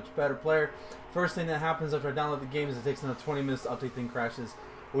made me a much better player. First thing that happens after I download the game is it takes another 20 minutes to update, thing crashes.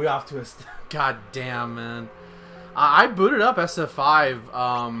 We off to a... God damn, man. I booted up SF5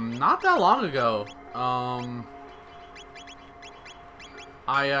 not that long ago.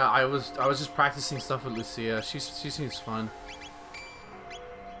 I was just practicing stuff with Lucia. She seems fun.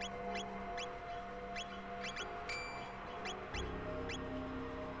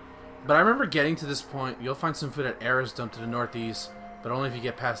 But I remember getting to this point. You'll find some food at Ares Dump to the northeast, but only if you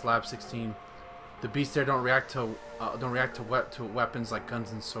get past Lab 16. The beasts there don't react to weapons like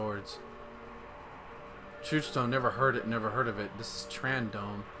guns and swords. Truthstone, never heard of it. This is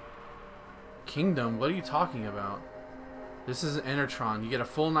Trandome. Kingdom? What are you talking about? This is an Enertron. You get a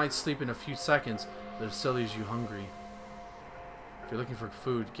full night's sleep in a few seconds, but it still leaves you hungry. If you're looking for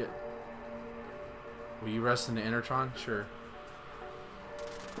food, get... Will you rest in the Enertron? Sure.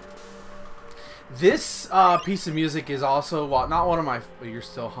 This piece of music is also not one of my... You're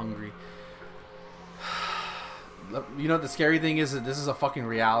still hungry. You know what the scary thing is? That this is a fucking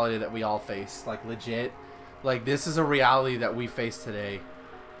reality that we all face. Like, legit. Like, this is a reality that we face today.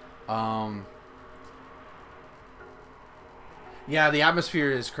 Yeah, the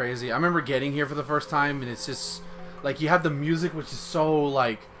atmosphere is crazy. I remember getting here for the first time, and it's just... Like, you have the music, which is so,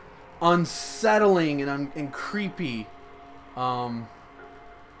 like, unsettling and creepy. Oh,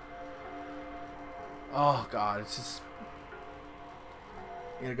 God. It's just...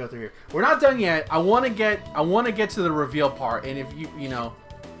 I'm gonna go through here. We're not done yet. I want to get to the reveal part, and if you know...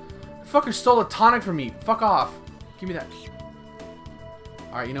 Fucker stole a tonic from me. Fuck off. Give me that.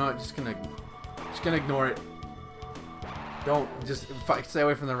 Alright, you know what? Just gonna ignore it. Don't just stay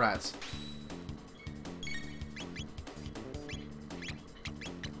away from the rats.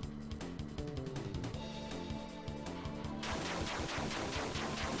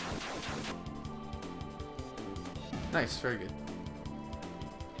 Nice, very good.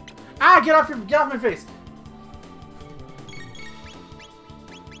 Ah, get off my face.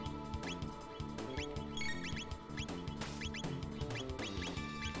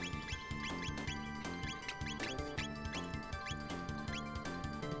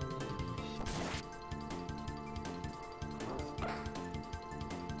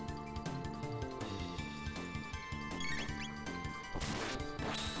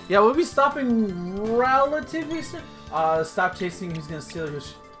 Yeah, we'll be stopping relatively soon. Stop chasing. He's gonna steal your.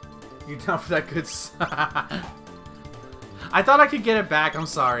 You down for that good? I thought I could get it back. I'm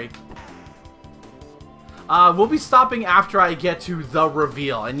sorry. We'll be stopping after I get to the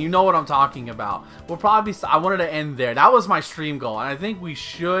reveal, and you know what I'm talking about. We'll probably. I wanted to end there. That was my stream goal, and I think we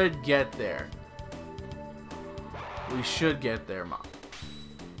should get there. We should get there, Mom.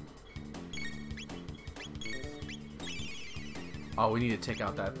 Oh, we need to take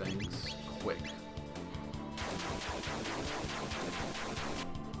out that thing quick.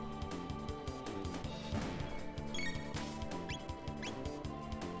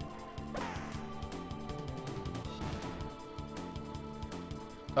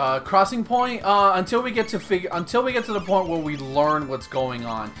 Crossing point until we get to the point where we learn what's going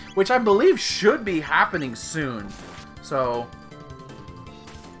on, which I believe should be happening soon. So,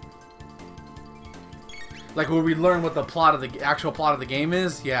 like, where we learn what the plot of the actual plot of the game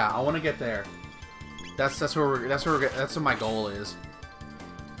is. Yeah, I want to get there. That's what my goal is.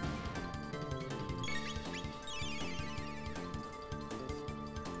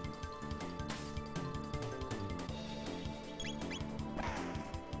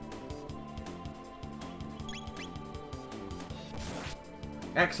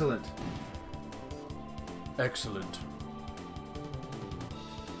 Excellent. Excellent.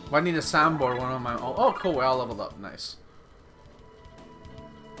 Well, I need a soundboard one on my own. Oh, cool. We're all leveled up. Nice.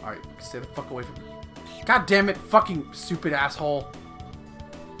 Alright, stay the fuck away from me. God damn it, fucking stupid asshole.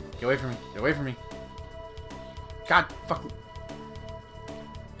 Get away from me. Get away from me. God fucking.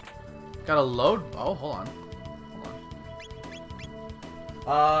 Gotta load. Oh, hold on.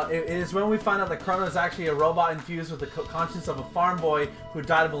 It is when we find out that Chrono is actually a robot infused with the conscience of a farm boy who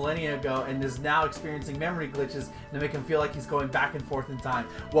died a millennia ago and is now experiencing memory glitches that make him feel like he's going back and forth in time.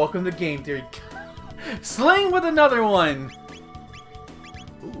 Welcome to Game Theory. Sling with another one.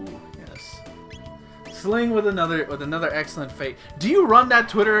 Ooh, yes. Sling with another excellent fate. Do you run that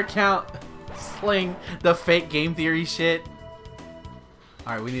Twitter account? Sling the fake Game Theory shit.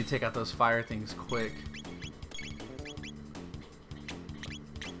 All right, we need to take out those fire things quick.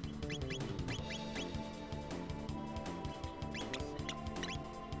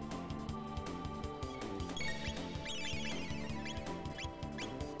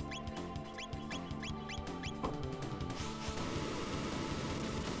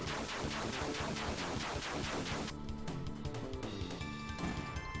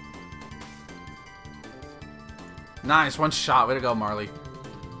 Nice, one shot. Way to go, Marley.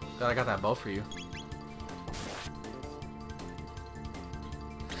 Glad I got that bow for you.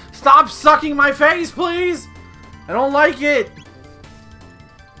 Stop sucking my face, please! I don't like it!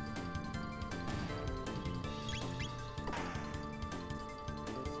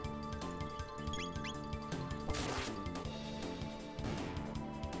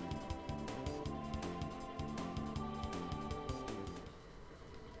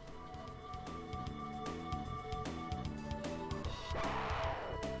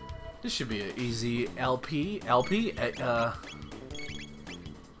 This should be an easy LP.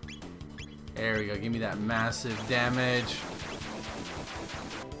 There we go. Give me that massive damage.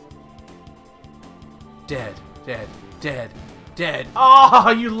 Dead. Dead. Dead. Dead.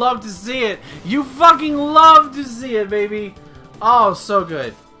 Oh, you love to see it. You fucking love to see it, baby. Oh, so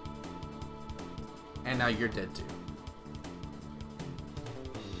good. And now you're dead too.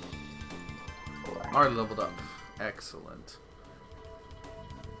 Already leveled up. Excellent.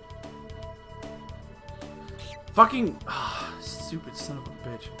 Fucking stupid son of a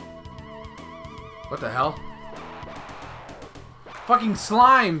bitch. What the hell? Fucking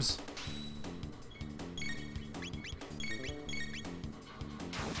slimes.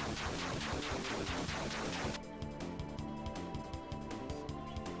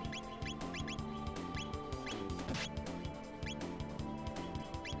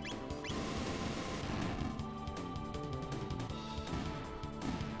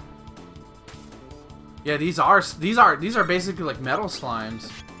 Yeah, these are basically like metal slimes.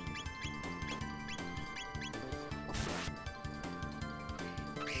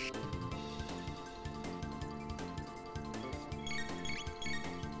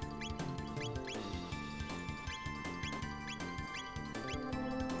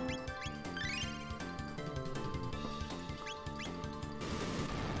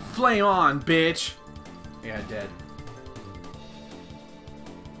 Flame on, bitch. Yeah, dead.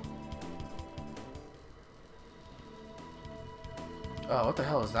 Oh, what the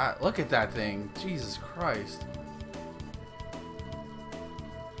hell is that? Look at that thing. Jesus Christ.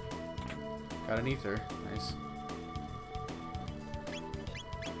 Got an ether. Nice.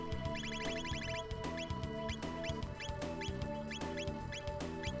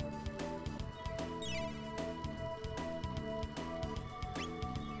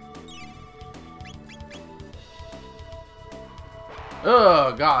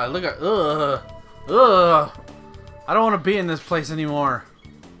 Oh God, look at ugh. I don't want to be in this place anymore.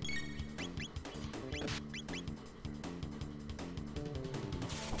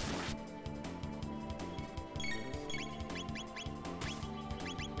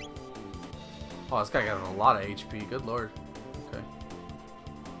 Oh, this guy got a lot of HP. Good lord. Okay.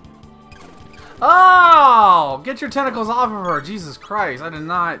 Oh! Get your tentacles off of her! Jesus Christ! I did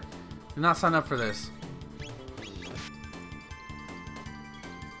not sign up for this.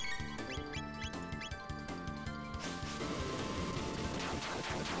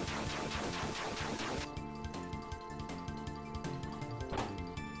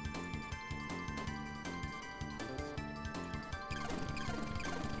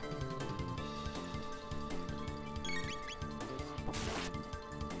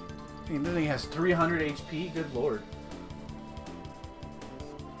 This thing has 300 HP. Good lord.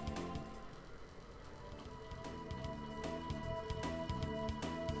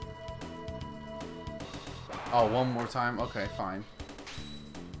 Oh, one more time? Okay, fine.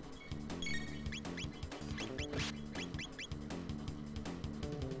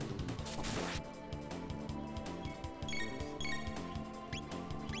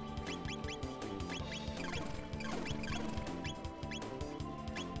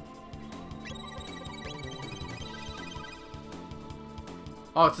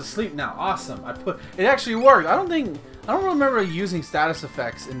 Oh, it's asleep now. Awesome. It actually worked. I don't remember using status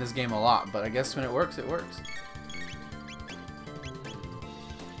effects in this game a lot, but I guess when it works, it works.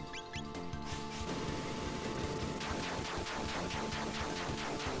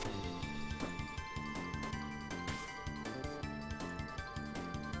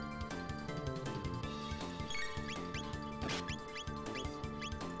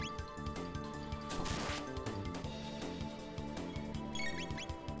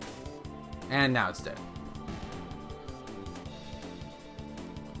 And now it's dead.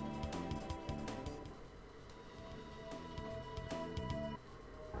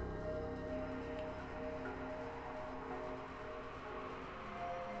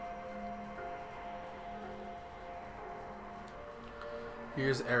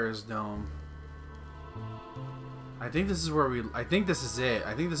 Here's Era's Dome. I think this is where I think this is it.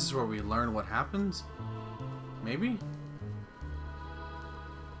 I think this is where we learn what happens. Maybe?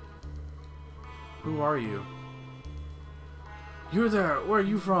 Who are you? You're there. Where are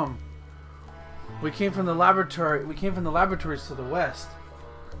you from? We came from the laboratory. We came from the laboratories to the west.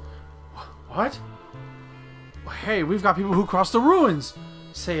 What? Hey, we've got people who crossed the ruins.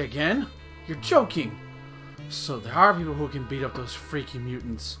 Say again? You're joking. So there are people who can beat up those freaky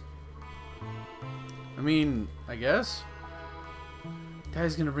mutants. I mean, I guess.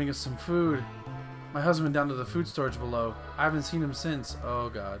 Daddy's gonna bring us some food. My husband went down to the food storage below. I haven't seen him since. Oh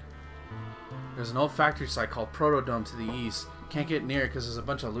God. There's an old factory site called Protodome to the east. Can't get near it because there's a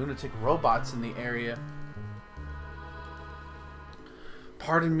bunch of lunatic robots in the area.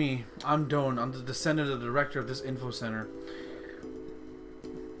 Pardon me, I'm Doan. I'm the descendant of the director of this info center.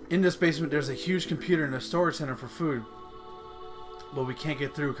 In this basement, there's a huge computer and a storage center for food. But we can't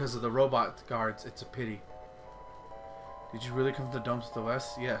get through because of the robot guards. It's a pity. Did you really come from the domes to the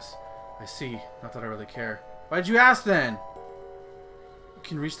west? Yes. I see. Not that I really care. Why'd you ask then? You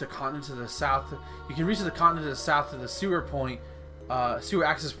can reach the continent to the south. You can reach the continent to the south to the sewer point, sewer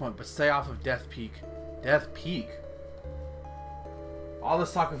access point, but stay off of Death Peak. Death Peak? All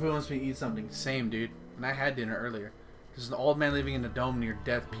this talk of food wants me to eat something. Same, dude. And I had dinner earlier. There's an old man living in a dome near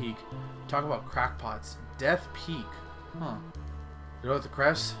Death Peak. Talk about crackpots. Death Peak. Huh. You know what the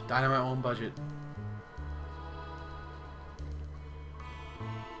crest? Dine on my own budget.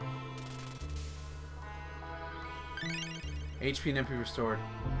 HP and MP restored,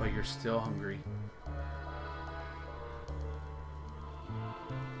 but you're still hungry.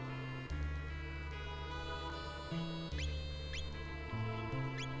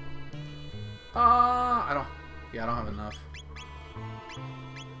 I don't have enough.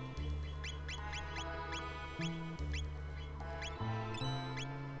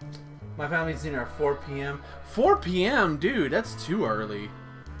 My family's dinner at 4 p.m. 4 p.m., dude, that's too early.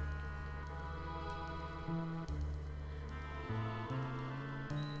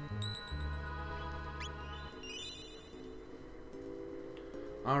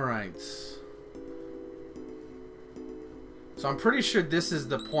 Alright. So I'm pretty sure this is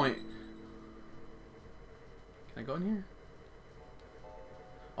the point. Can I go in here?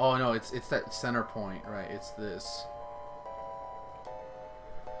 Oh no, it's that center point, right? It's this.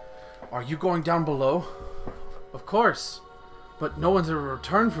 Are you going down below? Of course. But no one's ever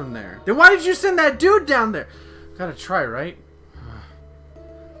returned from there. Then why did you send that dude down there? Gotta try, right?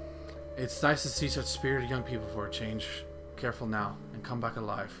 It's nice to see such spirited young people for a change. Careful now and come back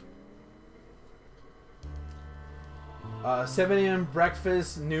alive. 7 a.m.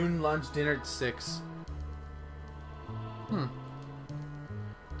 breakfast, noon, lunch, dinner at 6.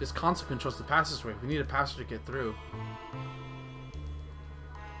 This console controls the passageway. We need a passage to get through.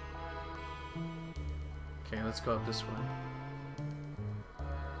 Okay, let's go up this way.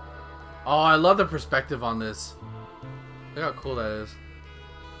 Oh, I love the perspective on this. Look how cool that is.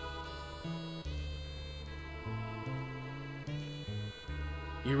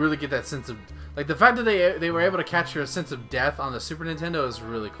 You really get that sense of... Like, the fact that they were able to capture a sense of death on the Super Nintendo is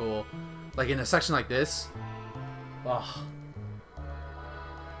really cool. Like, in a section like this. Oh.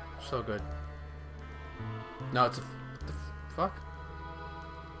 So good. No, it's a... What the fuck?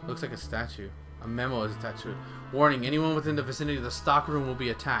 Looks like a statue. A memo is attached to it. Warning, anyone within the vicinity of the stock room will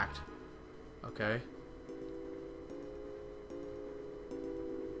be attacked. Okay.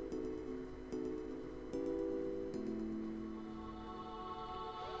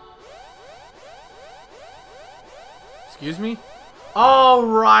 Excuse me? Oh,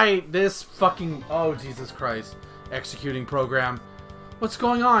 right. This fucking... Oh, Jesus Christ. Executing program. What's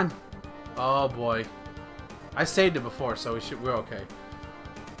going on? Oh, boy. I saved it before, so we're okay.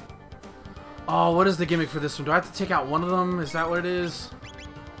 Oh, what is the gimmick for this one? Do I have to take out one of them? Is that what it is?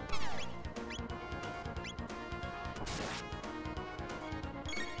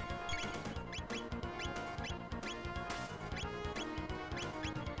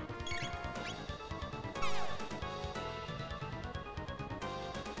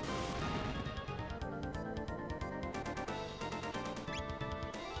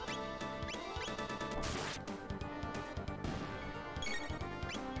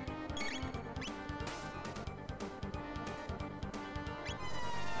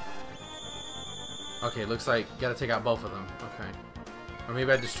 Okay, looks like gotta take out both of them. Okay. Or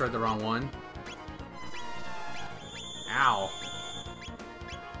maybe I destroyed the wrong one. Ow.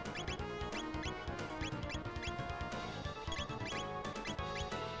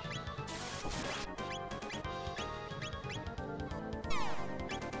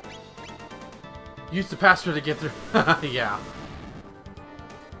 Use the password to get through. Yeah.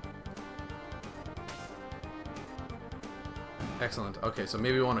 Excellent. Okay, so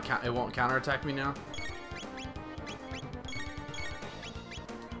maybe it won't counterattack me now.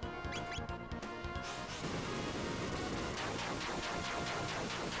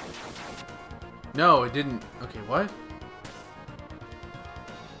 No, it didn't. Okay, what?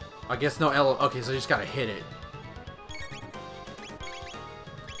 I guess no L. Okay, so you just gotta hit it.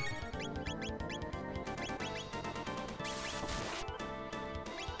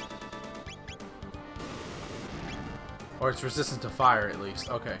 Or it's resistant to fire, at least.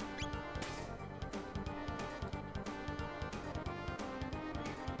 Okay.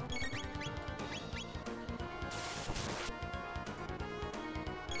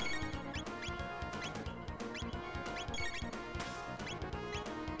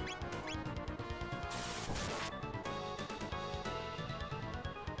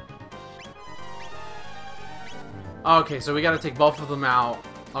 Okay, so we gotta take both of them out.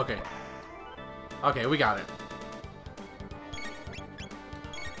 Okay. Okay, we got it.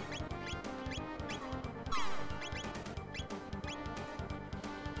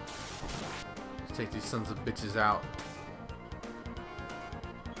 Let's take these sons of bitches out.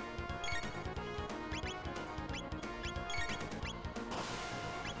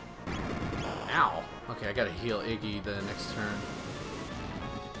 Ow. Okay, I gotta heal Iggy the next turn.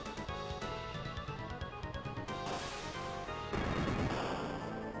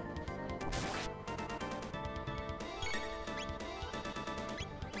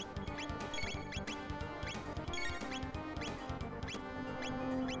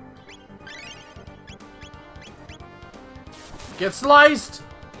 Get sliced!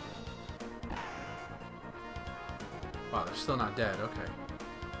 Wow, they're still not dead. Okay.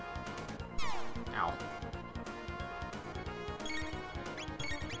 Ow.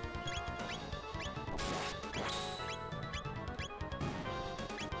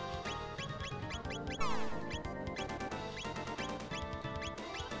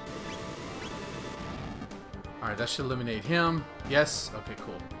 Alright, that should eliminate him. Yes. Okay,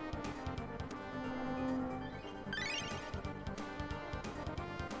 cool.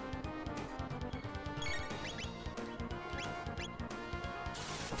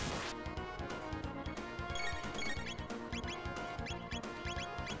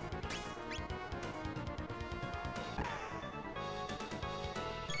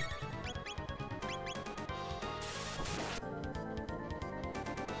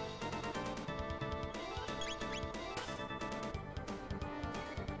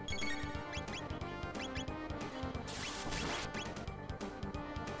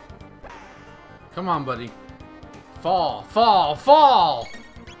 Come on, buddy. Fall, fall, fall!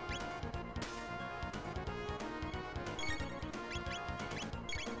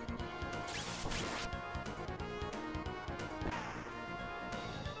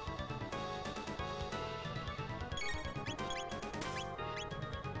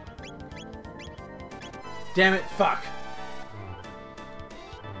 Damn it, fuck.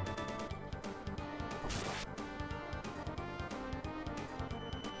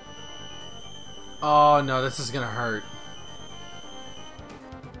 Oh no, this is gonna hurt.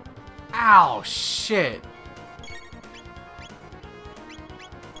 Ow, shit.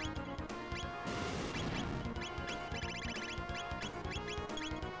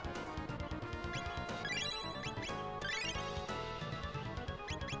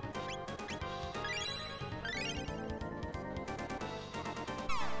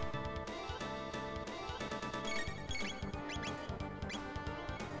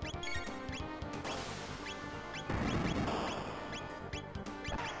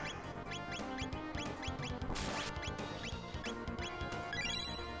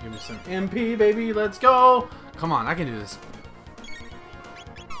 Give me some MP, baby. Let's go. Come on, I can do this.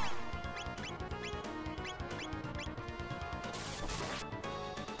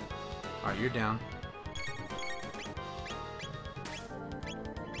 Alright, you're down.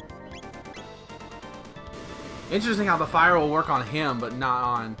 Interesting how the fire will work on him, but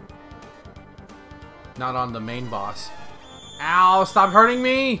not on the main boss. Ow, stop hurting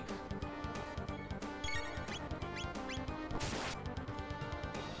me!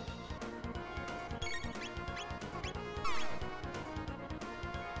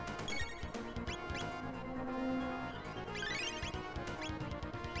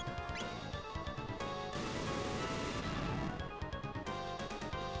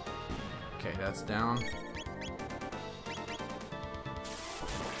 Okay, that's down.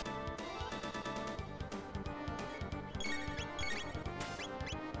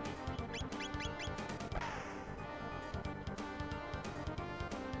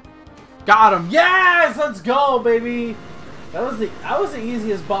 Got him! Yes! Let's go, baby! That was the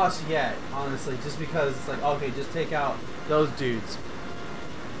easiest boss yet, honestly, just because it's like, okay, just take out those dudes.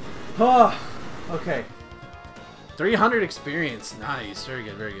 Oh, okay. 300 experience. Nice. Very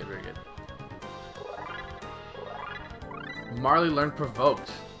good, very good, very good. Marley learned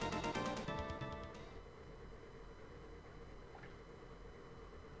Provoked.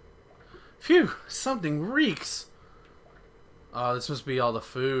 Phew! Something reeks! Oh, this must be all the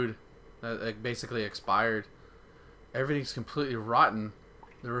food that basically expired. Everything's completely rotten.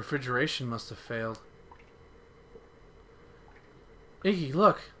 The refrigeration must have failed. Iggy,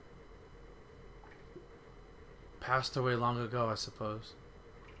 look! Passed away long ago, I suppose.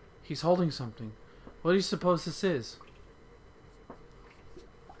 He's holding something. What do you suppose this is?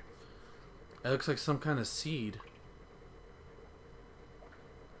 It looks like some kind of seed.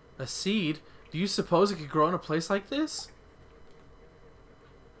 A seed? Do you suppose it could grow in a place like this?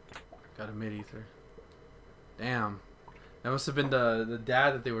 Got a mid-ether. Damn. That must have been the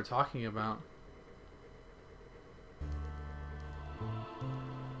dad that they were talking about.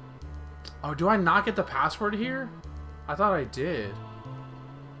 Oh, do I not get the password here? I thought I did.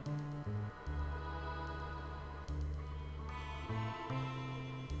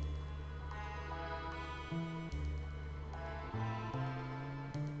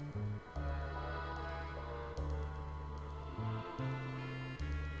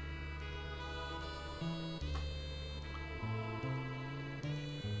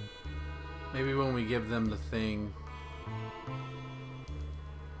 Maybe when we give them the thing,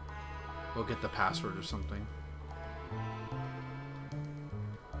 we'll get the password or something.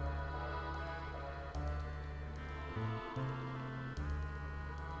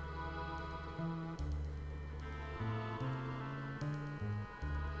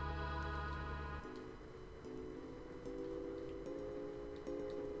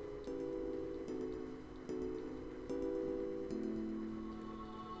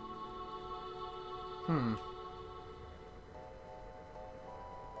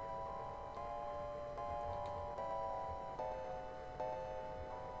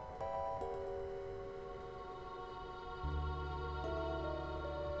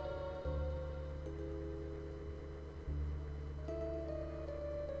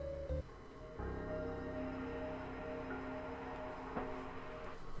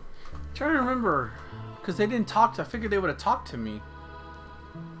 Trying to remember, because they didn't talk to. I figured they would have talked to me.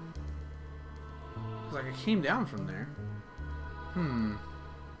 Cause like I came down from there.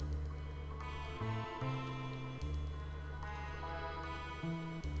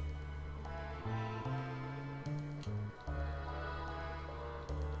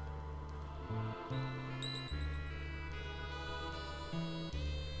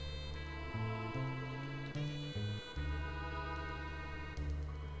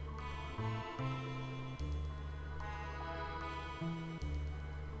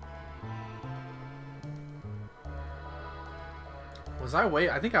 Was I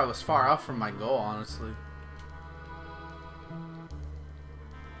I think I was far off from my goal, honestly.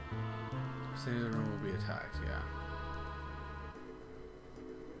 Say the room will be attacked, yeah.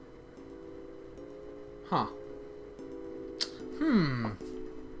 Huh.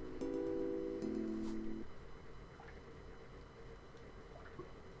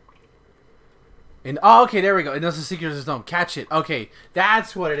 And oh, okay, there we go. It knows the secret of the stone. Catch it. Okay,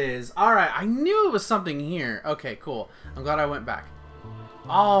 that's what it is. All right, I knew it was something here. Okay, cool. I'm glad I went back.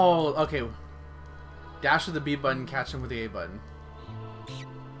 Oh, okay. Dash with the B button, catch him with the A button.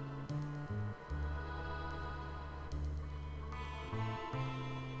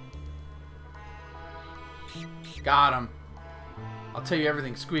 Got him. I'll tell you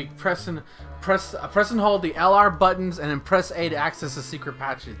everything. Squeak. Press and hold the LR buttons and then press A to access the secret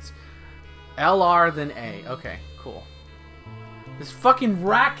patches. LR then A. Okay, cool. This fucking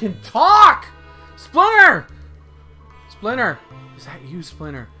rat can talk! Splinter! Splinter! Is that you,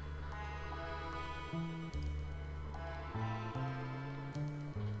 Splinter?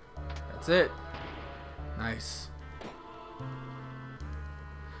 That's it. Nice.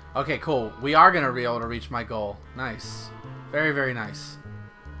 Okay, cool. We are gonna be able to reach my goal. Nice. Very, very nice.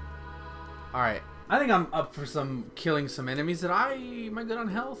 Alright. I think I'm up for killing some enemies. Am I good on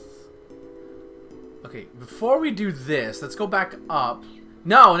health? Okay, before we do this, let's go back up.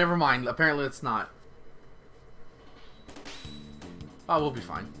 No, never mind. Apparently it's not. Oh, we'll be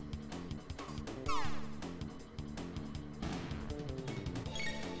fine.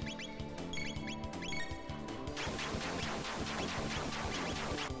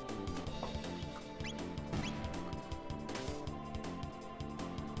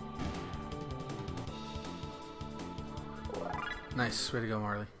 Nice. Way to go,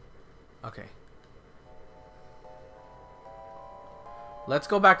 Marley. Okay. Let's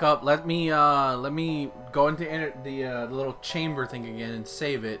go back up. Let me go into the little chamber thing again and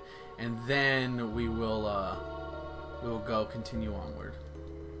save it, and then we will go continue onward.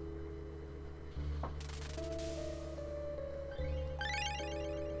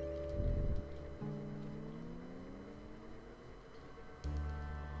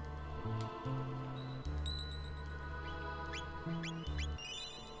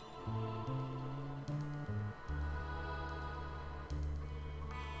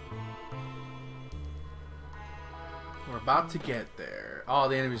 We're about to get there. Oh,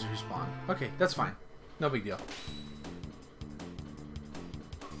 the enemies respawn. Okay, that's fine. No big deal.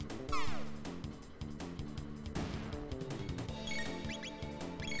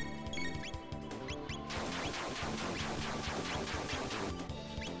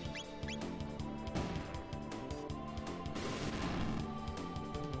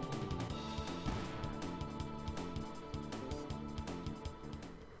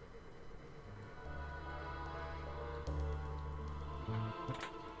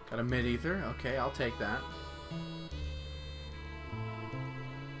 Got a mid-ether. Okay, I'll take that.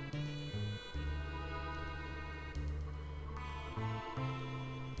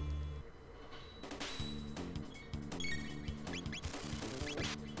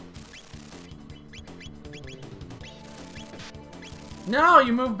 No,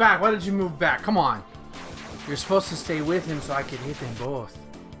 you moved back. Why did you move back? Come on. You're supposed to stay with him so I could hit them both.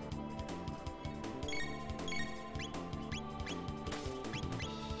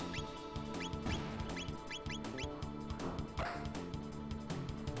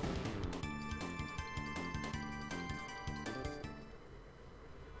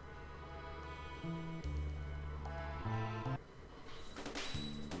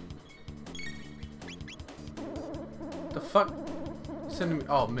 The fuck? Sending me.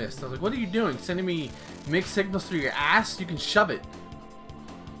 Oh, missed. I was like, what are you doing? Sending me mixed signals through your ass? You can shove it.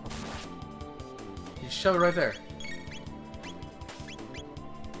 You shove it right there.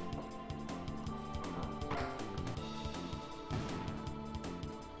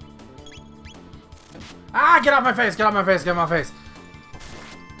 Ah, get off my face! Get off my face! Get off my face!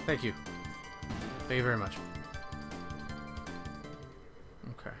 Thank you. Thank you very much.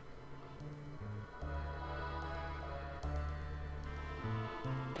 Okay.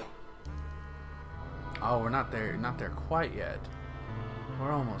 Oh, we're not there. Not there quite yet.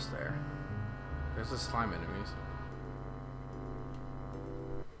 We're almost there. There's the slime enemies.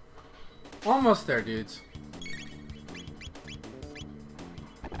 Almost there, dudes.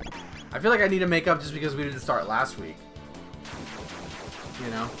 I feel like I need to make up just because we didn't start last week. You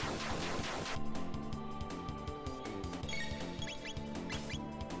know?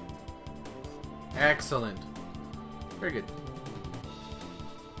 Excellent. Very good.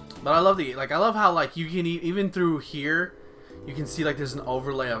 But I love the, like, I love how, like, you can, even through here, you can see, like, there's an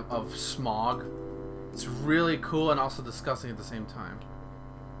overlay of smog. It's really cool and also disgusting at the same time.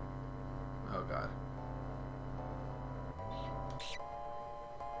 Oh, God.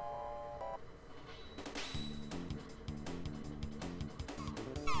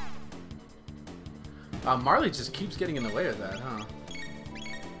 Marley just keeps getting in the way of that, huh?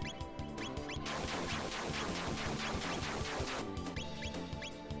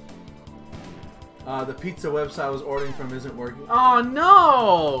 The pizza website I was ordering from isn't working. Oh,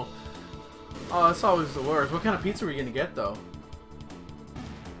 no! Oh, that's always the worst. What kind of pizza are we gonna get, though?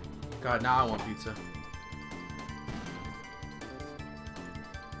 God, now I want pizza.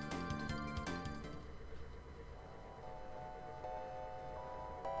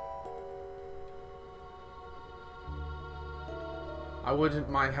 I wouldn't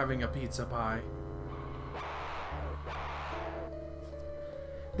mind having a pizza pie.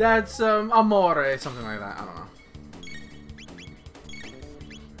 That's amore, something like that. I don't know.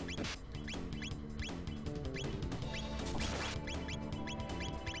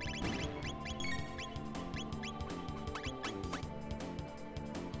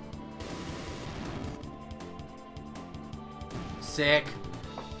 Sick.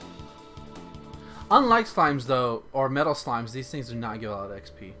 Unlike slimes, though, or metal slimes, these things do not give a lot of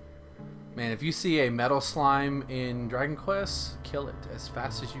XP. Man, if you see a metal slime in Dragon Quest, kill it as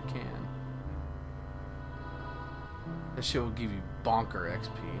fast as you can. This shit will give you bonker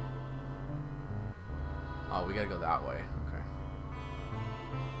XP. Oh, we gotta go that way. Okay.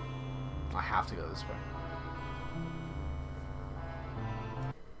 I have to go this way.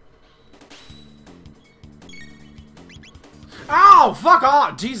 Ow! Fuck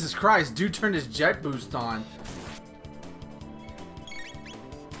off! Jesus Christ, dude turned his jet boost on.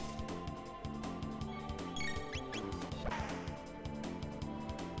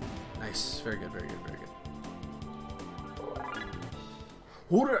 Nice. Very good, very good, very good.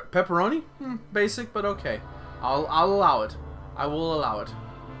 Order pepperoni? Basic, but okay. I'll allow it. I will allow it.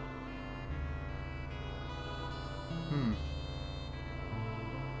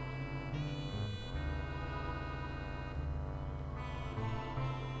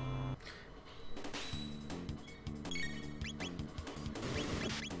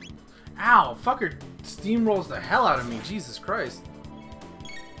 Ow! Fucker steamrolls the hell out of me. Jesus Christ.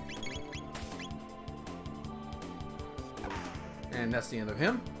 And that's the end of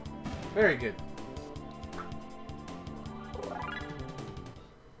him. Very good.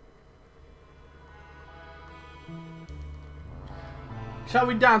 Shall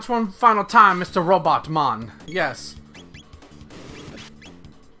we dance one final time, Mr. Robotman? Yes.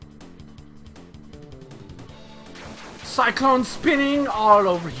 Cyclone spinning all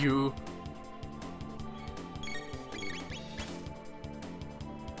over you.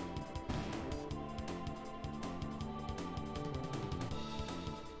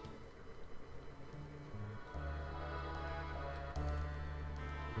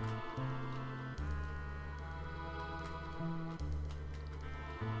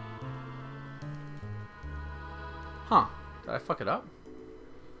 Did I fuck it up?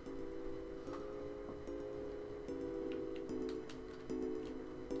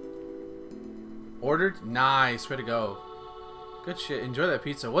 Ordered? Nice. Way to go. Good shit. Enjoy that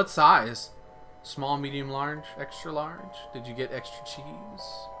pizza. What size? Small, medium, large, extra large? Did you get extra cheese?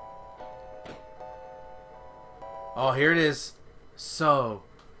 Oh, here it is. So,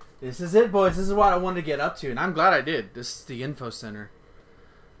 this is it, boys. This is what I wanted to get up to, and I'm glad I did. This is the info center.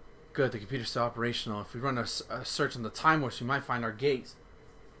 Good. The computer's still operational. If we run a search on the time warp, we might find our gate.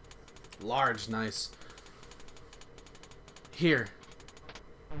 Large. Nice. Here.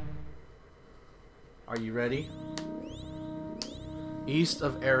 Are you ready? East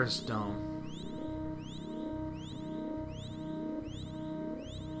of Eris Dome.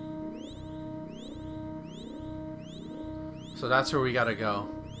 So that's where we gotta go.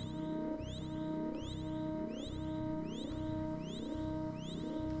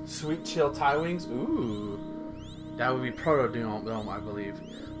 Sweet chill tie wings. Ooh. That would be Proto Dome, I believe.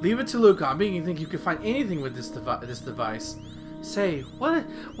 Leave it to Luca. I'm beginning to think you could find anything with this device. Say,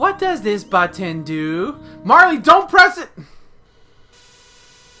 what does this button do? Marley, don't press it!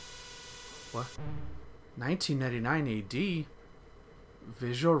 What? 1999 AD?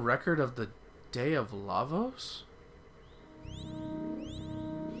 Visual record of the Day of Lavos?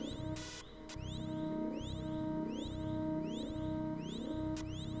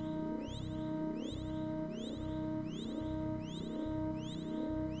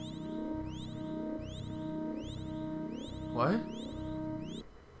 What?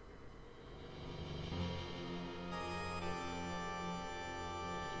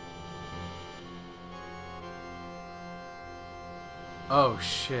 Oh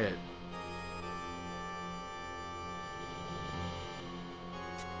shit.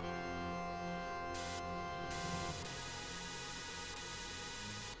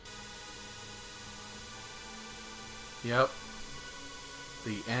 Yep.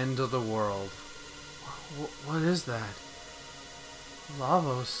 The end of the world. What is that?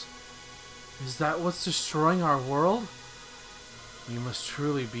 Lavos? Is that what's destroying our world? You must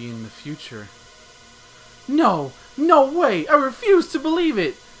truly be in the future. No! No way! I refuse to believe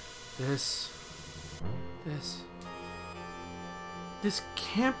it! This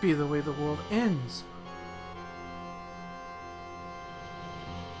can't be the way the world ends.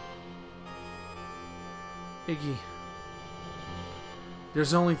 Iggy.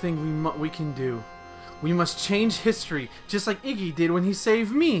 There's only thing we can do. We must change history, just like Iggy did when he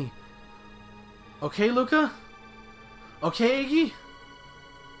saved me. Okay, Luca? Okay, Iggy?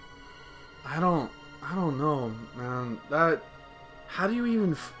 I don't know, man. How do you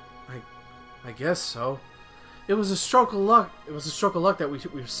even... I guess so. It was a stroke of luck. It was a stroke of luck that we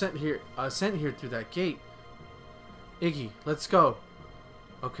were sent here through that gate. Iggy, let's go.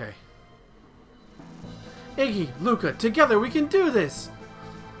 Okay. Iggy, Luca, together we can do this!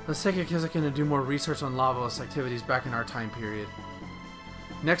 Let's take a second to do more research on Lavos activities back in our time period.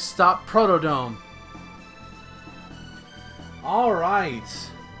 Next stop, Protodome. Alright.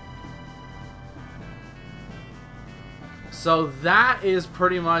 So that is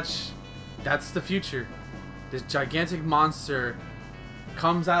pretty much... That's the future. This gigantic monster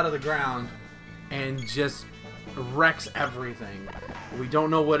comes out of the ground and just wrecks everything. We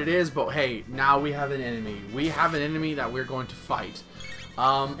don't know what it is, but hey, now we have an enemy. We have an enemy that we're going to fight.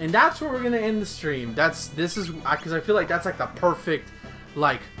 And that's where we're gonna end the stream. This is because I feel like that's like the perfect,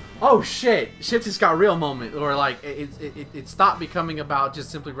 like, oh shit just got real moment, or like it stopped becoming about just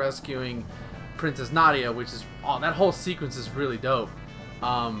simply rescuing Princess Nadia, which is that whole sequence is really dope.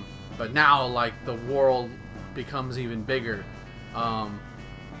 But now like the world becomes even bigger.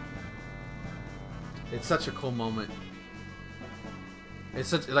 It's such a cool moment. It's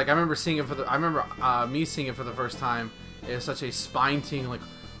such like I remember me seeing it for the first time. It's such a spine-tingling, like,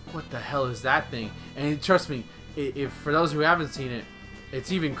 what the hell is that thing? And trust me, if for those who haven't seen it,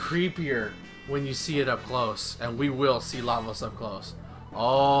 it's even creepier when you see it up close. And we will see Lavos up close.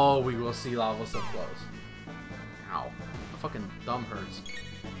 Oh, we will see Lavos up close. Ow. My fucking thumb hurts.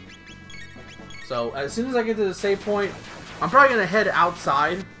 So, as soon as I get to the save point, I'm probably going to head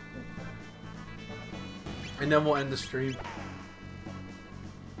outside. And then we'll end the stream.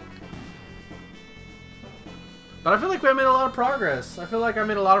 But I feel like we made a lot of progress. I feel like I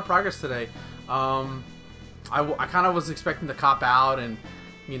made a lot of progress today. I kind of was expecting to cop out and,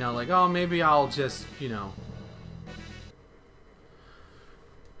 you know, like, oh, maybe I'll just, you know.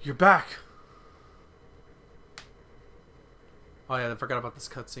 You're back. Oh, yeah, I forgot about this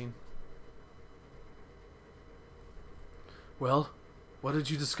cutscene. Well, what did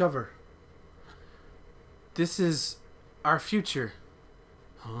you discover? This is our future.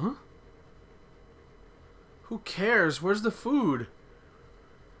 Huh? Who cares? Where's the food?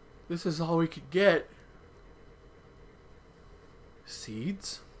 This is all we could get.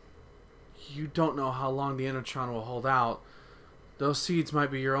 Seeds? You don't know how long the Endertron will hold out. Those seeds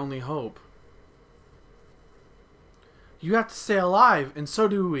might be your only hope. You have to stay alive, and so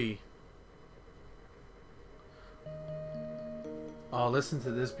do we. Oh, listen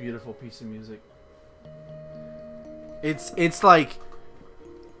to this beautiful piece of music. It's like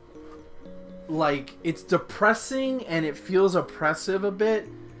it's depressing and it feels oppressive a bit,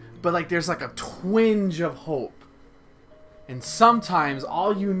 but like there's like a twinge of hope. And sometimes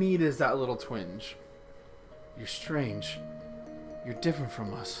all you need is that little twinge. You're strange. You're different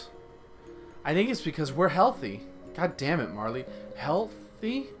from us. I think it's because we're healthy. God damn it, Marley.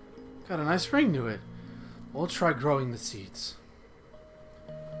 Healthy? Got a nice ring to it. We'll try growing the seeds.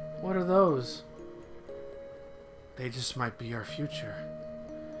 What are those? They just might be our future.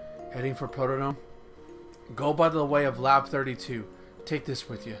 Heading for Protodome? Go by the way of Lab 32. Take this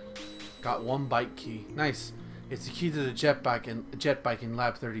with you. Got one bike key. Nice. It's the key to the jet bike in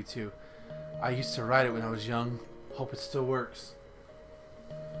Lab 32. I used to ride it when I was young. Hope it still works.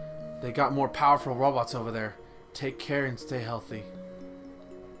 They got more powerful robots over there. Take care and stay healthy.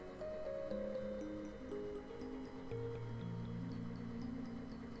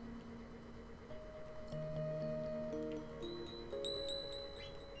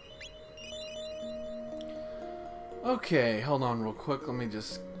 Okay, hold on real quick. Let me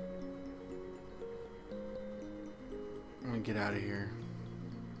get out of here.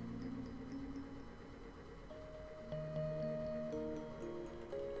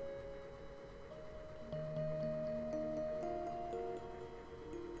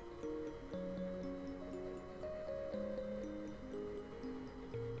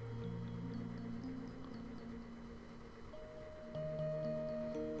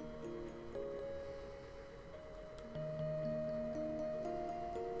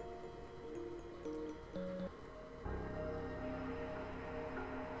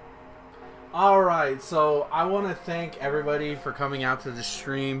 Alright, so I want to thank everybody for coming out to the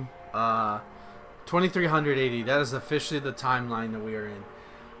stream. 2380, that is officially the timeline that we are in.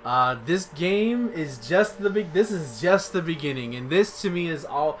 This game is just this is just the beginning, and this to me is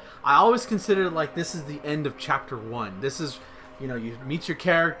all. I always consider it like this is the end of chapter 1. This is, you know, you meet your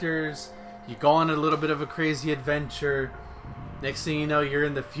characters, you go on a little bit of a crazy adventure. Next thing you know, you're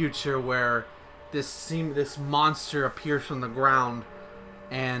in the future where this monster appears from the ground,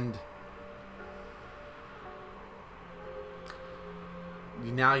 and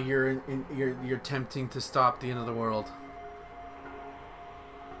now you're attempting to stop the end of the world.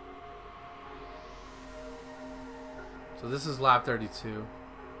 So this is Lab 32.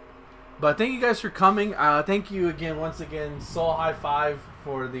 But thank you guys for coming. Thank you again, once again, Soul High Five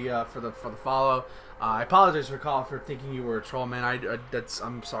for the follow. I apologize for thinking you were a troll, man.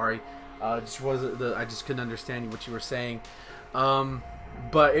 I'm sorry. I just couldn't understand what you were saying.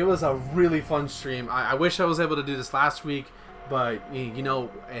 But it was a really fun stream. I wish I was able to do this last week. But, you know,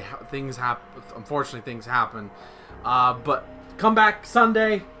 things happen. Unfortunately, things happen. But come back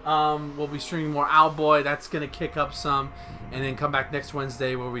Sunday. We'll be streaming more Owlboy. That's going to kick up some. And then come back next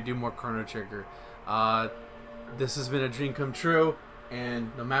Wednesday where we do more Chrono Trigger. This has been a dream come true.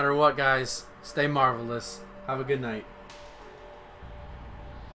 And no matter what, guys, stay marvelous. Have a good night.